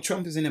 Donald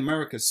Trump is in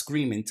America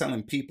screaming,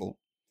 telling people,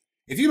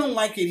 if you don't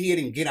like it here,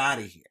 then get out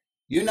of here.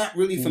 You're not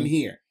really from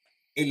here.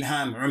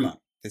 Ilham Umar,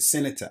 the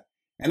senator,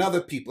 and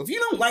other people. If you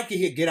don't like it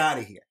here, get out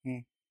of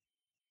here.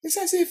 It's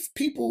as if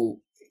people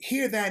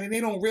hear that and they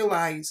don't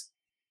realize,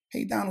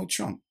 hey, Donald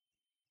Trump,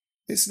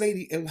 this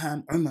lady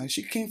Ilham Umar,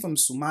 she came from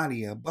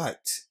Somalia,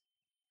 but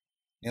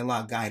may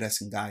Allah guide us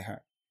and guide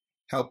her.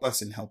 Help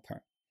us and help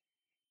her.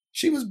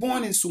 She was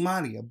born in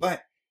Somalia,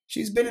 but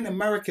she's been an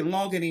American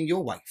longer than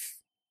your wife.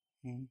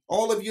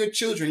 All of your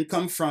children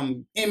come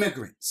from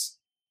immigrants.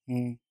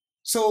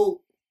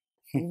 So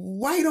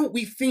why don't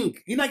we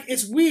think, you know, like,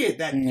 it's weird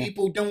that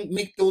people don't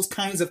make those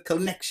kinds of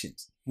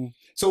connections.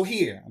 So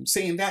here, I'm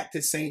saying that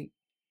to say,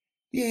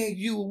 yeah,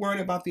 you were worried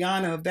about the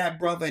honor of that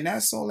brother, and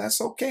that's all, that's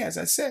okay, as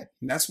I said.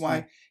 And that's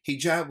why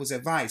Hijab was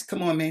advised,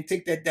 come on, man,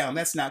 take that down.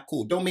 That's not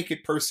cool. Don't make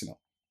it personal.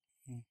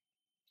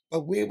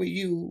 But where were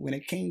you when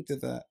it came to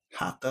the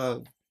haq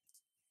of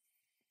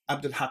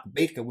Abdul Haq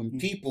Baker, when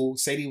people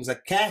said he was a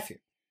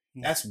kafir?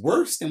 That's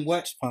worse than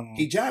what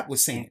Hijab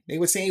was saying. They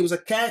were saying he was a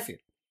kafir.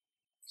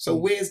 So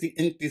where's the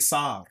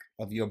intisar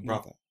of your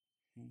brother?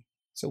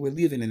 So we're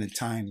living in a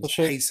time of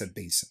Paisa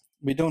Besa.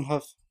 We don't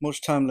have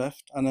much time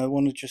left, and I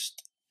want to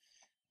just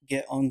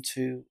get on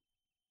to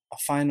a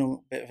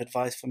final bit of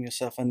advice from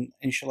yourself, and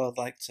inshallah I'd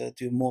like to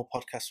do more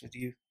podcasts with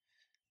you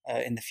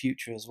in the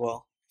future as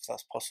well, if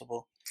that's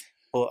possible.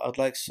 But I'd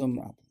like some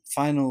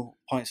final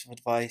points of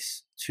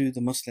advice to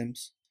the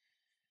Muslims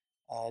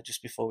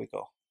just before we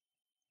go.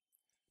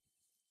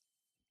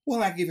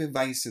 Well, I give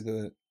advice to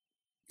the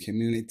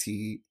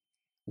community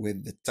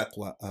with the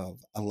taqwa of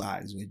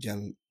Allah Azza wa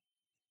Jal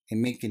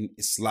in making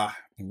islah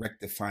and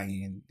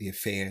rectifying the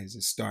affairs.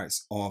 It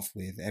starts off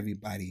with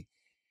everybody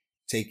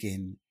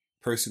taking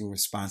personal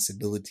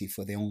responsibility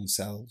for their own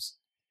selves,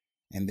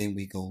 and then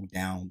we go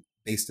down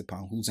based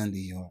upon who's under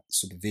your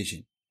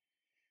supervision.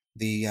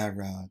 The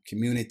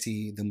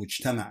community, the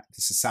mujtama,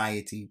 the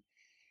society,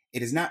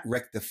 it is not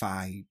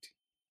rectified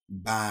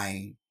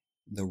by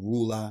the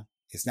ruler.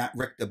 It's not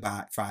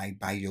rectified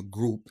by your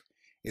group.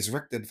 It's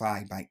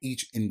rectified by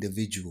each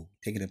individual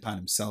taking it upon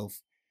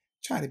himself.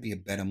 Try to be a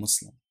better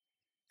Muslim.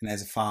 And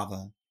as a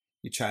father,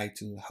 you try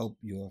to help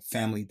your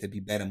family to be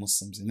better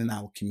Muslims and in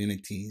our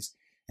communities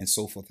and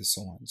so forth and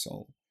so on.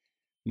 So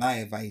my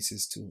advice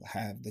is to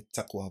have the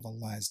taqwa of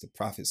Allah as the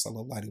Prophet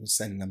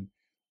ﷺ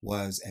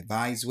was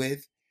advised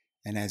with.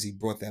 And as he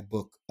brought that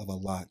book of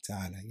Allah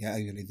Ta'ala, Ya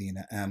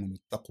ayyuhalladhina amanu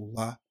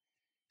taqullah,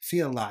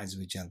 fear Allah Azza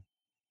wa Jal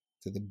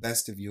to the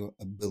best of your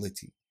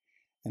ability.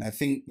 And I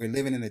think we're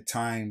living in a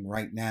time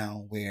right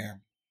now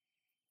where,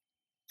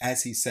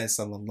 as he says,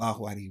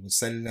 sallallahu alaihi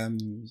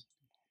wasallam,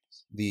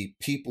 the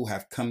people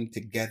have come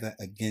together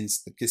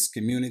against this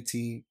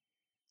community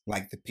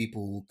like the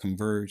people who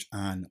converge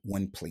on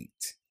one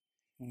plate.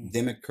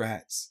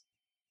 Democrats,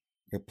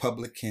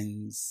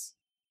 Republicans,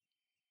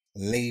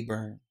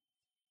 Labor,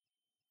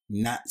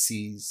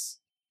 Nazis,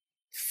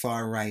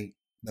 far right,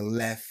 the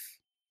left,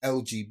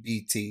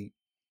 LGBT,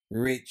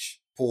 rich,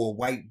 poor,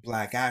 white,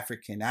 black,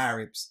 African,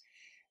 Arabs.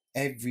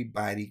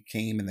 Everybody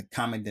came, and the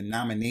common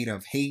denominator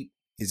of hate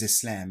is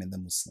Islam and the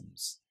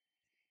Muslims.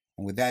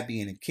 And with that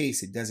being the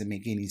case, it doesn't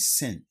make any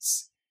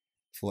sense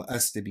for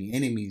us to be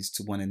enemies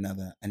to one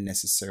another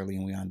unnecessarily,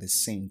 and we're on the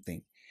same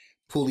thing.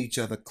 Pull each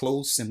other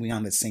close, and we're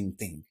on the same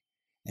thing.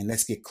 And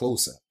let's get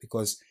closer,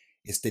 because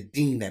it's the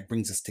deen that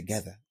brings us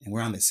together, and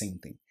we're on the same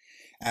thing.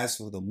 As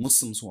for the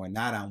Muslims who are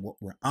not on what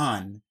we're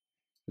on,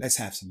 let's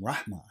have some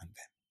rahmah on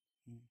them.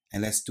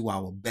 And let's do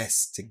our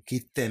best to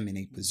get them in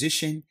a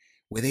position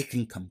where they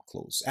can come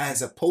close,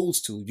 as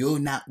opposed to you're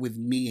not with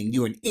me and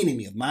you're an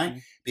enemy of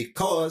mine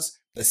because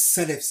the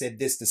Salaf said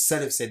this, the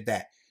Salaf said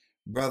that.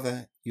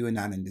 Brother, you are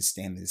not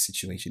understanding the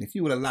situation. If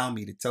you would allow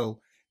me to tell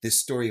this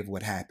story of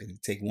what happened,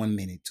 it'd take 1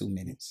 minute, 2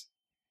 minutes.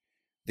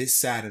 This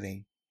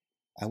Saturday,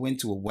 I went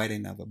to a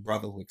wedding of a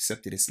brother who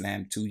accepted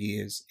Islam 2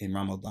 years in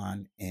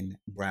Ramadan in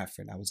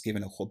Bradford. I was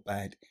given a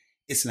khutbah at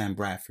Islam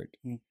Bradford.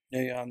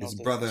 His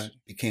brother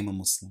became a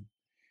Muslim.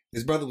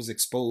 His brother was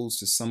exposed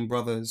to some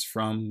brothers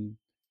from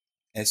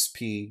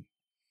SP,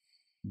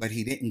 but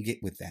he didn't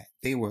get with that.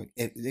 They were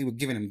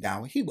giving him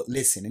dawah. He would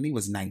listen, and he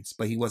was nice,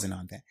 but he wasn't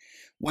on that.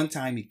 One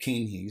time he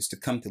came here. He used to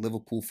come to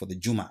Liverpool for the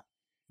Jummah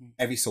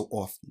every so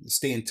often to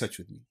stay in touch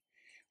with me.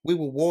 We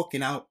were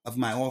walking out of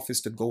my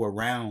office to go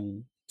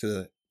around to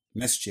the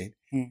masjid,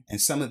 and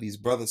some of these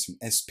brothers from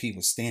SP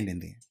were standing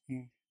there.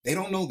 They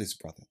don't know this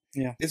brother.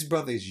 This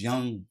brother is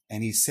young,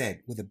 and he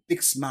said, with a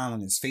big smile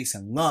on his face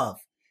and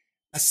love,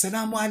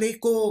 Assalamu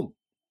alaikum.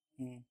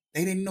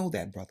 They didn't know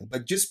that brother,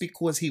 but just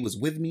because he was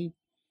with me,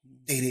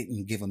 they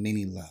didn't give him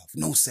any love,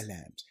 no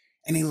salams.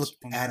 And they looked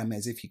at him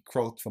as if he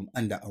crawled from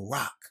under a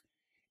rock.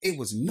 It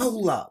was no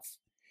love.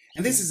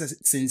 And this is a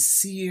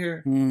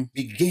sincere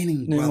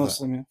beginning brother.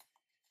 Muslim,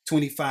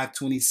 25,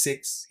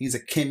 26. He's a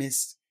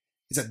chemist.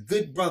 He's a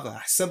good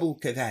brother. Hasabu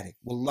kadhalik.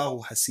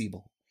 Wallahu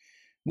hasibuhu.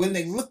 When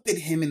they looked at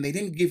him and they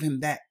didn't give him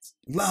that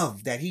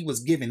love that he was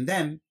giving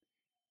them,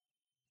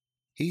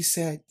 he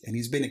said, and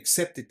he's been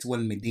accepted to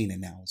Al-Medina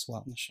now as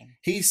well.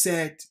 He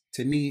said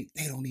to me,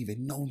 they don't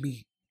even know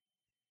me.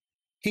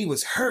 He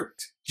was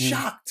hurt,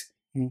 shocked,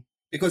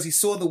 because he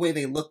saw the way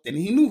they looked and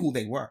he knew who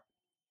they were.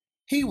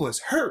 He was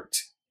hurt,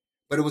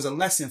 but it was a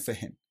lesson for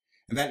him.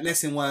 And that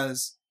lesson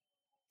was,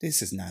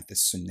 this is not the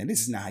sunnah.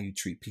 This is not how you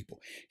treat people.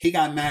 He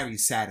got married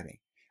Saturday.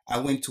 I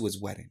went to his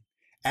wedding.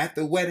 At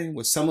the wedding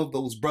were some of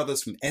those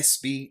brothers from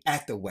SB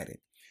at the wedding.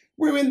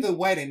 We're in the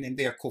wedding and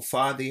they're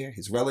kuffar there,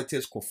 his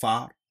relatives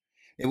kuffar.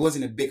 It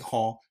wasn't a big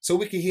hall, so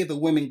we could hear the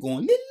women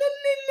going,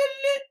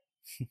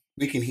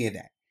 we can hear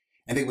that.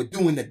 And they were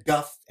doing the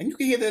duff, and you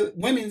could hear the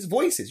women's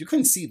voices. You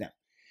couldn't see them.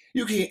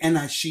 You could hear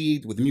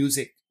anashid with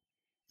music.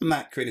 I'm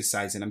not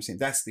criticizing, I'm saying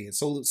that's there.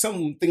 So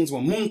some things were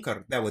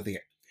munkar that were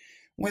there.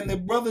 When the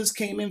brothers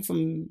came in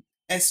from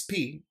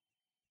SP,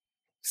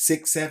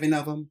 6, 7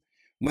 of them,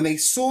 when they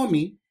saw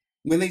me,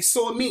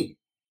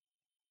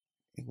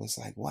 it was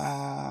like,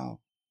 wow.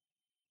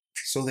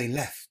 So they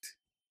left.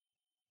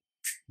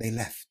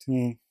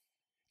 And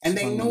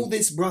they know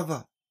this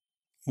brother.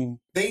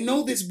 They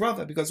know this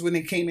brother because when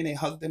they came in, they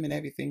hugged him and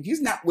everything.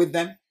 He's not with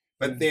them,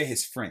 but they're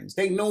his friends.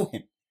 They know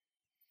him.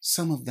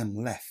 Some of them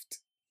left.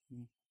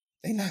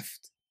 They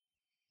left.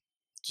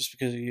 Just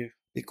because of you.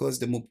 Because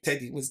the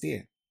Mubtadi was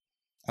there.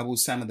 Abu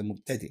Sama the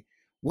Mubtadi.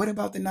 What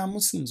about the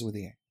non-Muslims were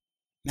there?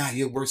 Nah,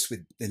 you're worse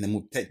than the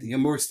Mubtadi.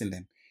 You're worse than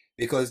them.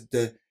 Because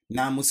the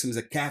non-Muslims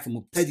are kafir,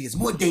 Mubtadi is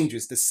more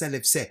dangerous, the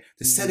Salaf said.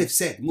 The Salaf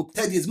said,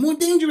 Mubtadi is more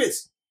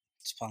dangerous.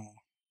 SubhanAllah.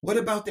 What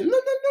about the, no.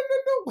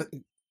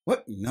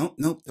 What? No,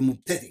 the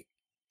Mubtadi.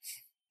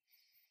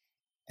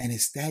 And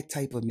it's that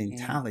type of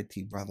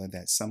mentality, brother,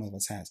 that some of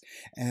us has.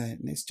 And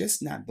it's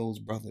just not those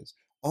brothers.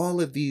 All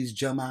of these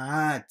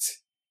jama'at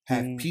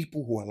have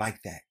people who are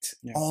like that.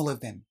 Yeah. All of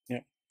them.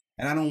 Yeah.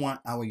 And I don't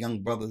want our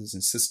young brothers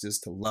and sisters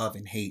to love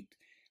and hate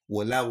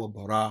wala wa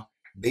bara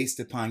based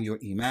upon your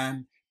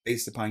imam,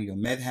 based upon your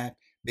madhab,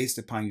 based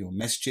upon your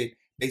masjid,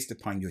 based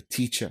upon your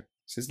teacher.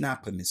 So it's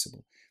not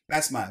permissible.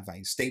 That's my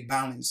advice. Stay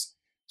balanced.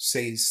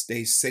 Stay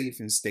safe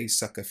and stay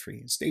sucker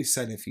free. And stay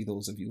Salafi,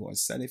 those of you who are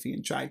Salafi,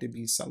 and try to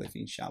be Salafi,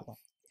 inshallah.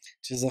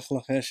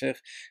 Jazakallah khair, Sheikh.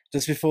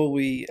 Just before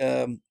we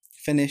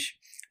finish,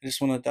 I just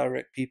want to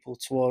direct people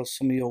towards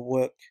some of your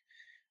work.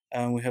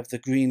 We have the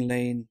Green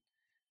Lane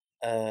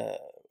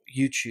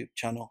YouTube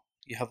channel.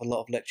 You have a lot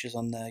of lectures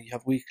on there. You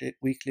have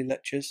weekly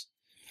lectures.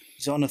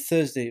 Is it on a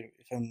Thursday?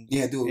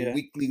 I do a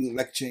weekly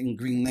lecture in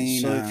Green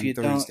Lane so on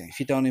Thursday. If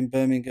you're down in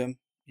Birmingham,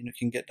 you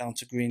can get down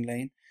to Green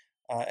Lane.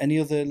 Any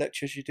other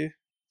lectures you do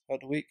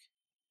throughout the week?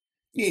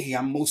 Yeah,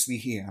 I'm mostly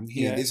here. I'm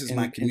here. This is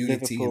my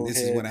community, and this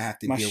is what I have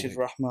to deal with. Masjid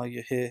Rahma,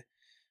 you're here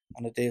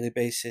on a daily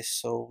basis,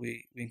 so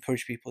we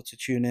encourage people to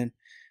tune in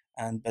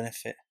and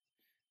benefit,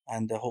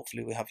 and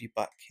hopefully we'll have you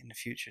back in the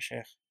future,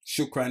 Sheikh.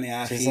 Shukran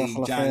ya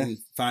akhi, John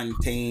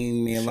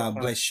Fontaine. May Allah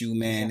bless you,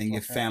 man, and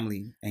your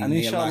family. And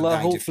inshallah,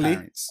 hopefully,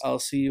 I'll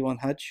see you on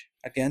Hajj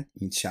again.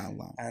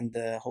 Inshallah. And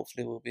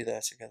hopefully we'll be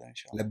there together,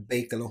 inshallah.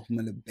 Labbaik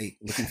Allahumma labbaik.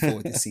 Looking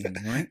forward to seeing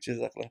you, right?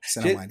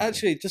 Jazakallah.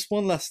 Actually, just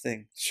one last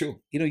thing. Sure.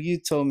 You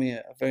told me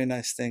a very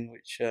nice thing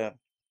which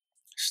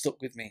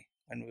stuck with me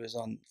when we was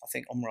on, I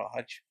think, Umrah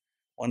Hajj,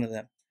 one of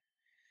them.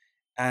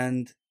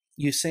 And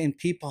you're saying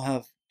people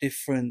have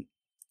different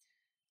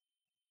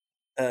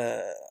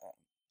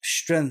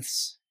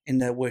strengths in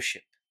their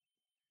worship.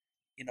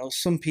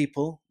 Some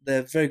people,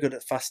 they're very good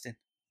at fasting.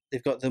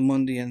 They've got the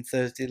Monday and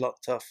Thursday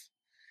locked off.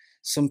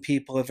 Some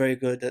people are very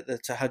good at the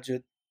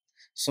tahajjud.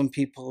 Some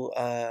people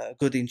are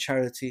good in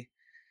charity.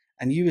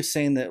 And you were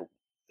saying that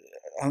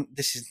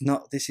this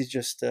is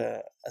just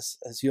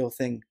as your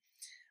thing.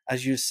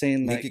 As you're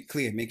saying, make it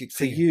clear.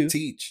 For you,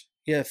 teach.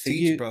 Yeah, for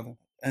teach, you, brother.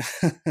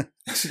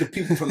 That's what the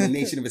people from the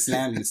Nation of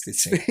Islam used to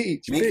say.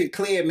 Make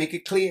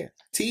it clear.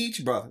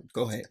 Teach, brother.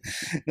 Go ahead.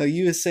 No,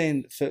 you were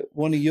saying for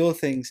one of your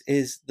things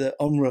is the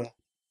Umrah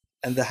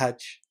and the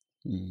Hajj.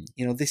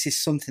 This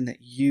is something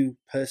that you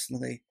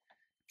personally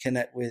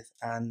connect with,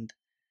 and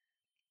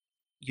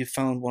you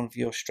found one of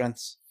your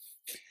strengths.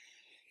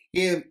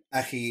 Yeah,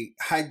 Akhi,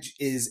 Hajj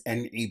is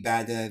an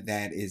ibadah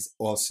that is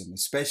awesome,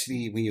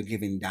 especially when you're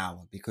giving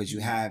dawah, because you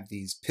have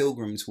these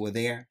pilgrims who are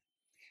there,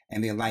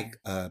 and they're like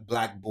a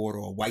blackboard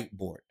or a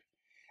whiteboard.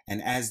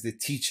 And as the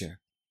teacher,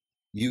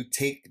 you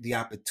take the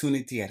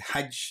opportunity at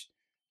Hajj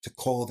to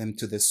call them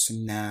to the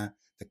Sunnah,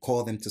 to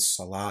call them to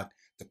Salat,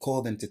 to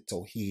call them to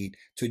Tawheed,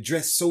 to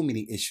address so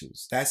many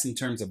issues. That's in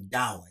terms of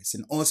dawah. It's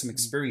an awesome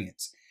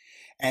experience.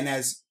 And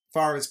as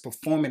far as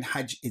performing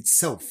Hajj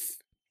itself,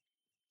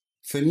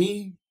 for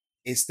me,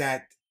 it's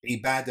that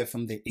ibadah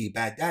from the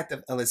ibadat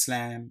of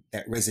al-Islam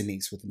that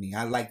resonates with me.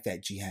 I like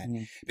that jihad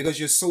because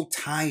you're so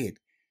tired.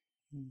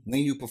 When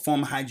you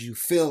perform Hajj, you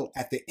feel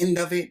at the end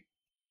of it,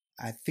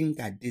 I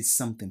think I did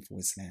something for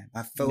Islam.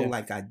 I felt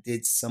like I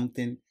did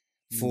something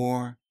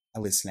for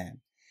al-Islam.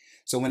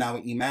 So when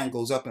our iman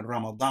goes up in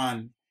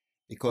Ramadan,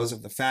 because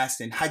of the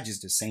fasting, Hajj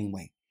is the same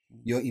way.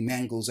 Your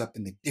iman goes up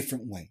in a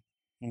different way.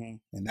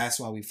 And that's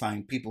why we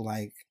find people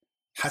like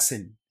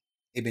Hassan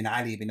ibn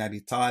Ali ibn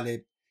Abi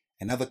Talib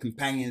and other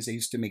companions. They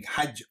used to make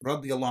Hajj,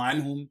 radiallahu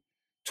anhum,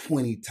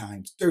 20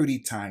 times, 30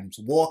 times,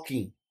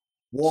 walking.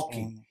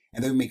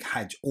 And they would make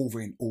Hajj over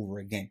and over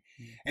again.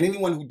 And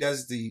anyone who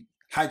does the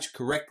Hajj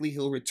correctly,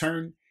 he'll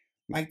return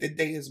like the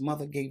day his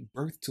mother gave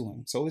birth to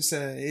him. So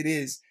it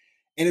is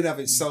in and of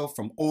itself,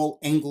 from all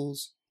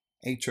angles,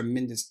 a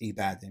tremendous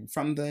ibadah. And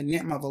from the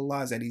ni'mah of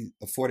Allah is that He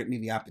afforded me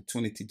the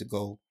opportunity to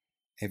go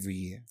every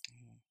year.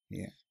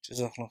 Yeah.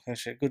 Jazakallah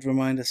khair. Good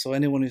reminder. So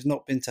anyone who's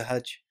not been to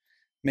Hajj,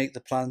 make the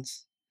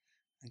plans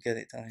and get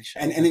it done,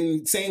 inshallah. And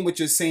in saying what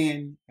you're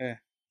saying,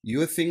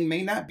 your thing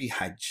may not be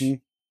Hajj.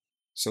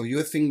 So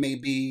your thing may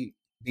be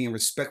being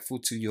respectful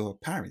to your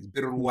parents,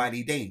 birrul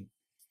walidain,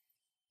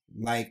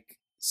 like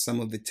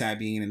some of the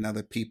tabi'in and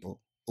other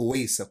people.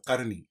 Uwais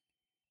al-Qarni,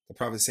 the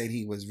Prophet said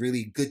he was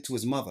really good to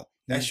his mother.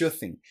 That's your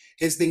thing.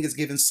 His thing is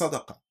giving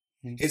sadaqah.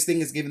 His thing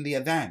is giving the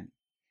adhan.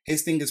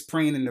 His thing is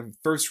praying in the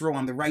first row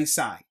on the right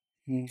side.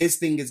 His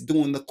thing is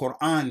doing the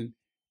Quran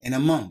in a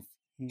month.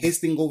 His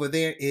thing over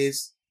there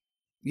is,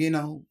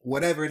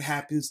 whatever it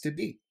happens to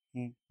be.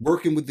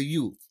 Working with the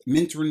youth,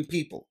 mentoring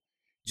people,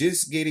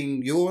 just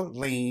getting your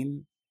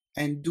lane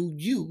and do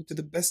you to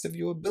the best of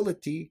your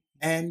ability,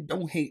 and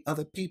don't hate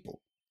other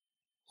people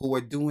who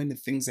are doing the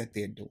things that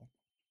they're doing.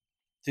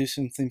 Do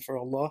something for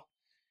Allah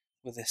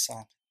with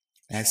ihsan.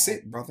 That's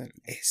it, brother.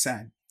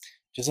 Ihsan.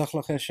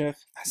 Jazakallah khair, Sheikh.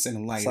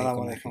 Assalamu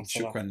alaikum.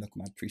 Shukran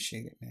lakum. I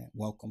appreciate it, man.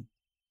 Welcome.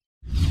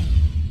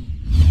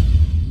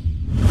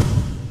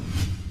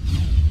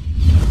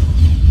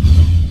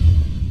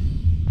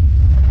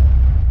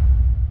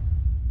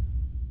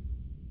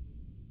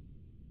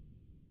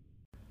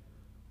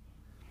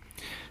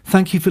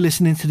 Thank you for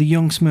listening to the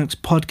Young Smirks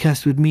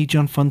podcast with me,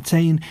 John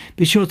Fontaine.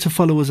 Be sure to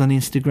follow us on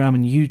Instagram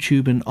and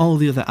YouTube and all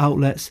the other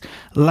outlets.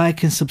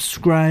 Like and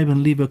subscribe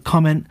and leave a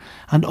comment.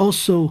 And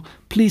also,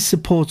 please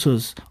support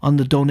us on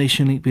the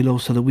donation link below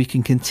so that we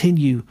can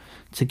continue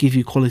to give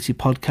you quality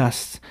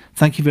podcasts.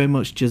 Thank you very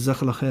much.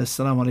 Jazakallah khair.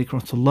 Assalamu alaikum wa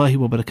rahmatullahi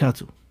wa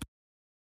barakatuh.